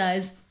mom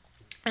does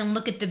and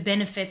look at the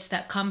benefits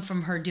that come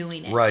from her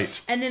doing it.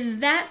 Right. And then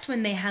that's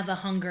when they have a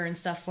hunger and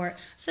stuff for it.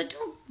 So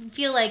don't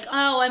feel like,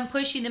 oh, I'm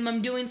pushing them,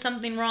 I'm doing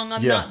something wrong,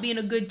 I'm not being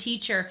a good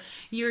teacher.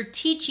 You're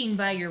teaching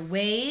by your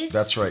ways.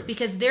 That's right.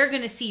 Because they're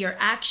going to see your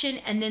action,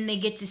 and then they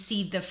get to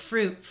see the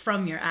fruit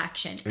from your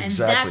action.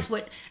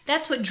 Exactly. And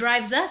that's what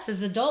drives us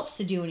as adults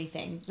to do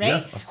anything, right?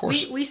 Yeah, of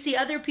course. We see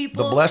other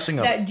people The blessing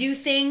of that it. do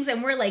things,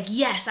 and we're like,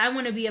 yes, I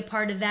want to be a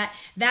part of that.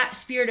 That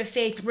spirit of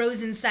faith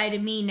rose inside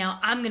of me. Now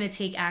I'm going to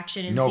take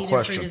action and see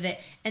the fruit of it.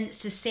 And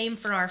it's the same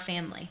for our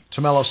family.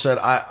 Tamello said,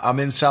 I'm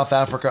in South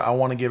Africa. I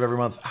want to give every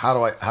month. How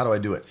do I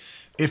do it?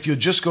 If you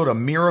just go to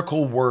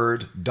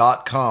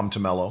miracleword.com,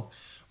 Tamello,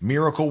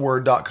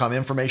 miracleword.com,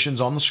 information's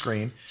on the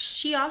screen.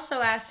 She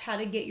also asked how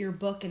to get your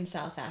book in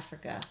South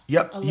Africa.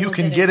 Yep, you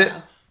can get it.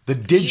 The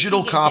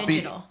digital copy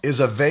digital. is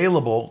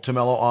available,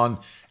 Tamello, on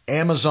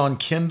Amazon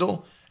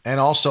Kindle and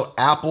also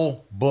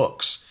Apple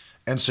Books.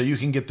 And so you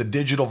can get the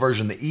digital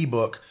version, the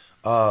ebook,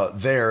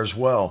 there as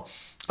well.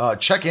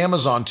 Check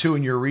Amazon, too,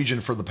 in your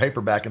region for the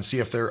paperback and see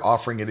if they're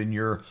offering it in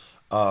your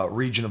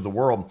region of the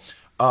world.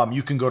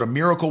 You can go to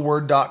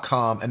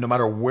miracleword.com, and no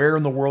matter where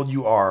in the world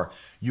you are,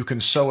 you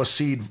can sow a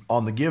seed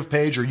on the Give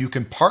page, or you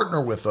can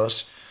partner with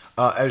us,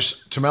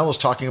 as Tamello's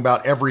talking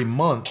about, every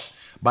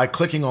month by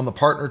clicking on the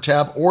Partner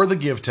tab or the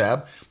Give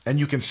tab, and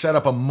you can set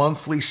up a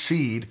monthly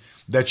seed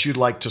that you'd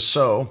like to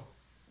sow.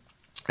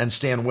 and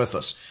stand with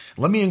us.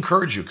 Let me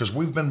encourage you, because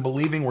we've been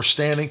believing, we're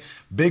standing,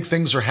 big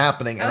things are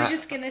happening. I was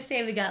just going to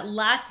say, we got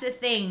lots of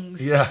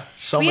things. Yeah,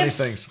 many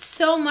things.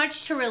 So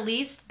much to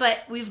release,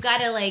 but we've got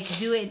to like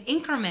do it in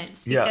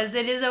increments because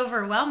it is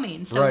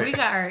overwhelming. So we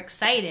are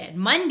excited.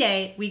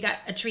 Monday, we got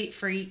a treat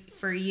for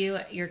you,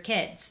 your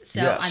kids.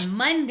 So on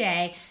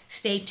Monday,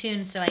 stay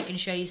tuned so I can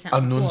show you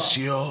something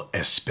Anuncio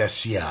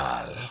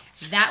especial.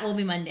 That will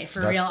be Monday.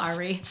 For real,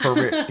 Ari. For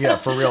real. Yeah,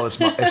 for real. It's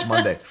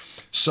Monday.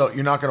 So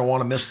you're not going to want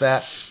to miss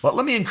that. But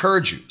let me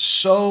encourage you.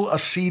 Sow a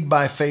seed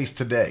by faith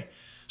today.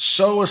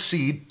 Sow a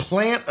seed.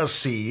 Plant a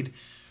seed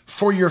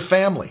for your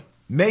family.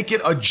 Make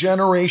it a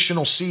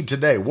generational seed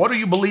today. What are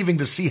you believing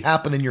to see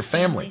happen in your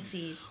family?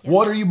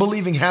 What are you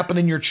believing happen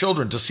in your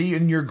children, to see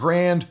in your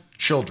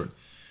grandchildren?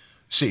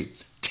 See,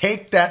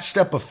 take that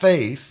step of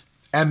faith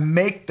and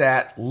make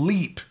that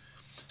leap.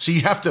 So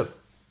you have to,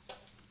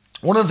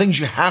 one of the things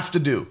you have to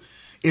do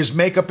is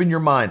make up in your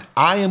mind,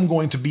 I am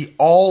going to be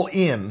all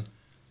in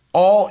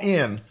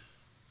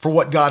for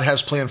what God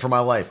has planned for my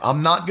life.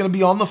 I'm not going to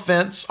be on the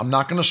fence. I'm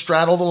not going to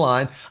straddle the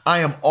line. I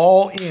am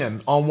all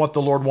in on what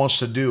the Lord wants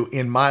to do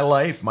in my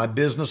life, my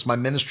business, my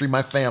ministry,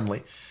 my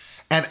family.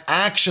 And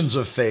actions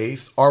of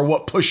faith are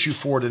what push you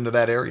forward into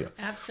that area.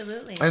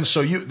 Absolutely. And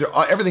so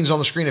everything's on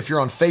the screen. If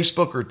you're on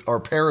Facebook or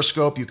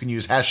Periscope, you can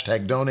use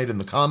 #donate in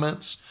the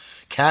comments.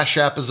 Cash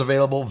App is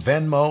available.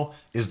 Venmo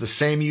is the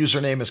same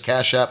username as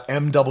Cash App,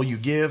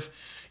 MWGive.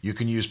 You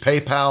can use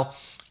PayPal.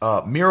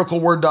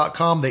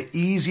 MiracleWord.com, the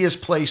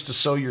easiest place to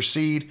sow your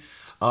seed,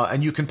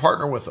 and you can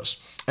partner with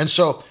us. And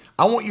so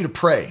I want you to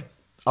pray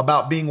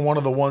about being one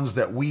of the ones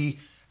that we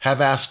have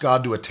asked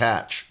God to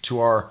attach to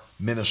our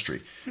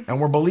ministry.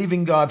 And we're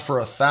believing God for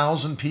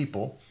 1,000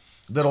 people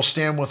that'll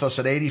stand with us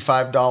at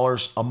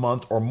 $85 a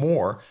month or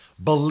more,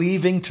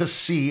 believing to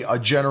see a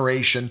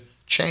generation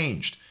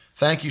changed.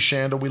 Thank you,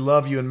 Shanda. We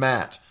love you and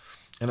Matt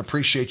and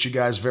appreciate you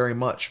guys very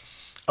much.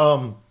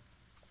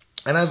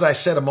 And as I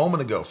said a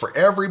moment ago, for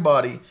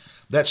everybody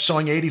that's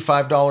sowing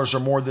 $85 or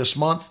more this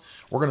month,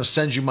 we're going to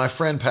send you my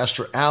friend,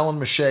 Pastor Alan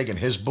Meshagan,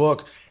 his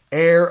book,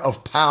 Heir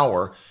of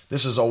Power.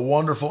 This is a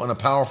wonderful and a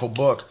powerful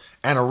book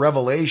and a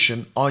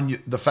revelation on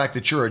the fact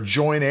that you're a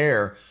joint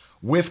heir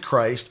with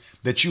Christ,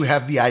 that you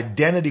have the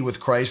identity with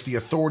Christ, the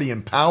authority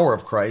and power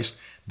of Christ.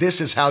 This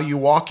is how you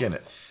walk in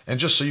it. And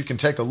just so you can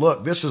take a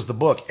look, this is the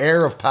book,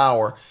 Heir of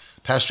Power,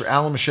 Pastor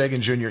Alan Meshagan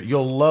Jr.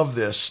 You'll love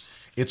this.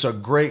 It's a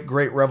great,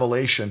 great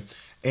revelation.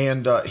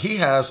 And he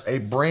has a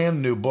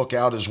brand new book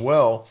out as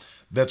well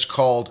that's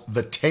called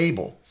The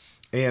Table.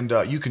 And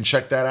you can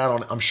check that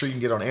out. I'm sure you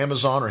can get on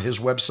Amazon or his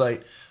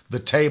website, The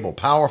Table,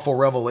 powerful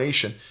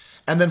revelation.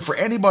 And then for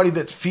anybody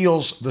that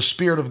feels the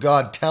Spirit of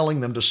God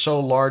telling them to sow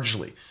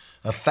largely,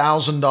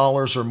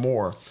 $1,000 or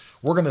more,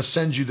 we're going to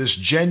send you this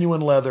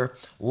genuine leather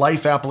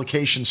life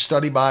application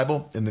study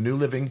Bible in the New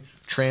Living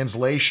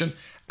Translation,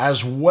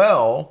 as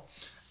well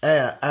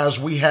as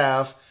we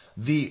have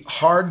the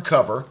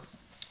hardcover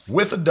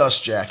with a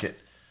dust jacket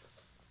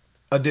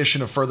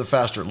edition of Further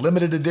Faster.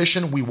 Limited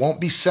edition. We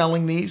won't be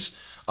selling these.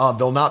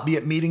 They'll not be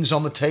at meetings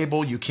on the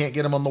table. You can't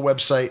get them on the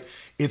website.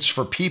 It's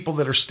for people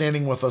that are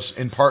standing with us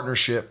in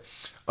partnership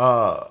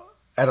at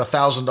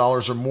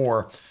 $1,000 or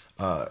more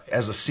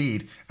as a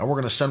seed. And we're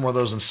going to send one of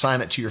those and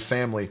sign it to your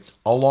family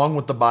along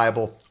with the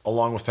Bible,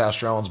 along with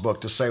Pastor Allen's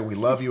book, to say we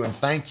love you and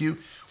thank you.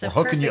 We're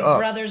hooking you up.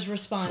 Brother's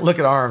response. Look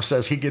at Aram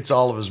says he gets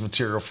all of his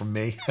material from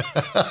me.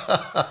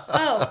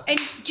 Oh, and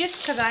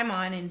just because I'm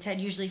on, and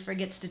Ted usually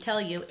forgets to tell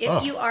you,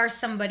 if you are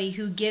somebody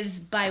who gives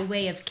by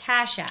way of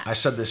Cash App. I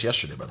said this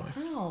yesterday, by the way.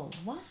 Oh,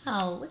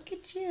 wow. Look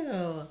at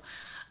you.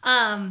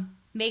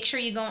 Make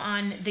sure you go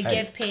on the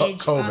give page.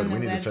 COVID, on the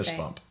we need website. a fist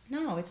bump.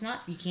 No, it's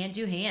not. You can't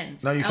do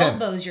hands. No, you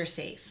can't. Elbows, you're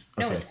safe.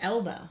 No, Okay. it's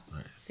elbow.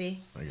 Right. See?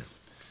 There you go.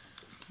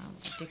 How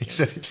He ridiculous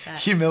said, is that?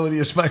 humility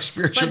is my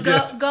spiritual But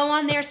gift. go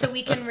on there so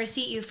we can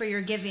receipt you for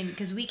your giving,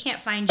 because we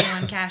can't find you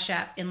on Cash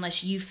App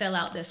unless you fill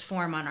out this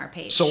form on our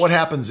page. So what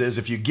happens is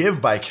if you give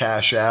by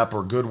Cash App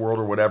or Good World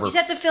or whatever. You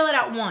just have to fill it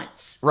out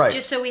once. Right.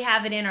 Just so we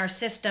have it in our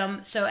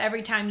system. So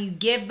every time you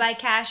give by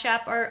Cash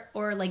App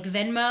or like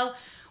Venmo,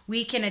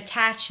 we can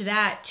attach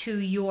that to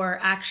your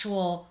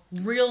actual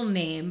real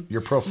name. Your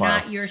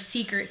profile. Not your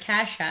secret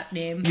Cash App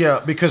name. Yeah,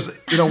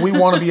 because, we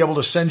want to be able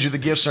to send you the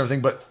gifts and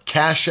everything, but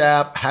Cash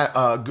App,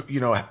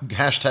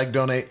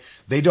 #donate,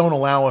 they don't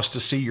allow us to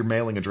see your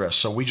mailing address.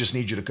 So we just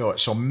need you to go.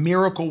 So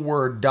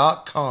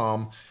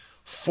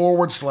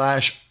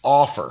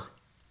miracleword.com/offer.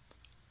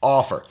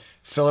 Offer.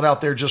 Fill it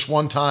out there just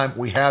one time.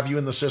 We have you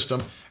in the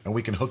system and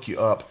we can hook you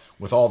up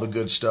with all the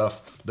good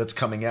stuff that's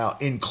coming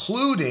out,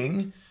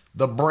 including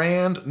the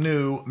brand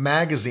new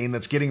magazine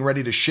that's getting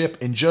ready to ship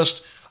in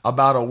just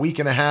about a week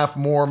and a half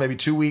more, maybe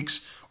 2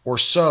 weeks or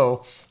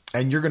so.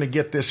 And you're going to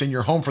get this in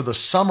your home for the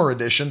summer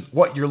edition.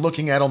 What you're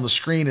looking at on the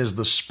screen is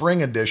the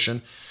spring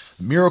edition,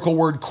 Miracle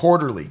Word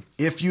Quarterly.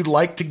 If you'd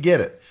like to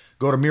get it,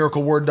 go to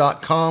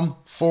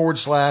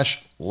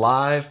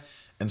miracleword.com/live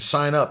and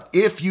sign up.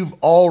 If you've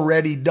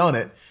already done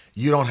it,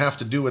 you don't have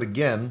to do it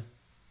again.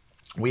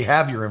 We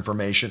have your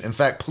information. In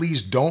fact,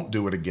 please don't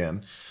do it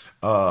again.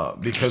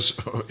 because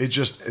it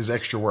just is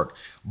extra work.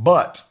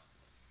 But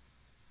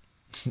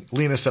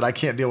Lena said, I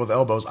can't deal with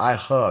elbows. I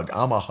hug.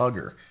 I'm a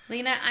hugger.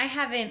 Lena,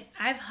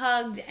 I've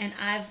hugged and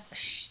I've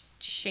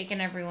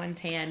shaken everyone's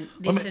hand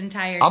this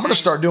entire time. I'm going to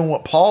start doing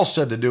what Paul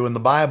said to do in the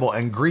Bible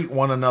and greet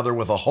one another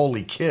with a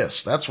holy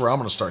kiss. That's where I'm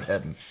going to start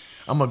heading.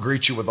 I'm going to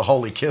greet you with a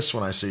holy kiss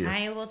when I see you.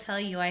 I will tell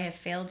you, I have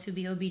failed to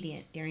be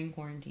obedient during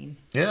quarantine.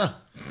 Yeah.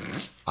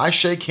 I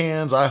shake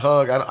hands. I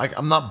hug.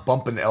 I'm not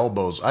bumping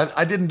elbows.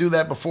 I didn't do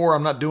that before.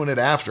 I'm not doing it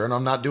after, and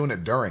I'm not doing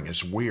it during.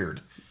 It's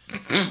weird.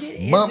 It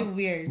is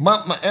weird.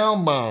 Bump my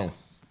elbow.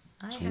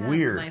 It's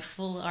weird. My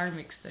full arm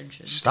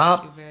extension.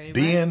 Stop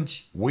being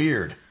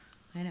weird.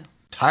 I know.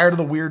 Tired of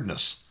the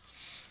weirdness.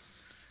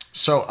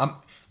 So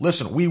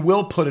listen, we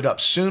will put it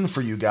up soon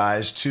for you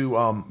guys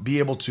to be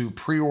able to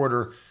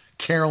pre-order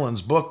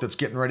Carolyn's book that's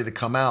getting ready to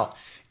come out.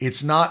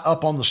 It's not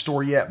up on the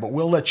store yet, but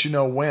we'll let you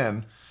know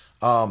when,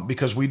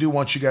 because we do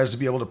want you guys to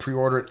be able to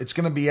pre-order it. It's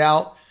going to be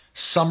out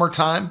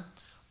summertime,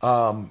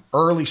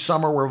 early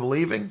summer we're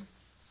believing.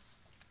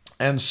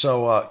 And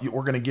so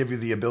we're going to give you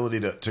the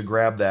ability to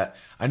grab that.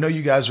 I know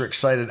you guys are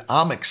excited.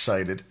 I'm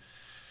excited.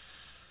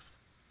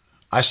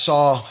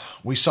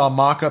 We saw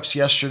mock-ups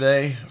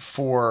yesterday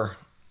for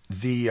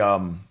the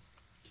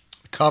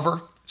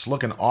cover. It's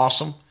looking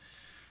awesome.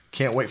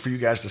 Can't wait for you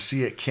guys to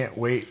see it. Can't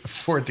wait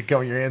for it to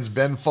come in your hands.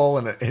 Ben Full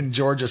and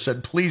Georgia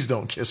said, please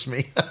don't kiss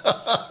me.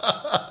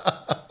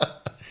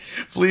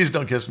 Please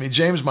don't kiss me.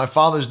 James, my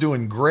father's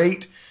doing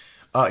great.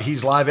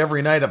 He's live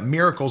every night at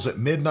Miracles at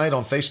Midnight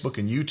on Facebook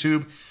and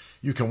YouTube.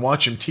 You can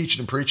watch him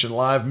teaching and preaching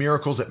live.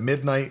 Miracles at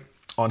Midnight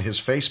on his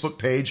Facebook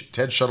page,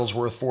 Ted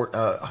Shuttlesworth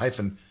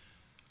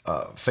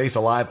Faith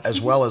Alive,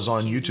 as well as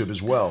on YouTube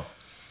as well.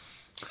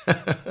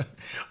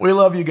 We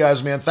love you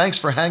guys, man. Thanks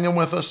for hanging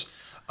with us.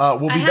 We'll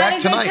be back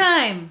tonight. I had a good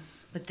time,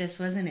 but this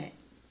wasn't it.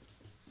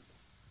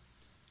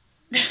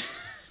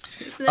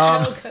 Isn't that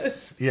how it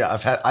goes? Yeah,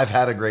 I've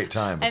had a great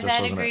time, but this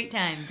wasn't it. I've had a great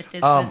time, but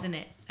this wasn't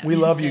it. We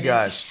love you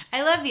guys.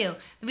 I love you.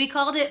 We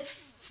called it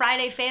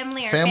Friday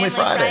Family or Family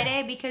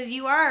Friday because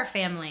you are our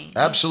family.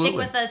 Absolutely.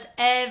 You stick with us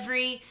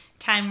every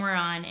time we're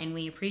on, and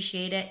we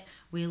appreciate it.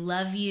 We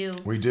love you.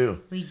 We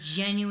do. We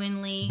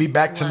genuinely be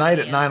back tonight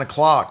at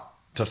 9:00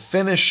 to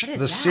finish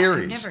the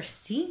series. I've never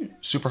seen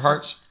Super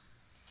Hearts.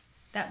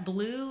 That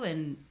blue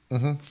and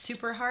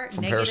Super Heart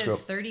from negative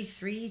Periscope.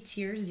 33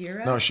 tier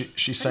 0. No,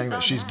 she's saying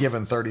that she's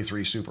given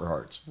 33 Super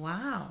Hearts.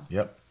 Wow.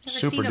 Yep. Never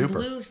Super seen duper. a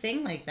blue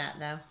thing like that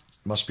though.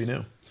 Must be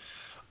new.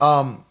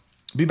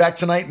 Be back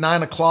tonight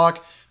 9:00,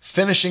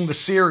 finishing the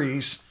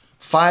series.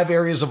 5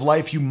 areas of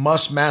life you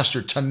must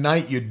master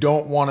tonight. You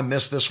don't want to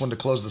miss this one to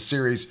close the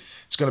series.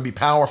 It's going to be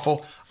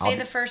powerful. Say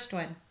the first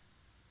one.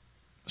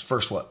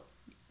 First what?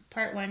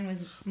 Part 1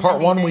 was...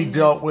 Part 1 we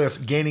dealt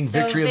with gaining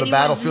victory of the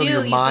battlefield of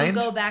your mind. You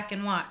can go back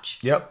and watch.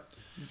 Yep.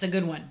 It's a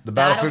good one. The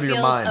battlefield of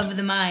your mind. Of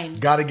the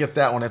mind. Got to get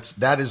that one.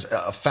 That is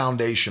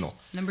foundational.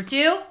 Number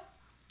 2.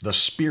 The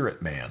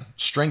spirit man.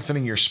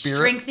 Strengthening your spirit.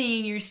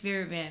 Strengthening your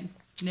spirit man.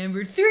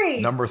 Number 3.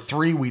 Number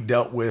 3 we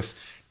dealt with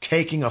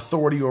taking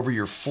authority over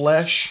your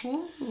flesh.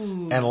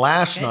 Ooh, and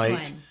last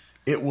night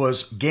it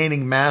was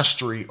gaining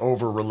mastery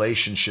over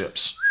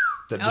relationships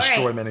that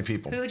destroy many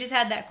people. Who just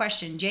had that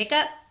question?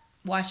 Jacob?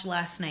 Watched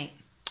last night.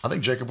 I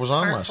think Jacob was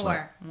on last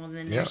night. Well,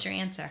 then there's your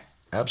answer.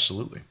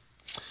 Absolutely.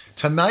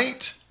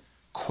 Tonight,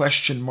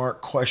 question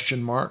mark.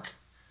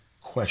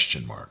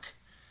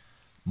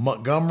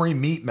 Montgomery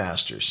Meat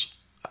Masters.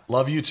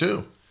 Love you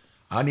too.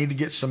 I need to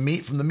get some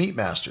meat from the Meat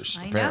Masters,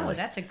 apparently. I know,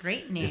 that's a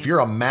great name. If you're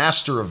a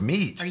master of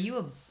meat. Are you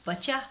a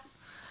butcher?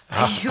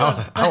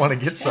 I want to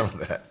get some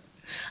of that.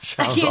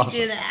 Sounds I can't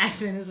awesome. do the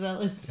accent as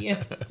well as you.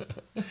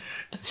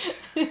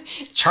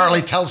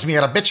 Charlie tells me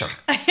you're a bitcher.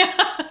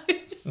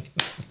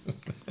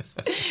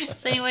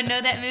 Does anyone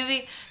know that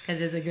movie?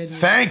 Because it's a good movie.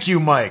 Thank you,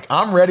 Mike.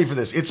 I'm ready for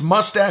this. It's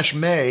Mustache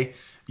May.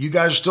 You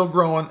guys are still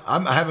growing.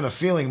 I'm having a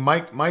feeling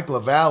Mike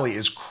LaValle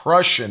is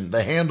crushing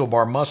the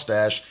handlebar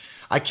mustache.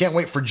 I can't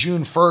wait for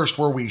June 1st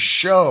where we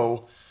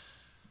show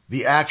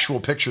the actual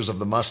pictures of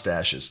the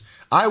mustaches.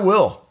 I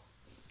will.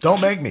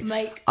 Don't make me.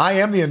 Mike. I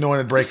am the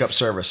anointed breakup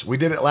service. We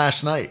did it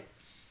last night.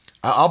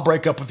 I'll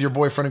break up with your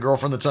boyfriend and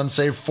girlfriend that's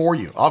unsaved for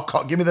you.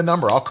 Give me the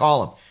number. I'll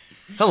call him.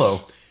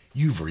 Hello.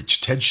 You've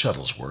reached Ted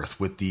Shuttlesworth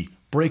with the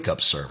breakup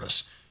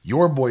service.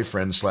 Your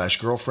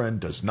boyfriend/girlfriend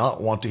does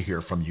not want to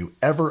hear from you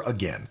ever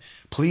again.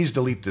 Please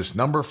delete this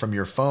number from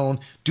your phone.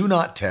 Do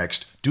not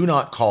text. Do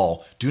not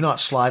call. Do not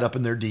slide up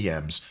in their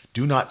DMs.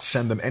 Do not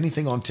send them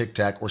anything on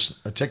TikTok or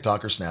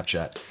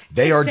Snapchat.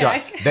 They are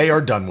done. They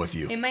are done with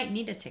you. They might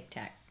need a Tic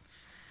Tac.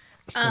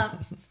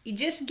 You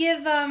just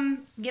give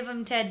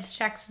him Ted's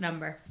text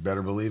number.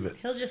 Better believe it.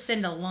 He'll just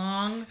send a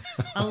long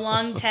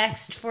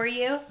text for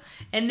you,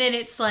 and then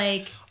it's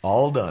like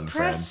all done.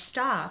 Press friends.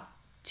 Stop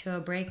to a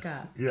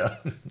breakup. Yeah.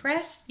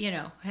 Press.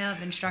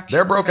 Have instructions.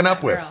 They're broken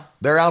up with. Girl.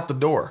 They're out the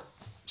door.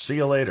 See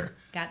you later.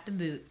 Got the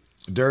boot.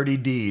 Dirty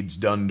deeds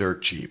done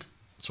dirt cheap.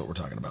 That's what we're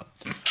talking about.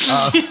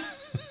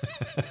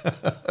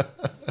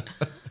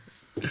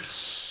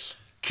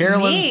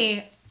 Carolyn.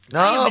 Me?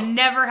 I have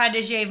never had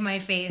to shave my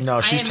face. No,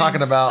 she's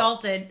talking about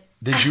insulted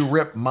Did you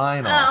rip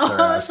mine off? They're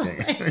asking.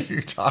 What are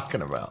you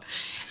talking about?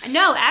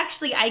 No,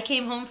 actually, I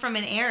came home from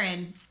an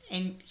errand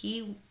and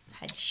he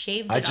had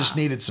shaved it I just off.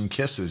 needed some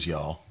kisses,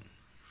 y'all.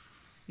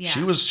 Yeah.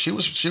 She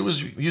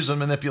was using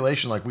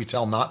manipulation like we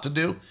tell not to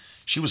do.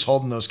 She was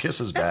holding those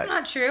kisses back. That's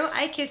not true.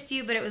 I kissed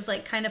you, but it was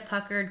like kind of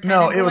puckered.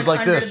 No, kind of it was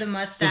like under this. The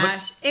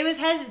mustache. It was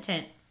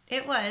hesitant.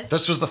 It was.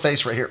 This was the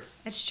face right here.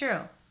 It's true.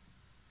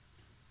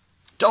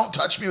 Don't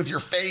touch me with your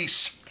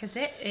face. Because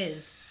it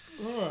is.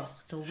 Ugh,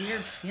 it's a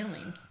weird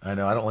feeling. I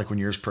know. I don't like when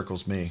yours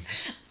prickles me.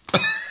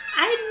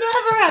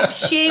 I never have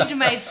shaved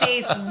my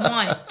face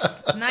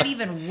once. Not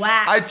even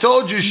waxed. I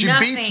told you she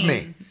Nothing. beats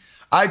me.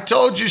 I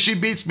told you she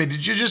beats me.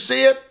 Did you just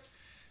see it?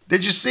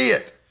 Did you see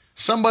it?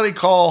 Somebody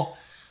call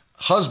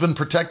Husband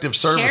Protective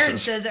Services. Karen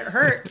says it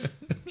hurts.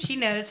 She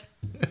knows.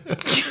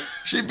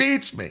 She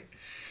beats me.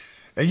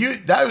 And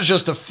that was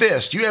just a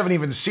fist. You haven't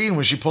even seen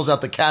when she pulls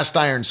out the cast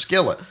iron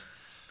skillet.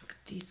 Look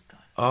at these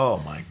guns.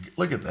 Oh my,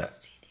 look at that.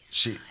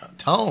 She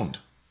toned.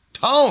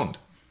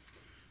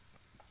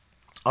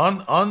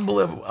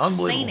 Unbelievable. I've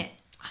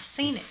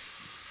seen it.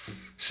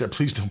 She said,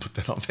 please don't put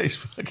that on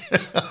Facebook.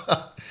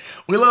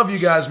 We love you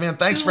guys, man.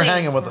 Thanks for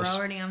hanging with us. We're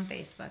already on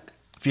Facebook.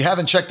 If you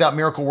haven't checked out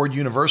Miracle Word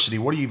University,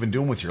 what are you even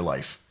doing with your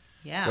life?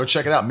 Yeah. Go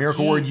check it out,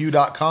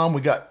 miraclewordu.com.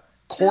 We got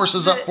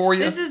courses up for you.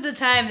 This is the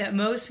time that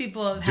most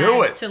people have Do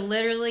had it. to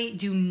literally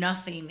do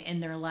nothing in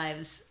their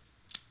lives.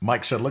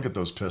 Mike said, look at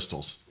those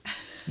pistols.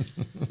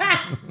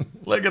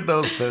 Look at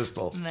those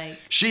pistols. Mike.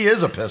 She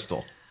is a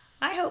pistol.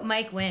 I hope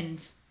Mike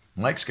wins.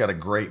 Mike's got a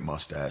great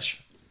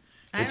mustache.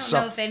 I don't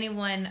know if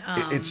anyone...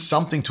 it's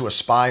something to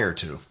aspire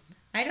to.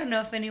 I don't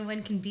know if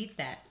anyone can beat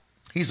that.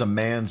 He's a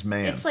man's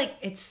man. It's like,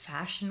 it's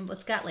fashionable.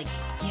 It's got like,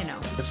 you know...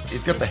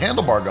 It's got the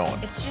handlebar going.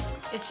 It's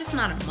just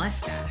not a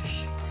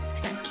mustache.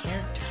 It's got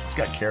character. It's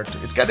got character.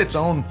 It's got its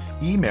own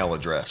email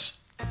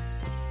address.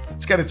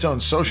 It's got its own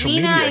social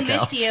Nina, media I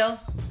accounts. miss you.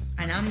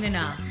 And I'm going to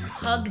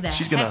hug the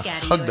She's heck gonna out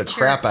of you hug the at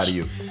crap church. out of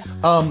you.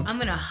 I'm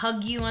going to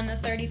hug you on the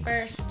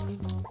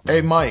 31st.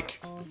 Hey,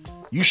 Mike,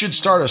 you should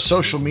start a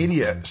social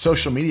media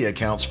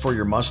accounts for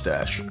your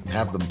mustache and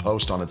have them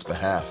post on its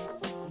behalf.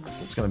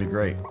 It's going to be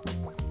great.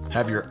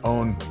 Have your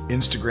own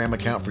Instagram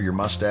account for your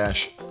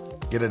mustache.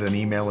 Get it an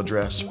email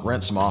address.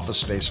 Rent some office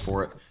space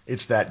for it.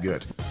 It's that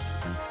good.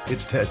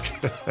 It's that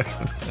good.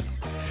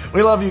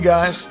 We love you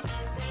guys.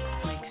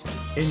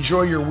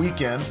 Enjoy your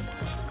weekend.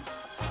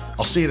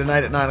 I'll see you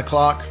tonight at 9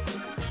 o'clock.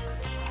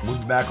 We'll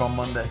be back on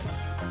Monday.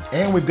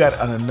 And we've got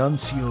an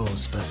Annuncio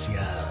Special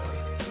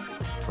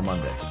for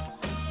Monday.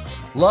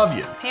 Love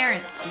you.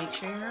 Parents, make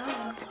sure you're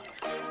on.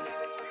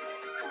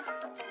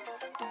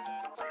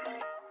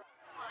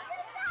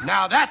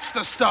 Now that's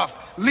the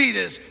stuff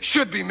leaders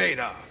should be made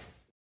of.